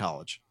shots in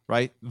college,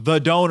 right? The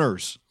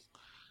donors.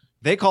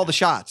 They call the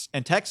shots.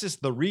 And Texas,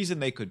 the reason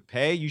they could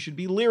pay, you should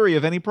be leery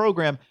of any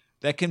program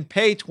that can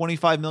pay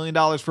 $25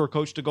 million for a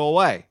coach to go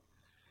away.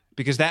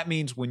 Because that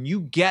means when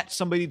you get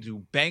somebody to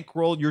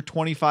bankroll your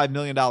 $25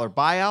 million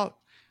buyout,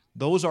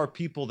 those are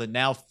people that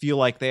now feel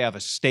like they have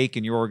a stake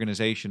in your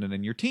organization and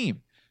in your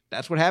team.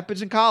 That's what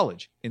happens in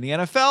college. In the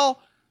NFL,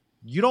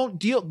 you don't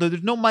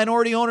there's no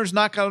minority owners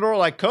knocking on the door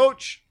like,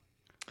 Coach,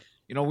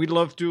 we'd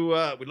love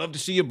to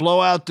see you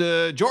blow out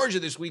Georgia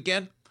this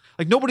weekend.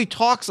 Like nobody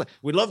talks like,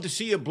 we'd love to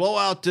see you blow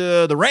out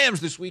the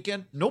Rams this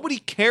weekend. Nobody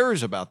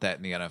cares about that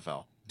in the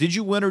NFL. Did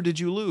you win or did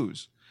you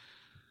lose?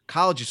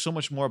 College is so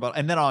much more about,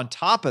 and then on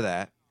top of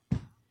that,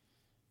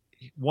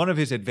 one of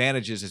his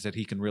advantages is that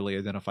he can really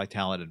identify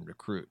talent and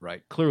recruit,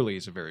 right? Clearly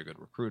he's a very good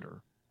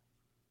recruiter.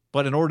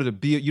 But in order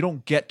to you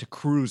don't get to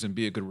cruise and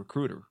be a good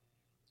recruiter.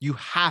 You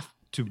have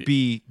to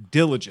be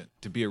diligent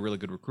to be a really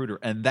good recruiter,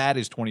 and that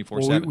is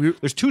 24/7.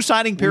 There's 2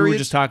 signing periods. We were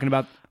just talking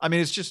about. I mean,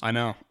 it's just. I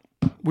know.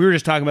 We were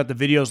just talking about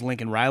the videos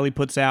Lincoln Riley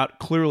puts out.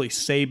 Clearly,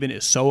 Saban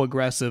is so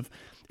aggressive.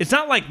 It's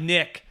not like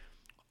Nick.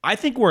 I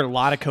think where a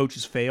lot of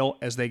coaches fail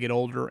as they get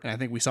older, and I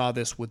think we saw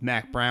this with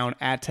Mac Brown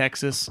at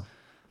Texas.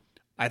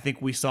 I think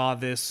we saw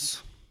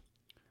this.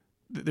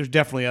 There's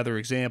definitely other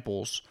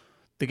examples.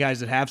 The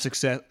guys that have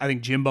success. I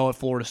think Jimbo at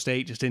Florida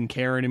State just didn't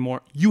care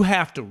anymore. You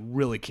have to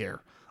really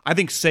care. I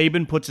think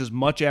Saban puts as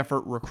much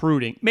effort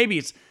recruiting.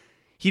 Maybe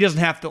he doesn't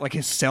have to, like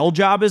his sell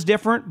job is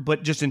different,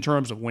 but just in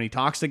terms of when he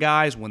talks to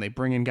guys, when they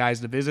bring in guys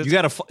to visit, you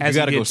got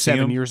to go see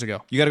 7 him. years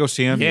ago. You got to go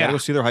see him. Yeah. You got to go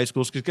see their high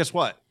schools because guess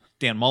what?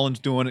 Dan Mullen's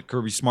doing it.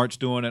 Kirby Smart's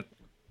doing it.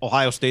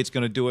 Ohio State's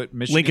going to do it.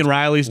 Lincoln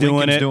Riley's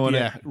doing it.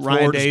 Yeah.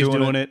 Ryan Day's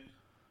doing it.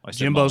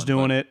 Jimbo's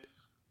Mullen, doing it.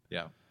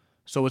 Yeah.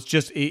 So it's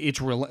just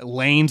Lane's going to be doing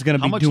it extra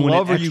now. How much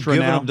love are you giving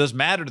them does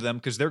matter to them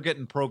because they're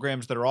getting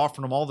programs that are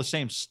offering them all the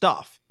same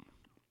stuff.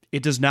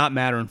 It does not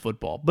matter in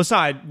football.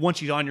 Besides, once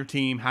he's on your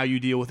team, how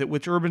you deal with it,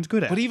 which Urban's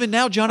good at. But even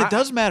now, John, it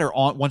does matter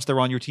once they're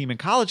on your team in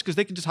college because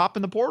they can just hop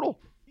in the portal.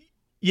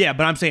 Yeah,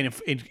 but I'm saying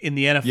in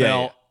the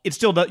NFL, it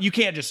still does. You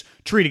can't just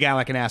treat a guy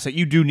like an asset.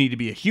 You do need to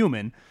be a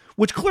human,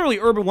 which clearly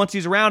Urban, once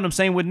he's around him,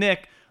 same with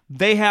Nick,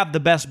 they have the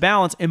best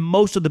balance, and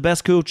most of the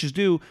best coaches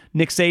do.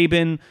 Nick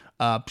Saban,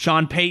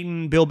 Sean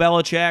Payton, Bill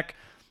Belichick,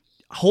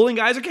 holding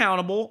guys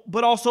accountable,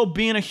 but also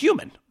being a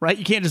human, right?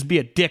 You can't just be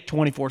a dick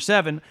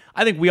 24/7.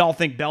 I think we all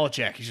think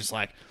Belichick, he's just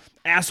like,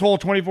 asshole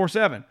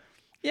 24/7.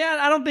 Yeah,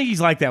 I don't think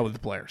he's like that with the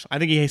players. I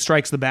think he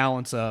strikes the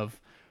balance of,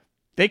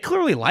 they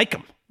clearly like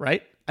him,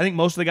 right? I think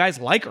most of the guys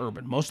like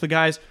Urban. Most of the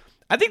guys,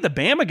 I think the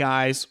Bama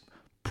guys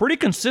pretty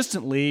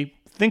consistently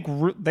think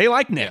they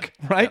like Nick,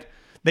 right? Yeah.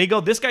 They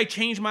go, this guy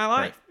changed my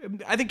life.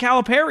 Right. I think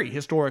Calipari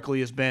historically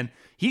has been,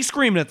 he's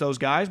screaming at those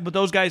guys, but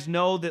those guys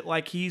know that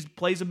like he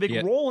plays a big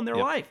role in their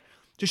life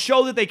to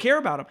show that they care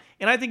about him.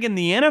 And I think in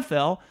the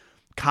NFL,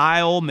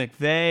 Kyle,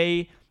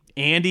 McVay,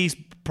 Andy's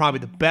probably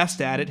the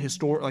best at it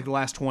like the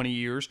last 20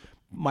 years.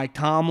 Mike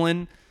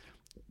Tomlin,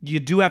 you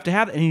do have to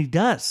have it, and he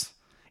does.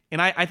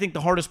 And I think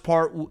the hardest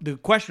part, the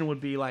question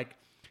would be like,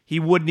 he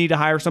would need to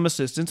hire some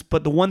assistants,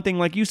 but the one thing,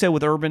 like you said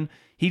with Urban,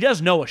 he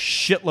does know a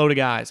shitload of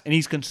guys, and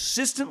he's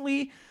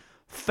consistently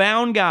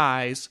found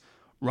guys,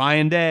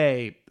 Ryan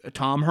Day,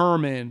 Tom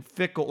Herman,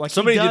 Fickle, like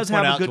somebody he does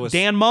have a good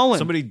Dan Mullen.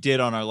 Somebody did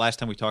on our last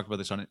time we talked about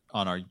this on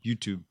our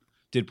YouTube,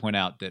 did point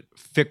out that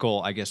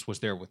Fickle, I guess, was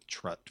there with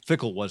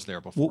Fickle was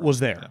there before. Was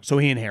there, yeah. So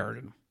he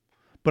inherited him.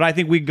 But I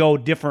think we go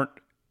different.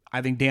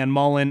 I think Dan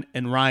Mullen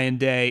and Ryan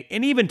Day,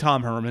 and even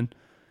Tom Herman.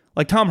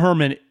 Like Tom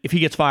Herman, if he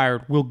gets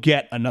fired, will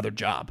get another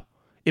job.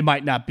 It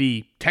might not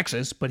be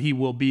Texas, but he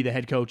will be the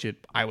head coach at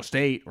Iowa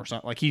State or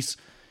something. Like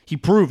he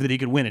proved that he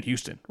could win at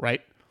Houston,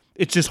 right?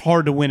 It's just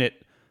hard to win at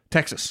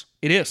Texas.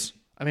 It is.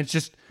 I mean, it's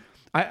just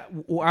I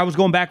was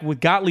going back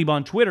with Gottlieb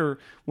on Twitter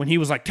when he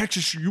was like,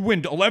 Texas, you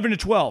win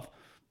 11-12.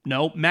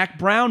 No, Mac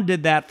Brown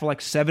did that for like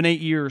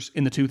 7-8 years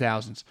in the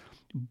 2000s.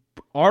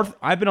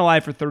 I've been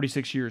alive for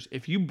 36 years.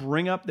 If you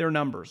bring up their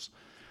numbers,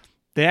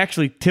 they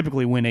actually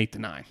typically win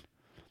 8-9.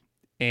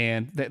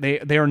 And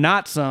they are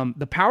not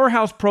the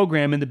powerhouse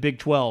program in the Big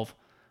 12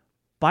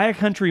 by a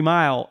country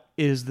mile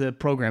is the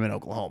program in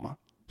Oklahoma.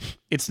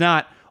 It's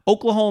not.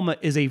 Oklahoma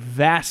is a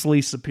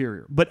vastly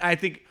superior, but I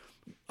think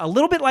a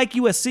little bit like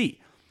USC.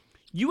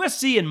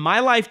 USC in my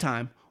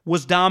lifetime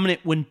was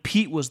dominant when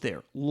Pete was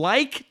there.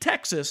 Like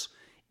Texas,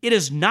 it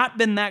has not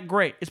been that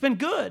great. It's been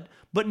good,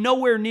 but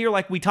nowhere near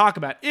like we talk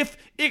about. If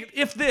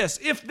this,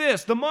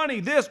 the money,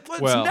 this.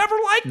 It's never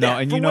like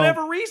that for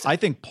whatever reason. I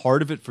think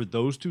part of it for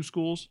those two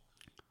schools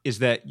is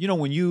that,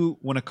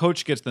 when a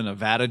coach gets the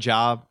Nevada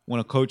job, when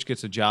a coach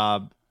gets a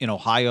job in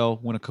Ohio,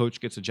 when a coach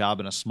gets a job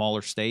in a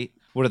smaller state,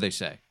 what do they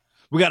say?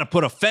 We got to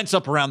put a fence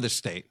up around this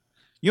state.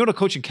 You know what a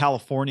coach in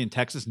California and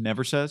Texas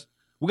never says?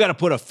 We got to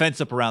put a fence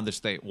up around this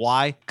state.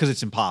 Why? Because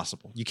it's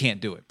impossible. You can't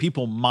do it.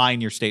 People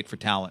mine your state for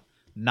talent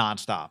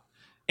nonstop.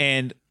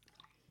 And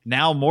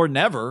now more than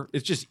ever,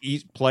 it's just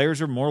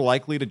players are more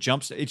likely to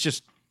jump. It's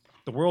just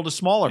the world is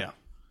smaller. Yeah.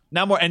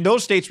 Now more, and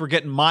those states were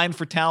getting mined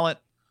for talent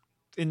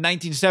in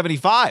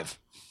 1975.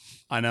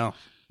 I know.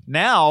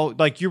 Now,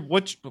 like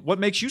what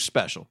makes you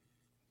special?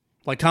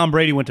 Like Tom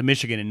Brady went to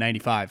Michigan in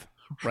 95,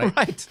 right?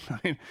 Right. I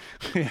mean,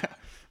 yeah.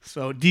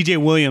 So DJ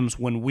Williams,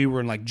 when we were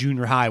in like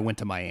junior high, went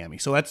to Miami.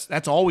 So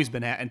that's always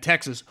been and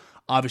Texas,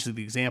 obviously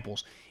the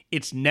examples.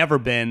 It's never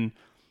been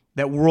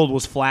that world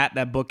was flat.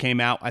 That book came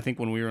out, I think,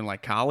 when we were in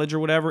like college or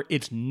whatever.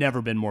 It's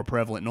never been more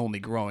prevalent and only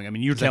growing. I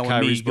mean, you're telling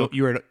me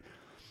you're at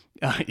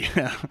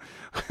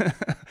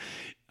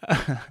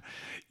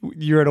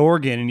you're at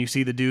Oregon and you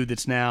see the dude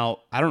that's now,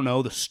 I don't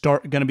know,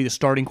 going to be the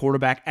starting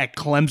quarterback at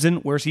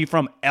Clemson. Where's he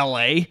from?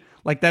 L.A.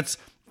 Like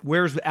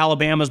where's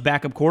Alabama's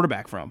backup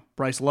quarterback from?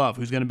 Bryce Love,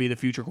 who's going to be the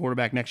future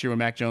quarterback next year when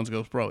Mac Jones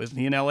goes pro. Isn't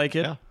he an L.A.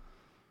 kid? Yeah.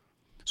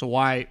 So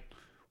why,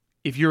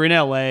 if you're in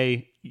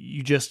L.A.,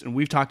 and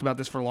we've talked about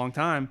this for a long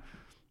time,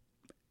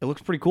 it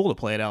looks pretty cool to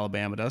play at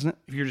Alabama, doesn't it?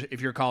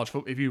 If you're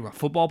a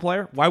football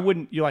player, why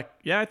wouldn't you I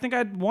think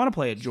I'd want to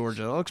play at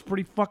Georgia. That looks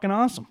pretty fucking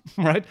awesome,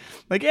 right?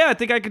 Like, yeah, I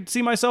think I could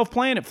see myself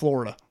playing at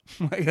Florida.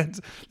 Like,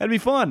 that'd be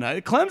fun.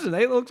 Clemson,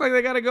 it looks like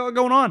they got it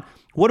going on.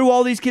 What do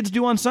all these kids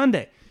do on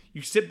Sunday?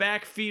 You sit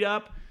back, feet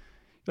up.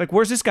 Like,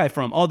 where's this guy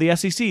from? Oh, the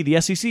SEC, the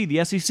SEC,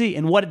 the SEC.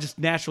 And what it just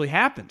naturally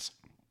happens.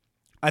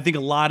 I think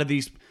a lot of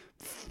these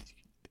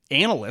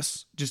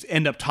analysts just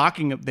end up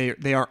talking,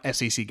 they are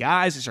SEC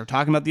guys. They start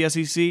talking about the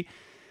SEC.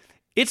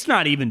 It's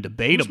not even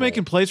debatable. Who's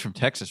making plays from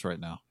Texas right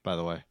now, by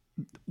the way?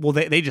 Well,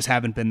 they just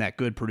haven't been that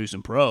good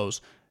producing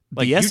pros.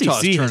 Like the Utah's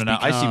SEC turning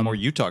out. I see more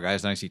Utah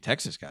guys than I see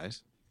Texas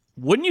guys.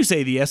 Wouldn't you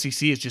say the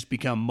SEC has just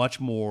become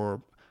much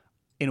more,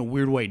 in a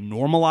weird way,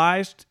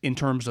 normalized in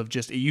terms of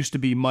just, it used to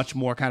be much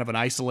more kind of an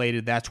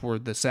isolated, that's where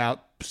the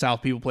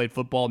South people played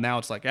football. Now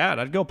it's like,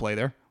 I'd go play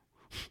there.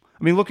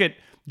 I mean, look at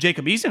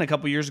Jacob Eason a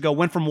couple years ago,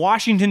 went from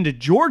Washington to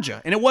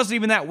Georgia, and it wasn't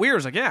even that weird.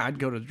 It's like, I'd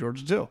go to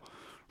Georgia too,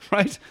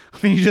 right? I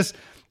mean,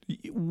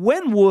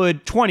 when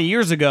would 20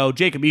 years ago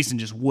Jacob Eason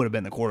just would have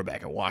been the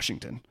quarterback at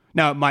Washington?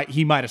 Now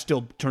he might have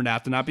still turned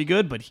out to not be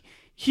good, but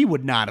he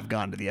would not have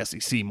gone to the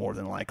SEC more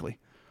than likely.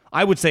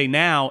 I would say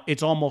now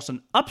it's almost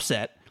an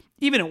upset.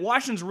 Even at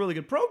Washington's a really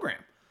good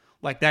program.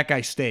 Like, that guy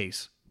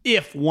stays.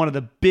 If one of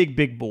the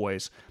big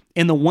boys.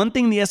 And the one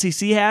thing the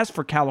SEC has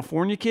for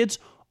California kids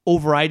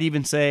over, I'd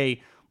even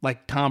say,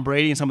 like Tom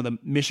Brady and some of the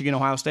Michigan,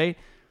 Ohio State,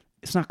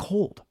 it's not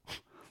cold.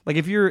 Like,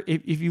 if you're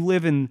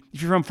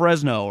from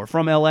Fresno or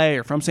from LA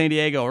or from San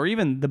Diego or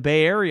even the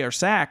Bay Area or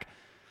SAC,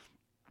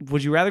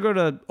 would you rather go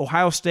to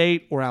Ohio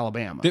State or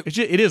Alabama?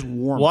 It is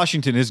warm.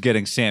 Washington is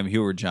getting Sam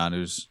Heward, John,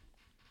 who's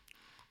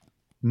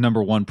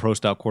 #1 pro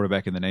style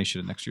quarterback in the nation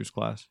in next year's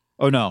class.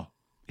 Oh no,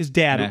 his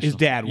dad went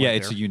yeah,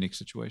 it's there. a unique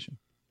situation.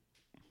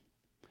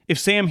 If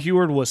Sam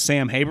Heward was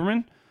Sam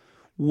Haberman,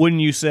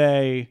 wouldn't you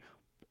say?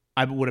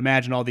 I would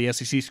imagine all the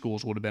SEC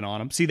schools would have been on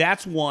him. See,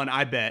 that's one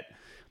I bet.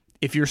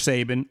 If you're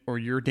Saban or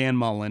you're Dan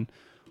Mullen,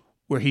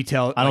 where he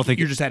tells, I don't think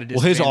you're just at a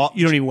disadvantage.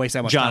 You don't even waste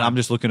that much time. John, I'm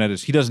just looking at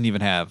he doesn't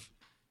even have,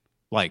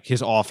 like,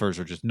 his offers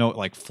are just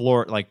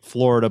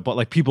Florida, but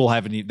like people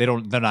haven't.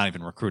 They're not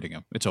even recruiting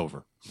him. It's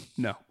over.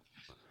 No,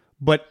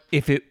 but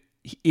if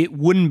it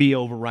wouldn't be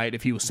over, right,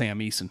 if he was Sam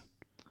Eason.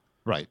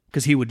 Right.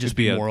 Because he would just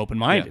be more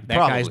open-minded. That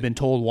guy's been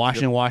told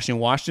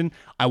Washington.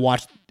 I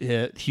watched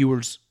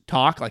Heward's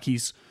talk. Like,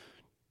 he's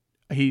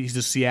a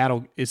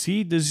Seattle. Does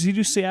he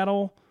do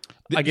Seattle?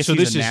 I guess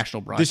he's a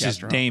national broadcaster. This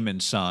is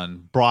Damon's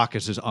son. Brock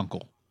is his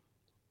uncle.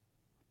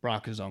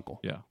 Brock is his uncle.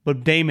 Yeah.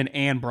 But Damon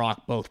and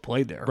Brock both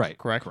played there. Right.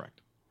 Correct?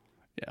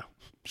 Yeah.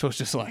 So it's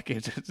just like,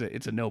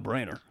 it's a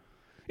no-brainer.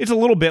 It's a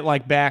little bit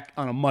like back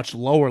on a much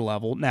lower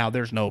level. Now,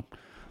 there's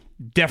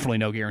definitely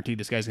no guarantee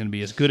this guy's going to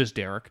be as good as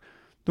Derek.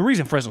 The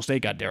reason Fresno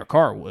State got Derek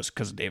Carr was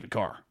because of David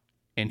Carr.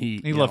 And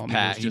he loved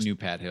Pat. He knew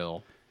Pat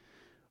Hill.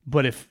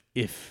 But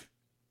if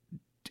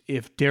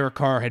Derek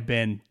Carr had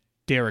been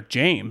Derek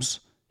James,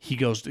 he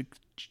goes to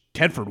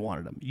Tedford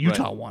wanted him.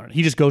 Utah wanted him.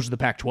 He just goes to the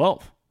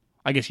Pac-12.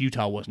 I guess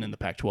Utah wasn't in the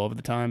Pac-12 at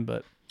the time,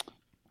 but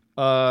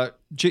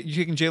you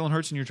taking Jalen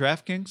Hurts in your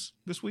DraftKings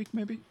this week,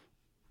 maybe?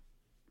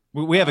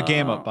 We have a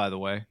game up, by the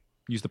way.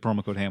 Use the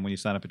promo code HAM when you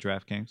sign up at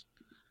DraftKings.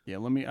 Yeah,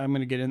 I'm going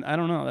to get in. I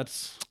don't know.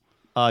 That's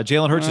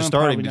Jalen Hurts is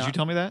starting. Did you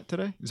tell me that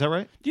today? Is that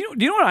right? Do you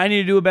know what I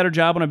need to do a better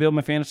job when I build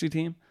my fantasy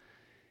team?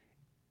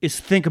 Is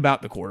think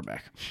about the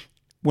quarterback.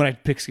 when I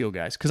pick skill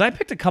guys. Because I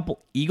picked a couple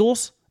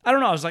Eagles. I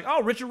don't know. I was like,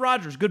 oh, Richard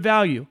Rodgers, good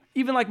value.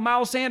 Even like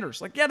Miles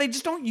Sanders. Like, yeah, they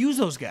just don't use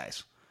those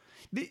guys.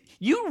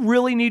 You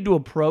really need to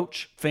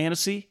approach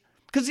fantasy.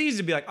 Because it's easy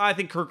to be like, oh, I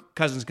think Kirk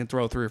Cousins can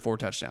throw 3 or 4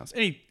 touchdowns.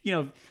 And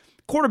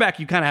quarterback,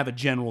 you kind of have a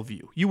general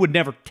view. You would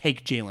never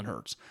take Jalen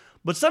Hurts.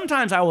 But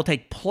sometimes I will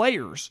take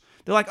players.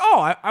 They're like,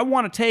 oh, I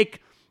want to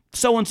take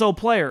so-and-so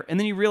player. And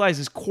then you realize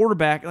this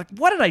quarterback, like,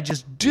 what did I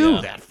just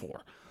do that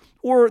for?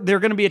 Or they're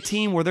going to be a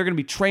team where they're going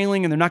to be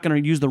trailing and they're not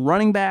going to use the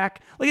running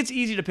back. Like, it's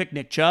easy to pick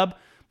Nick Chubb,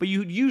 but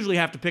you usually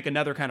have to pick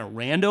another kind of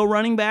rando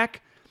running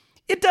back.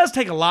 It does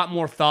take a lot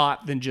more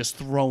thought than just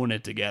throwing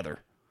it together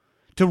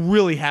to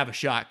really have a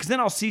shot. Because then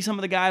I'll see some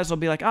of the guys, I'll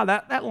be like, oh,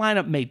 that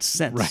lineup made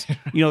sense. Right.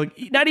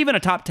 Not even a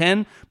top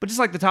 10, but just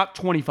like the top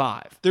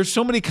 25. There's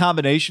so many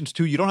combinations,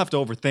 too. You don't have to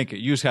overthink it.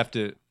 You just have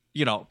to,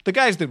 the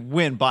guys that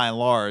win by and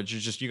large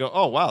is just, you go,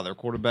 oh, wow, their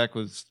quarterback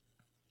was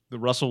the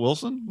Russell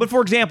Wilson. But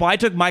for example, I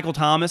took Michael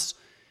Thomas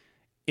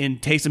in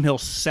Taysom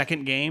Hill's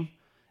second game.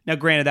 Now,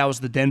 granted, that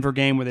was the Denver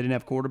game where they didn't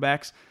have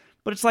quarterbacks.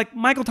 But it's like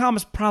Michael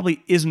Thomas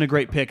probably isn't a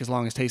great pick as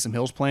long as Taysom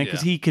Hill's playing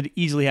because he could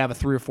easily have a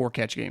 3 or 4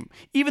 catch game.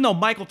 Even though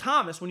Michael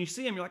Thomas, when you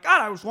see him, you're like,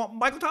 God, I just want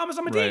Michael Thomas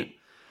on my team.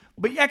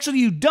 But actually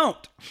you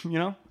don't,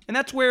 And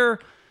that's where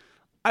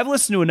I've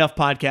listened to enough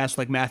podcasts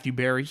like Matthew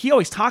Berry. He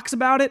always talks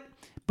about it,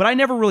 but I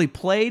never really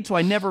played, so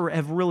I never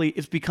have really,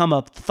 it's become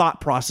a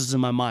thought process in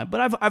my mind.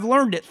 But I've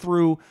learned it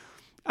through,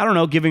 I don't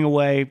know, giving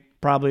away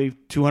probably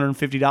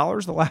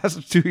 $250 the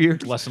last 2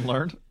 years. Lesson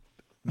learned.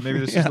 Maybe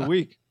this is the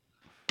week.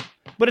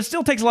 But it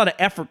still takes a lot of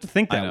effort to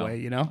think that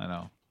way, I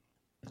know.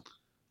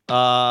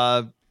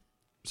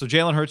 So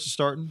Jalen Hurts is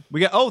starting. We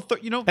got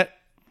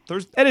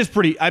Thursday. That is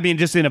pretty. I mean,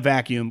 just in a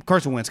vacuum,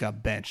 Carson Wentz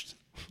got benched.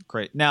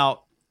 Great.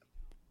 Now,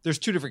 there's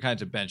 2 different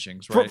kinds of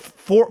benchings, right?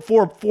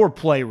 For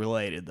play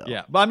related though.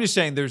 Yeah, but I'm just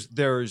saying there's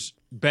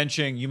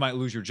benching. You might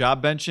lose your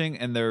job benching,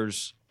 and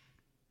there's,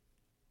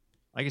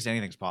 I guess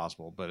anything's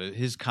possible. But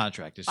his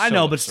contract is. I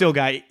know, but still,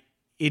 guy,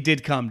 it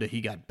did come to he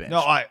got benched.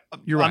 No,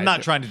 I'm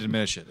not trying to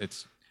diminish it.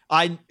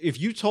 If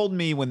you told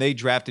me when they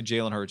drafted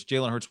Jalen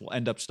Hurts will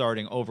end up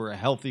starting over a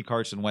healthy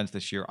Carson Wentz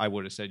this year, I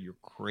would have said you're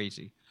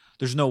crazy.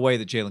 There's no way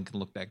that Jalen can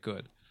look that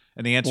good.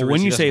 And the answer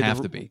is he doesn't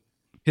have to be.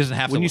 He doesn't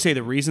have to. When you say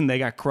the reason they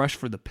got crushed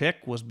for the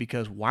pick was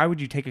because why would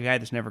you take a guy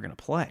that's never going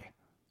to play?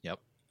 Yep.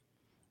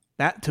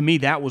 That to me,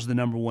 that was the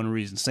number one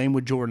reason. Same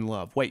with Jordan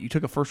Love. Wait, you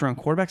took a first-round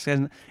quarterback?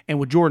 And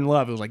with Jordan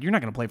Love, it was like, you're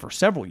not going to play for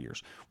several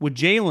years. With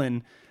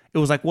Jalen, it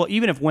was like, well,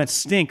 even if Wentz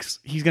stinks,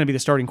 he's going to be the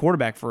starting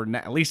quarterback for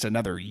at least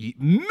another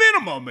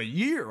minimum a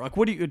year. Like,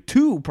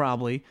 2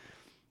 probably.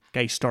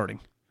 Okay, starting.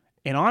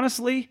 And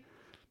honestly,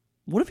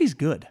 what if he's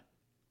good?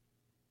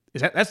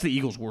 That's the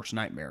Eagles' worst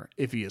nightmare,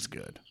 if he is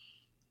good.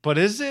 But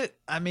is it?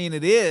 I mean,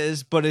 it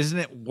is, but isn't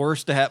it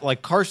worse to have,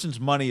 like, Carson's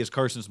money is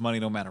Carson's money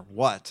no matter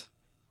what?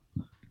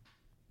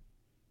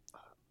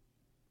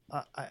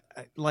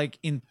 Like,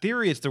 in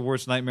theory, it's their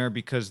worst nightmare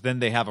because then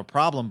they have a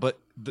problem. But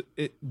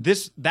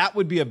that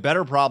would be a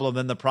better problem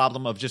than the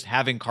problem of just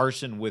having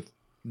Carson with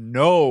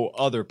no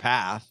other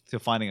path to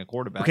finding a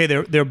quarterback. Okay,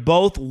 they're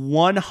both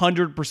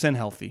 100%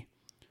 healthy.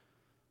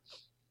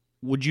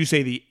 Would you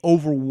say the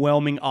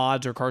overwhelming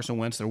odds are Carson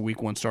Wentz their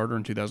week 1 starter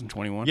in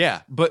 2021?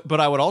 Yeah, but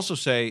I would also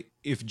say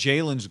if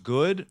Jalen's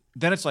good,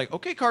 then it's like,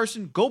 okay,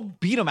 Carson, go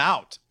beat him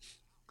out,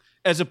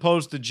 as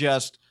opposed to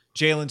just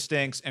Jalen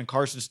stinks and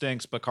Carson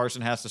stinks, but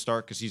Carson has to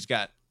start because he's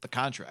got the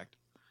contract.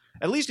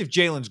 At least if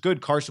Jalen's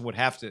good, Carson would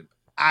have to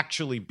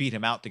actually beat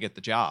him out to get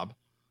the job.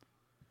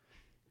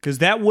 Because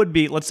that would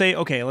be, let's say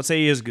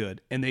he is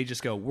good, and they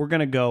just go, we're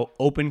going to go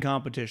open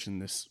competition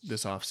this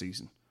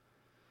offseason.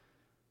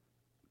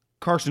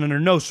 Carson, under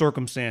no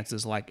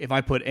circumstances, like if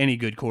I put any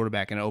good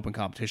quarterback in an open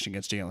competition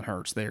against Jalen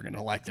Hurts, they're going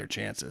to like their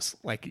chances.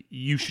 Like,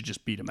 you should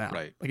just beat him out.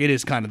 Right. Like, it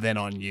is kind of then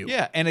on you.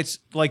 Yeah, and it's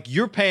like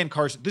you're paying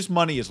Carson. This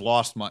money is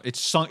lost money.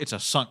 It's a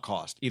sunk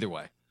cost either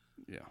way.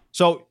 Yeah.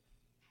 So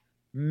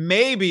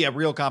maybe a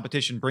real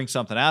competition brings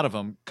something out of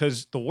him,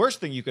 because the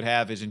worst thing you could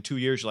have is in 2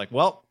 years, you're like,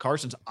 well,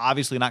 Carson's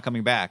obviously not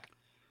coming back,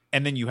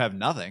 and then you have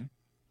nothing.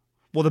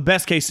 Well, the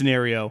best case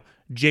scenario,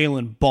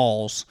 Jalen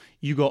balls,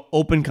 you go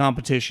open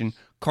competition,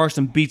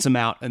 Carson beats him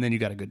out, and then you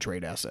got a good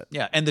trade asset.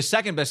 Yeah, and the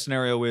second best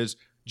scenario is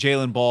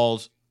Jalen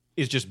balls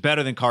is just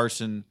better than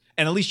Carson,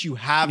 and at least you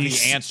have the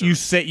answer. You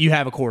say you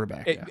have a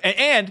quarterback.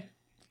 And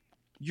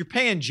you're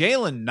paying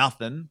Jalen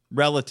nothing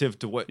relative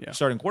to what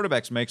starting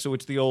quarterbacks make, so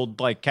it's the old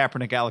like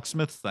Kaepernick, Alex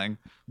Smith thing,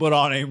 but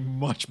on a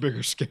much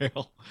bigger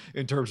scale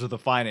in terms of the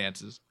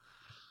finances.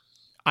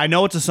 I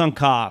know it's a sunk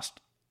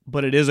cost,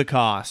 but it is a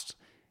cost.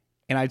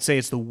 And I'd say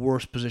it's the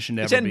worst position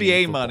to ever be in.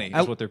 It's NBA money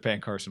is what they're paying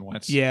Carson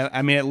Wentz. Yeah,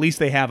 I mean, at least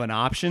they have an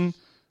option,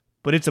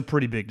 but it's a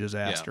pretty big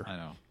disaster. Yeah, I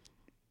know.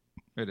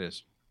 It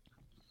is.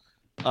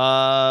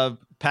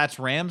 Pats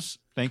Rams.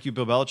 Thank you,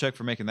 Bill Belichick,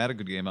 for making that a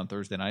good game on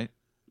Thursday night.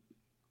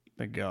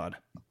 Thank God.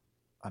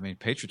 I mean,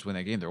 Patriots win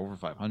that game. They're over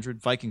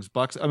 500. Vikings,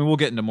 Bucks. I mean, we'll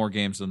get into more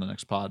games in the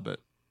next pod, but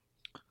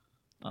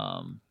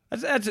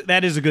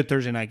that is a good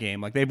Thursday night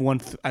game. Like, they've won,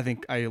 I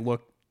think I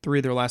looked 3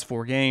 of their last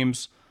 4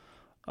 games.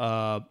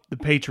 the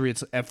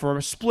Patriots for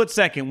a split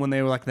second when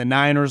they were like the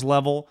Niners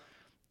level.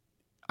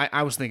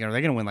 I was thinking, are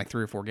they going to win like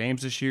 3 or 4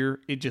 games this year?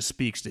 It just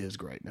speaks to his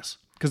greatness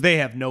because they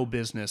have no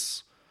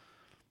business.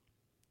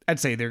 I'd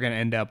say they're going to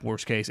end up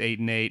worst case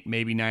 8-8,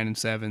 maybe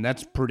 9-7.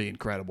 That's pretty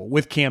incredible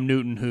with Cam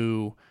Newton,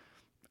 who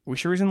are we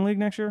sure he's in the league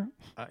next year?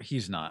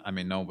 He's not. I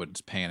mean,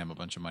 nobody's paying him a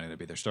bunch of money to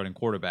be their starting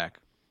quarterback.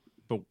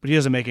 But he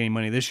doesn't make any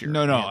money this year.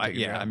 No.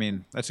 I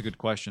mean, that's a good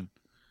question.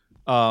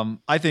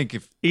 I think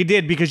if he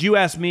did, because you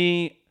asked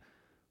me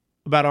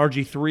about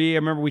RG3. I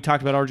remember we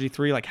talked about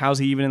RG3, like how's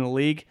he even in the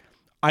league?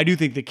 I do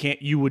think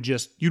that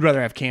you'd rather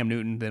have Cam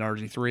Newton than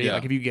RG3. Yeah.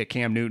 Like if you get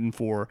Cam Newton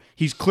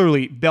he's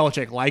clearly,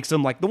 Belichick likes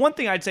him. Like the one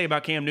thing I'd say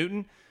about Cam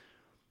Newton,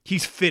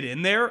 he's fit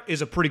in there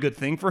is a pretty good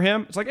thing for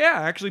him. It's like, yeah,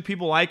 actually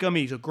people like him.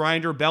 He's a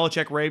grinder.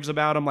 Belichick raves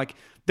about him. Like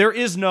there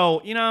is no,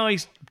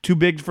 he's too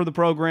big for the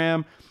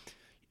program.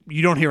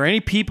 You don't hear any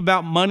peep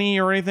about money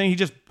or anything.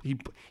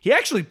 He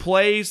actually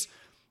plays.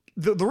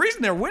 The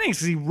reason they're winning is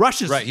because he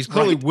rushes. Right, he's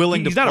clearly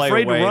willing to he's not play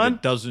afraid a way to run.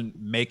 that doesn't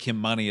make him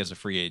money as a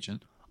free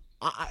agent.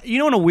 In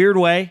a weird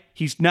way,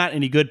 he's not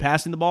any good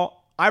passing the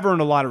ball. I've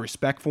earned a lot of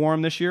respect for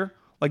him this year.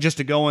 Like just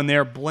to go in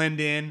there, blend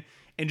in,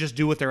 and just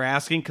do what they're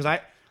asking. Because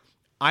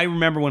I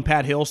remember when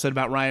Pat Hill said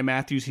about Ryan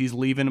Matthews, he's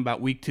leaving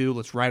about week 2.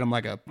 Let's ride him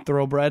like a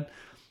thoroughbred.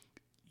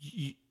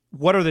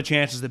 What are the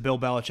chances that Bill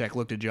Belichick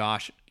looked at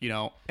Josh,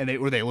 and they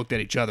looked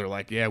at each other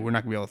like, yeah, we're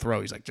not gonna be able to throw.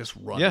 He's like, just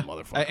run,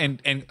 motherfucker.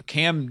 And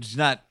Cam's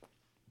not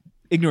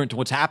ignorant to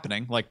what's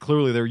happening. Like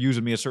clearly they're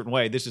using me a certain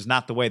way. This is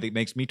not the way that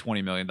makes me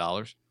 $20 million,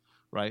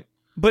 right?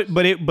 But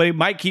it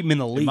might keep him in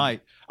the league. It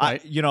might.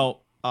 Right?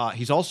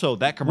 He's also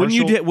that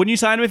commercial. Wouldn't you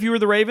sign him if you were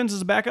the Ravens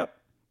as a backup?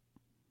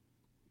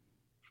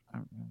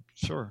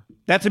 Sure.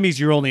 That to me is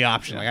your only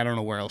option. Yeah. Like I don't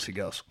know where else he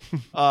goes.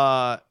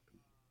 I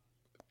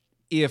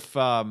was just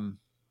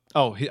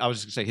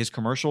gonna say his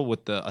commercial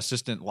with the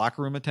assistant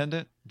locker room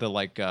attendant,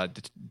 the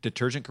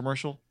detergent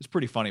commercial, is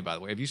pretty funny. By the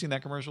way, have you seen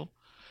that commercial?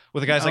 Where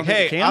the guy's like,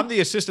 "Hey, I'm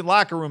the assistant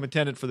locker room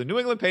attendant for the New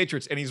England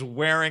Patriots," and he's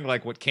wearing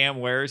like what Cam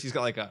wears. He's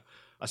got like a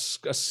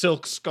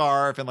silk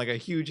scarf and like a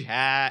huge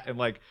hat and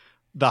like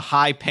the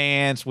high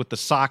pants with the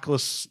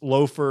sockless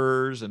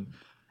loafers and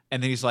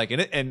then he's like,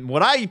 and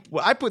what I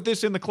put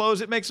this in the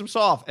clothes, it makes them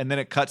soft. And then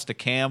it cuts to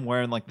Cam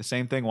wearing like the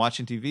same thing,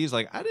 watching TV. He's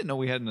like, I didn't know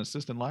we had an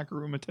assistant locker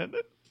room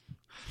attendant.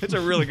 It's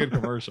a really good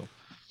commercial.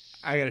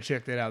 I got to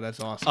check that out. That's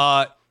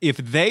awesome. If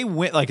they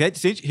win, like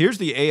here's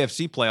the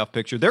AFC playoff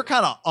picture. They're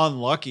kind of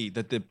unlucky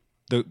that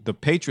the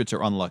Patriots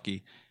are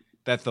unlucky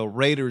that the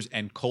Raiders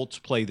and Colts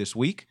play this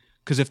week.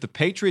 Because if the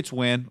Patriots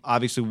win,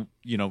 obviously,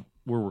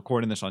 we're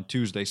recording this on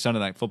Tuesday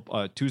night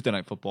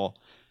football.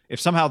 If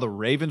somehow the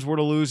Ravens were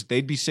to lose,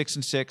 they'd be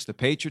 6-6. The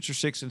Patriots are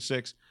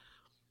 6-6.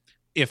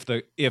 If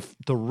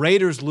the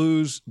Raiders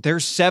lose, they're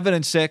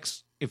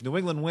 7-6. If New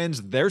England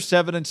wins, they're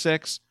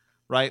 7-6.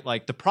 Right?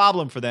 Like the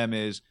problem for them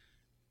is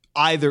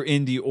either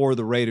Indy or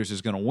the Raiders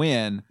is going to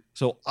win.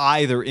 So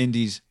either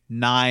Indy's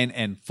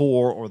 9-4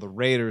 or the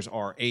Raiders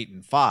are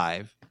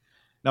 8-5.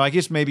 Now I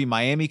guess maybe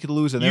Miami could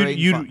lose and they're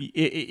 8-5.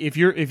 If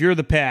you're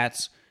the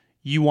Pats,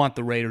 you want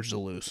the Raiders to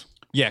lose.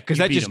 Yeah, because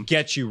that just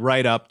gets you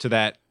right up to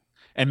that.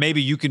 And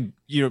maybe you can,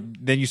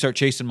 then you start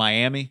chasing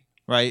Miami,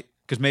 right?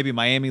 Because maybe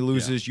Miami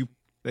loses,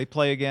 they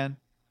play again.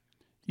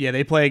 Yeah,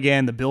 they play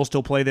again. The Bills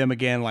still play them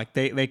again. Like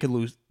they could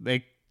lose.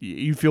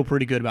 You feel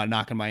pretty good about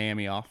knocking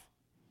Miami off.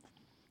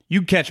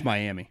 You catch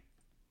Miami.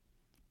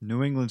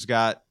 New England's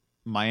got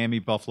Miami,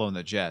 Buffalo, and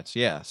the Jets.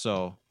 Yeah,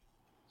 so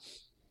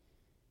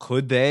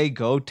could they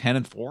go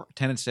 10-4,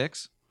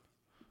 10-6?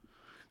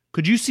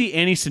 Could you see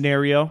any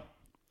scenario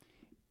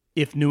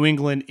if New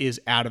England is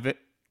out of it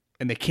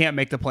and they can't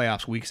make the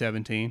playoffs week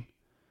 17,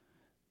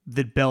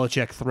 that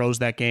Belichick throws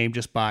that game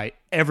just by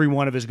every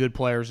one of his good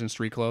players in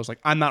street clothes? Like,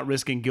 I'm not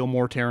risking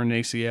Gilmore tearing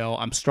an ACL.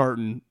 I'm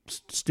starting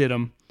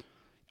Stidham.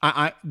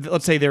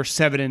 Let's say they're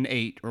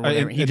 7-8 or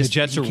whatever. And the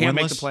Jets are can't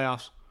winless? make the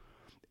playoffs.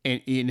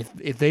 And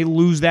if they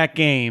lose that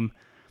game,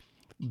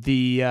 if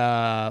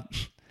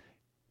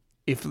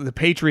the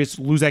Patriots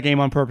lose that game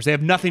on purpose, they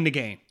have nothing to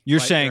gain. You're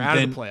right? saying They're out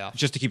then, of the playoffs.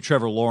 just to keep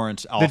Trevor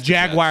Lawrence off The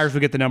Jaguars would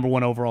get the number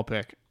 1 overall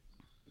pick.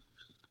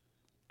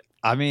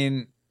 I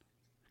mean,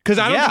 because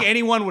I don't think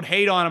anyone would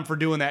hate on him for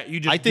doing that.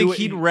 I think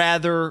he'd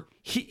rather.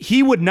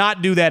 He would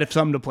not do that if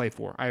something to play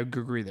for. I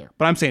agree there.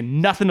 But I'm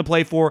saying nothing to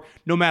play for,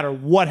 no matter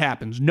what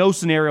happens. No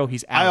scenario,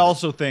 he's out. I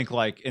also think,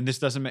 and this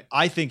doesn't make,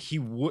 I think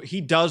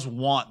he does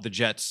want the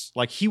Jets.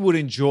 Like, he would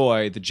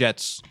enjoy the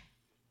Jets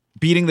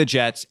beating the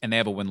Jets and they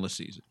have a winless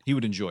season. He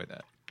would enjoy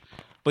that.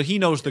 But he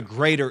knows the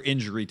greater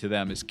injury to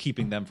them is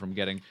keeping them from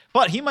getting.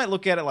 But he might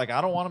look at it like,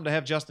 I don't want him to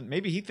have Justin.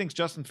 Maybe he thinks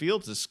Justin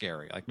Fields is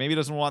scary. Like, maybe he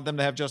doesn't want them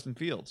to have Justin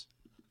Fields.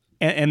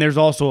 And there's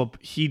also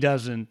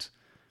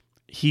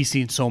he's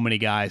seen so many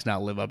guys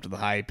not live up to the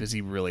hype. Is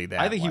he really that?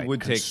 I think he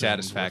would take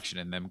satisfaction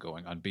in them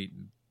going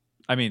unbeaten.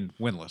 I mean,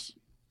 winless.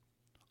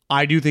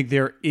 I do think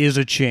there is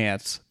a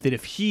chance that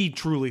if he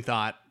truly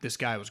thought this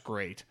guy was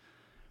great,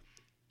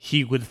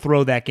 he would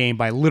throw that game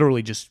by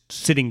literally just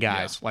sitting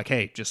guys. Yeah. Like,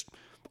 hey, just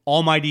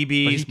all my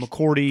DBs,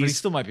 McCourties, but he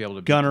still might be able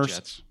to beat Gunners. the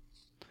Jets.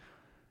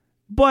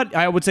 But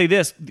I would say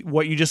this,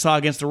 what you just saw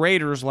against the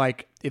Raiders,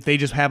 like if they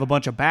just have a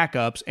bunch of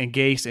backups and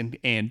Gase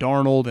and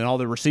Darnold and all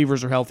the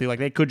receivers are healthy, like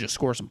they could just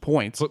score some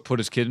points. Put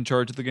his kid in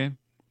charge of the game?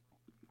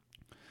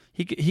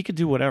 He could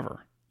do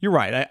whatever. You're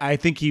right. I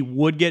think he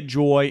would get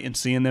joy in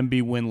seeing them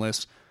be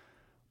winless,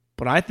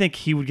 but I think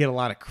he would get a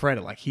lot of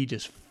credit. Like he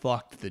just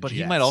fucked the But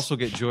Jets. he might also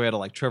get joy out of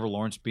like Trevor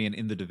Lawrence being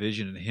in the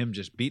division and him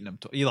just beating him.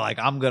 Like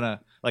I'm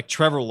gonna like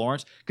Trevor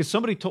Lawrence because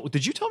somebody told.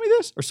 Did you tell me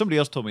this or somebody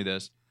else told me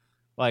this?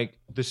 Like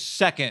the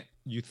second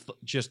you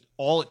just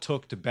all it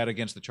took to bet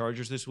against the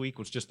Chargers this week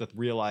was just to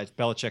realize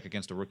Belichick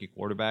against a rookie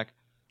quarterback.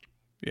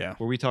 Yeah.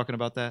 Were we talking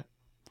about that?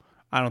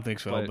 I don't think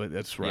so, but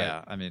that's right.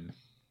 Yeah, I mean.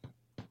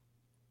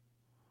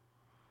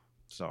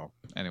 So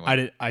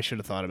anyway, I should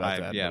have thought about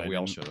that. Yeah, we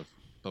all should have,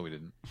 but we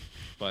didn't.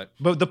 But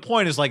the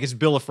point is like, is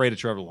Bill afraid of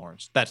Trevor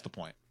Lawrence? That's the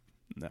point.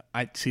 No,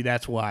 I see.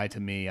 That's why to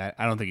me, I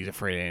don't think he's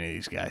afraid of any of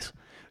these guys.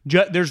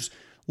 There's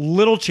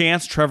little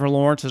chance Trevor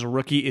Lawrence as a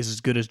rookie is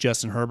as good as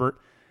Justin Herbert,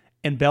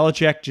 and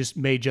Belichick just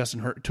made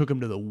took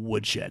him to the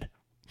woodshed.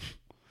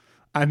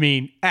 I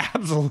mean,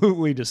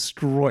 absolutely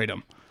destroyed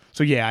him.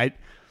 So yeah,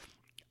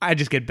 I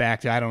just get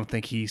back to I don't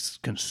think he's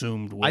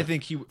consumed with. I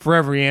think for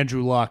every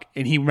Andrew Luck,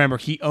 and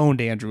he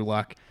owned Andrew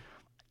Luck.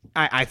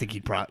 I think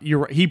he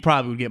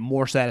probably would get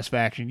more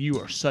satisfaction. You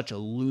are such a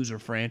loser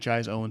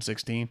franchise,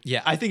 0-16.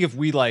 Yeah, I think if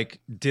we like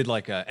did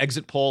like a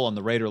exit poll on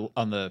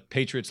the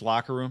Patriots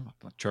locker room,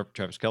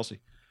 Travis Kelce,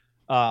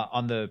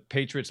 on the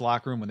Patriots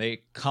locker room when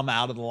they come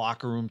out of the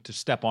locker room to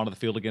step onto the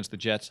field against the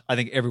Jets, I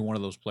think every one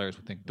of those players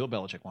would think Bill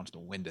Belichick wants to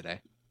win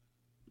today.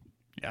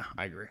 Yeah,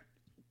 I agree.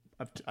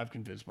 I've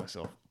convinced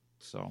myself.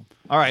 So,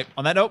 all right.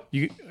 On that note,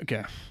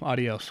 okay.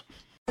 Adios.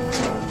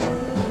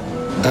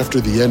 After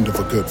the end of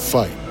a good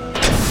fight,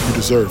 you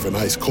deserve an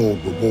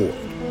ice-cold reward.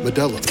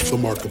 Modelo is the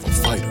mark of a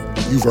fighter.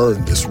 You've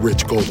earned this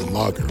rich golden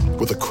lager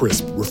with a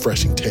crisp,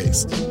 refreshing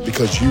taste.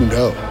 Because you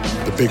know,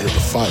 the bigger the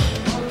fight,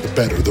 the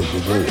better the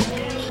reward.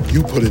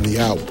 You put in the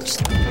hours,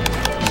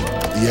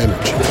 the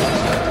energy,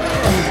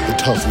 the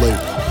tough labor.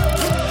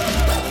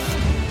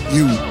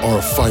 You are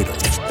a fighter,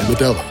 and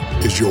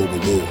Modelo is your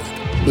reward.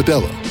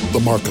 Modelo, the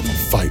mark of a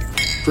fighter.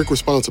 Drink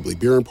responsibly.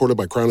 Beer imported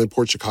by Crown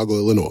Imports, Chicago,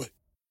 Illinois.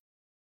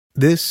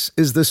 This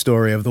is the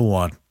story of the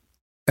one.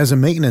 As a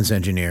maintenance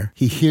engineer,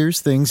 he hears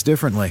things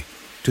differently.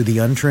 To the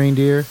untrained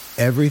ear,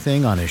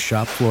 everything on his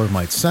shop floor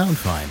might sound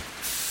fine,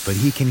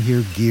 but he can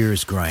hear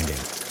gears grinding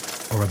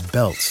or a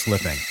belt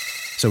slipping.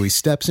 So he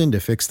steps in to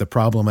fix the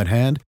problem at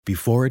hand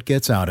before it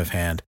gets out of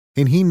hand.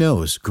 And he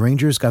knows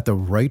Grainger's got the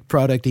right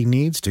product he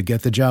needs to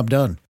get the job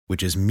done,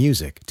 which is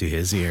music to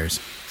his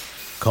ears.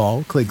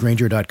 Call, click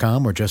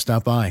Grainger.com, or just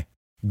stop by.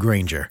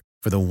 Grainger,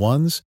 for the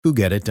ones who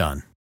get it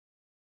done.